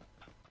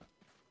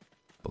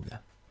 Bugger.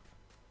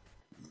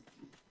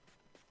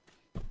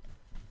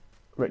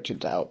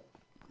 Richard's out.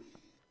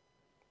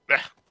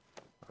 Yeah.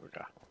 There we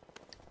go.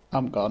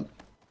 I'm gone.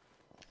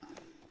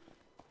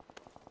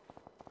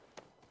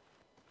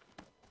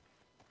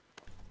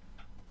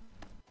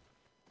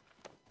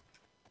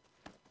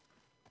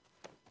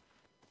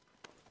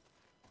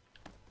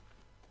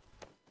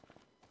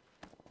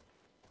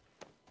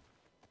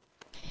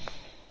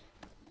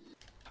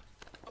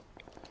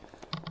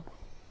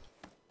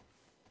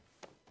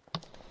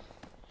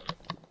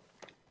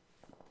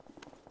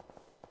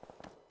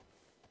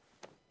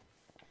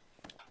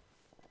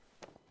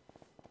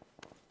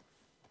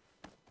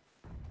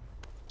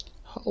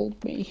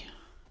 Hold me.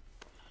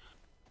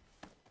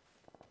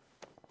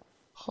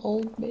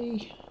 Hold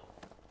me.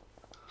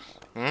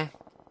 Hmm?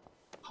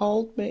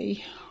 Hold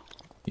me.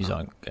 He's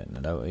not getting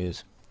it out, he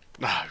is.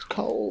 No.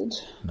 Cold.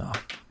 No.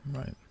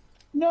 Right.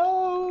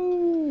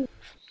 No!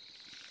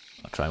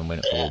 I'll try and win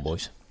it for all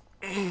boys.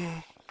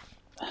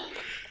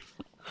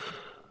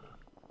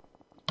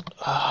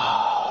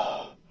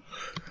 I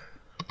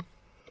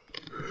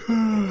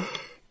mean,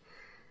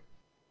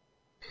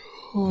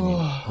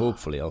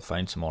 hopefully I'll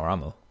find some more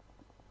ammo.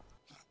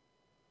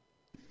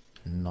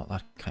 Not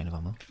that kind of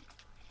ammo.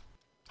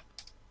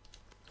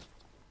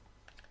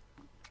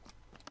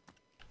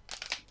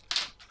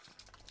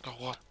 Oh,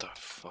 what the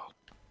fuck?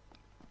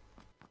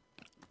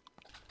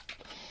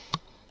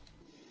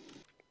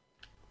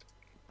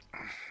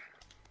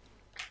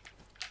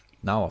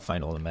 Now I'll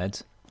find all the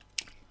meds.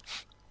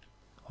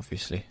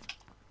 Obviously.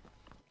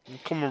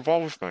 Come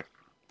involve me.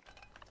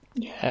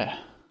 Yeah.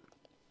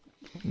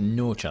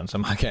 No chance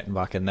am I getting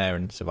back in there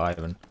and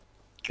surviving.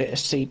 Bit of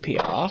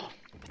CPR.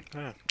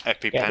 Yeah.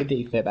 Get the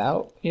EpiPen. defib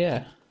out.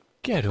 Yeah.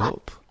 Get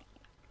up.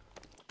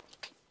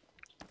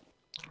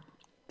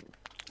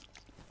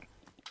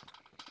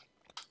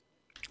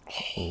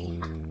 Oh,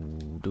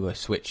 do I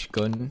switch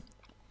gun?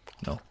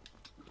 No.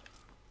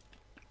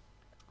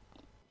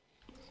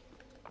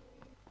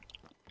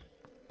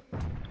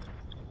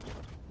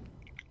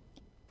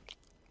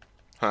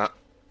 Huh.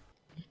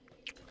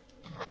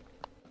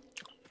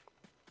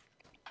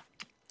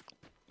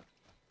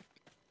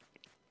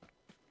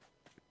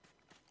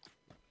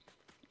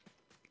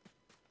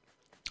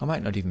 I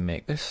might not even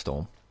make this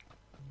storm.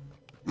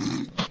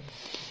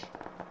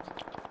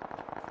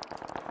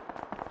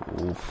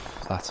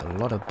 Oof, that's a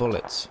lot of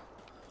bullets.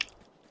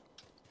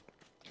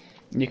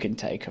 You can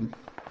take them.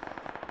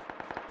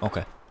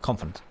 Okay,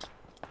 confident.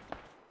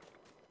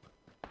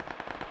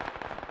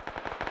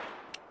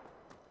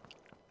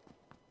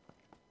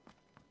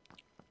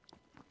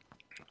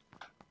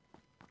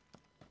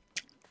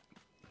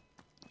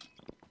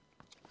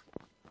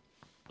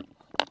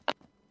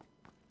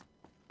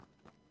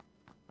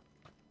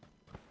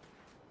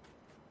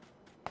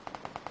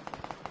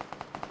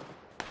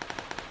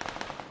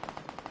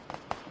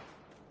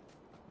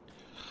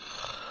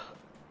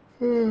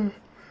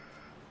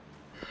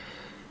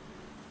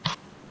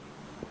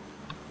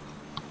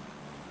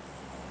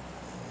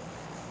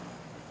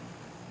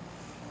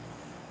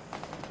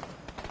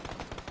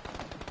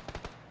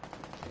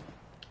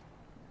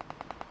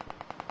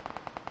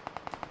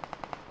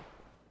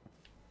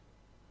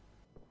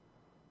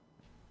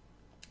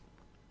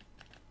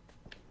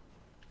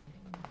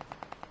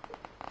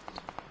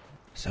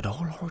 Said,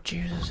 oh Lord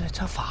Jesus, it's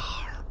a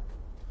fire.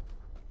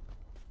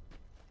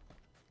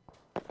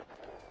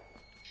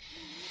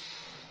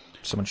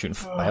 Someone shooting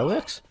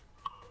fireworks?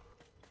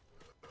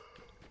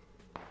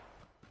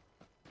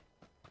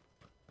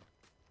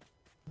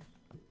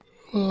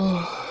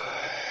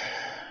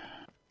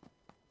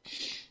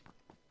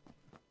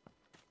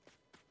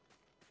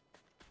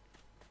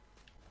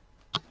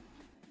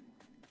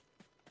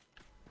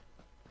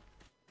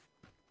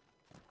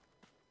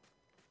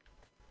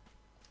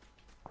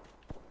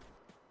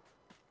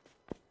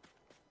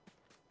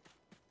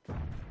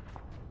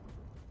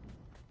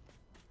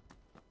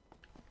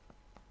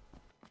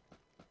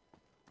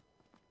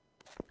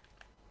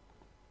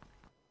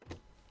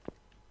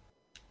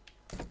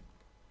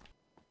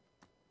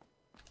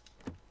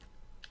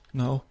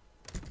 No.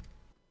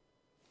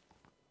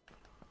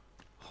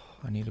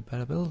 need a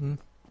better building.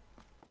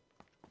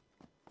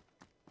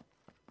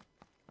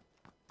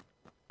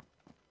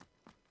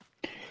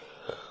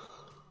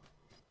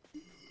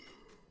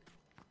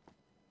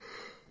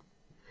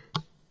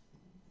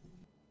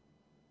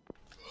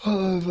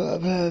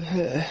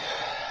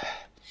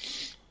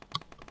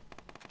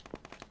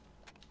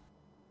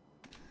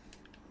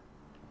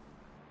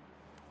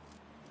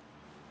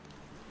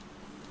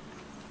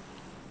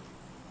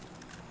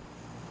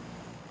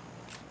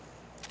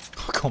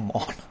 Come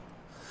on.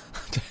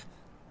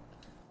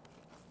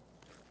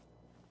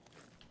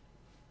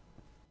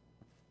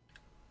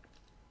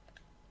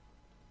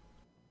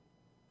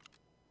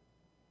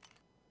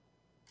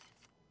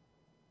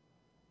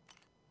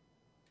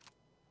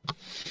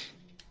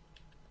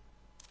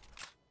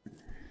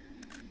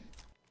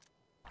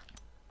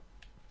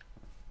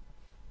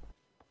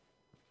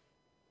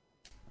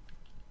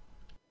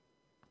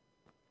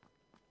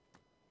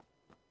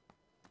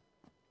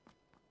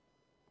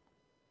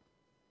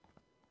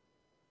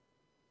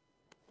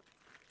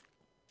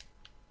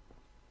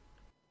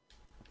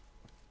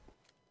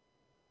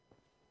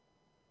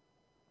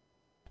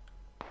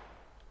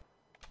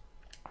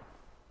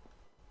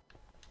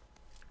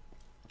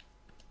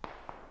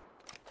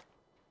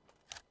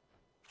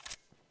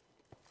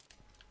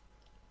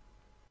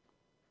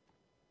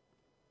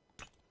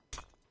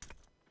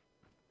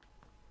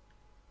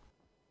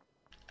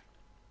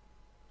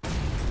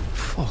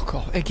 Fuck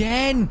off.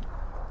 Again!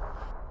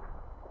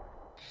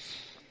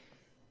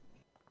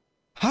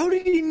 How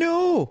did he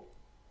know?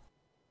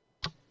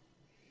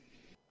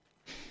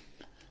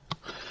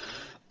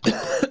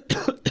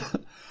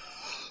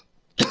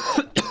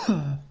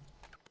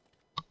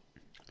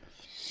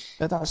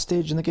 At that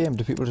stage in the game,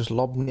 do people just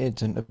lob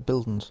nades into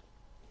buildings?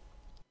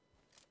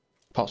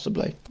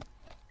 Possibly.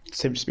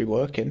 Seems to be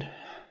working.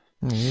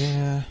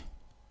 Yeah.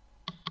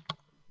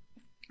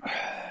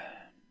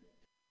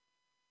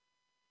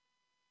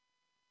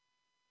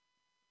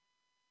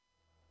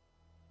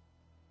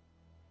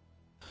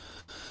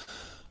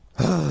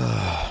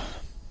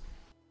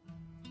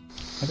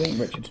 I think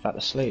Richard's about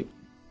to sleep.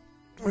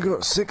 We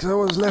got 6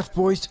 hours left,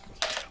 boys.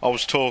 I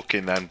was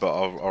talking then, but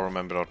I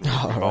remembered I'd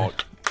moved my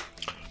mic.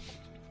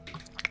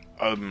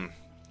 Do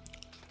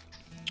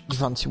you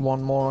fancy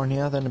one more on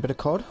here, then a bit of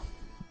COD?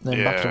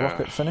 Then back to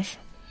Rocket finish?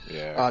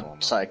 Yeah.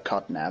 I'd say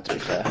COD now, to be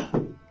fair.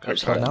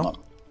 Okay. now?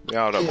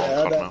 Yeah, I don't mind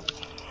COD now.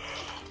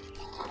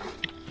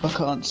 I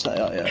can't say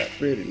I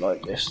really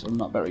like this. I'm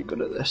not very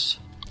good at this.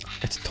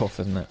 It's tough,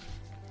 isn't it?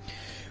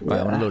 Right,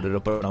 I'm gonna load it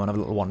up and I'm gonna have a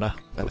little wander.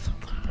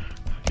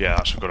 Yeah,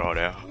 that's a good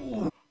idea.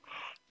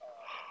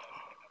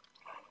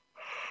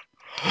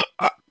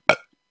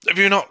 Have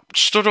you not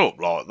stood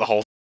up like the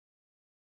whole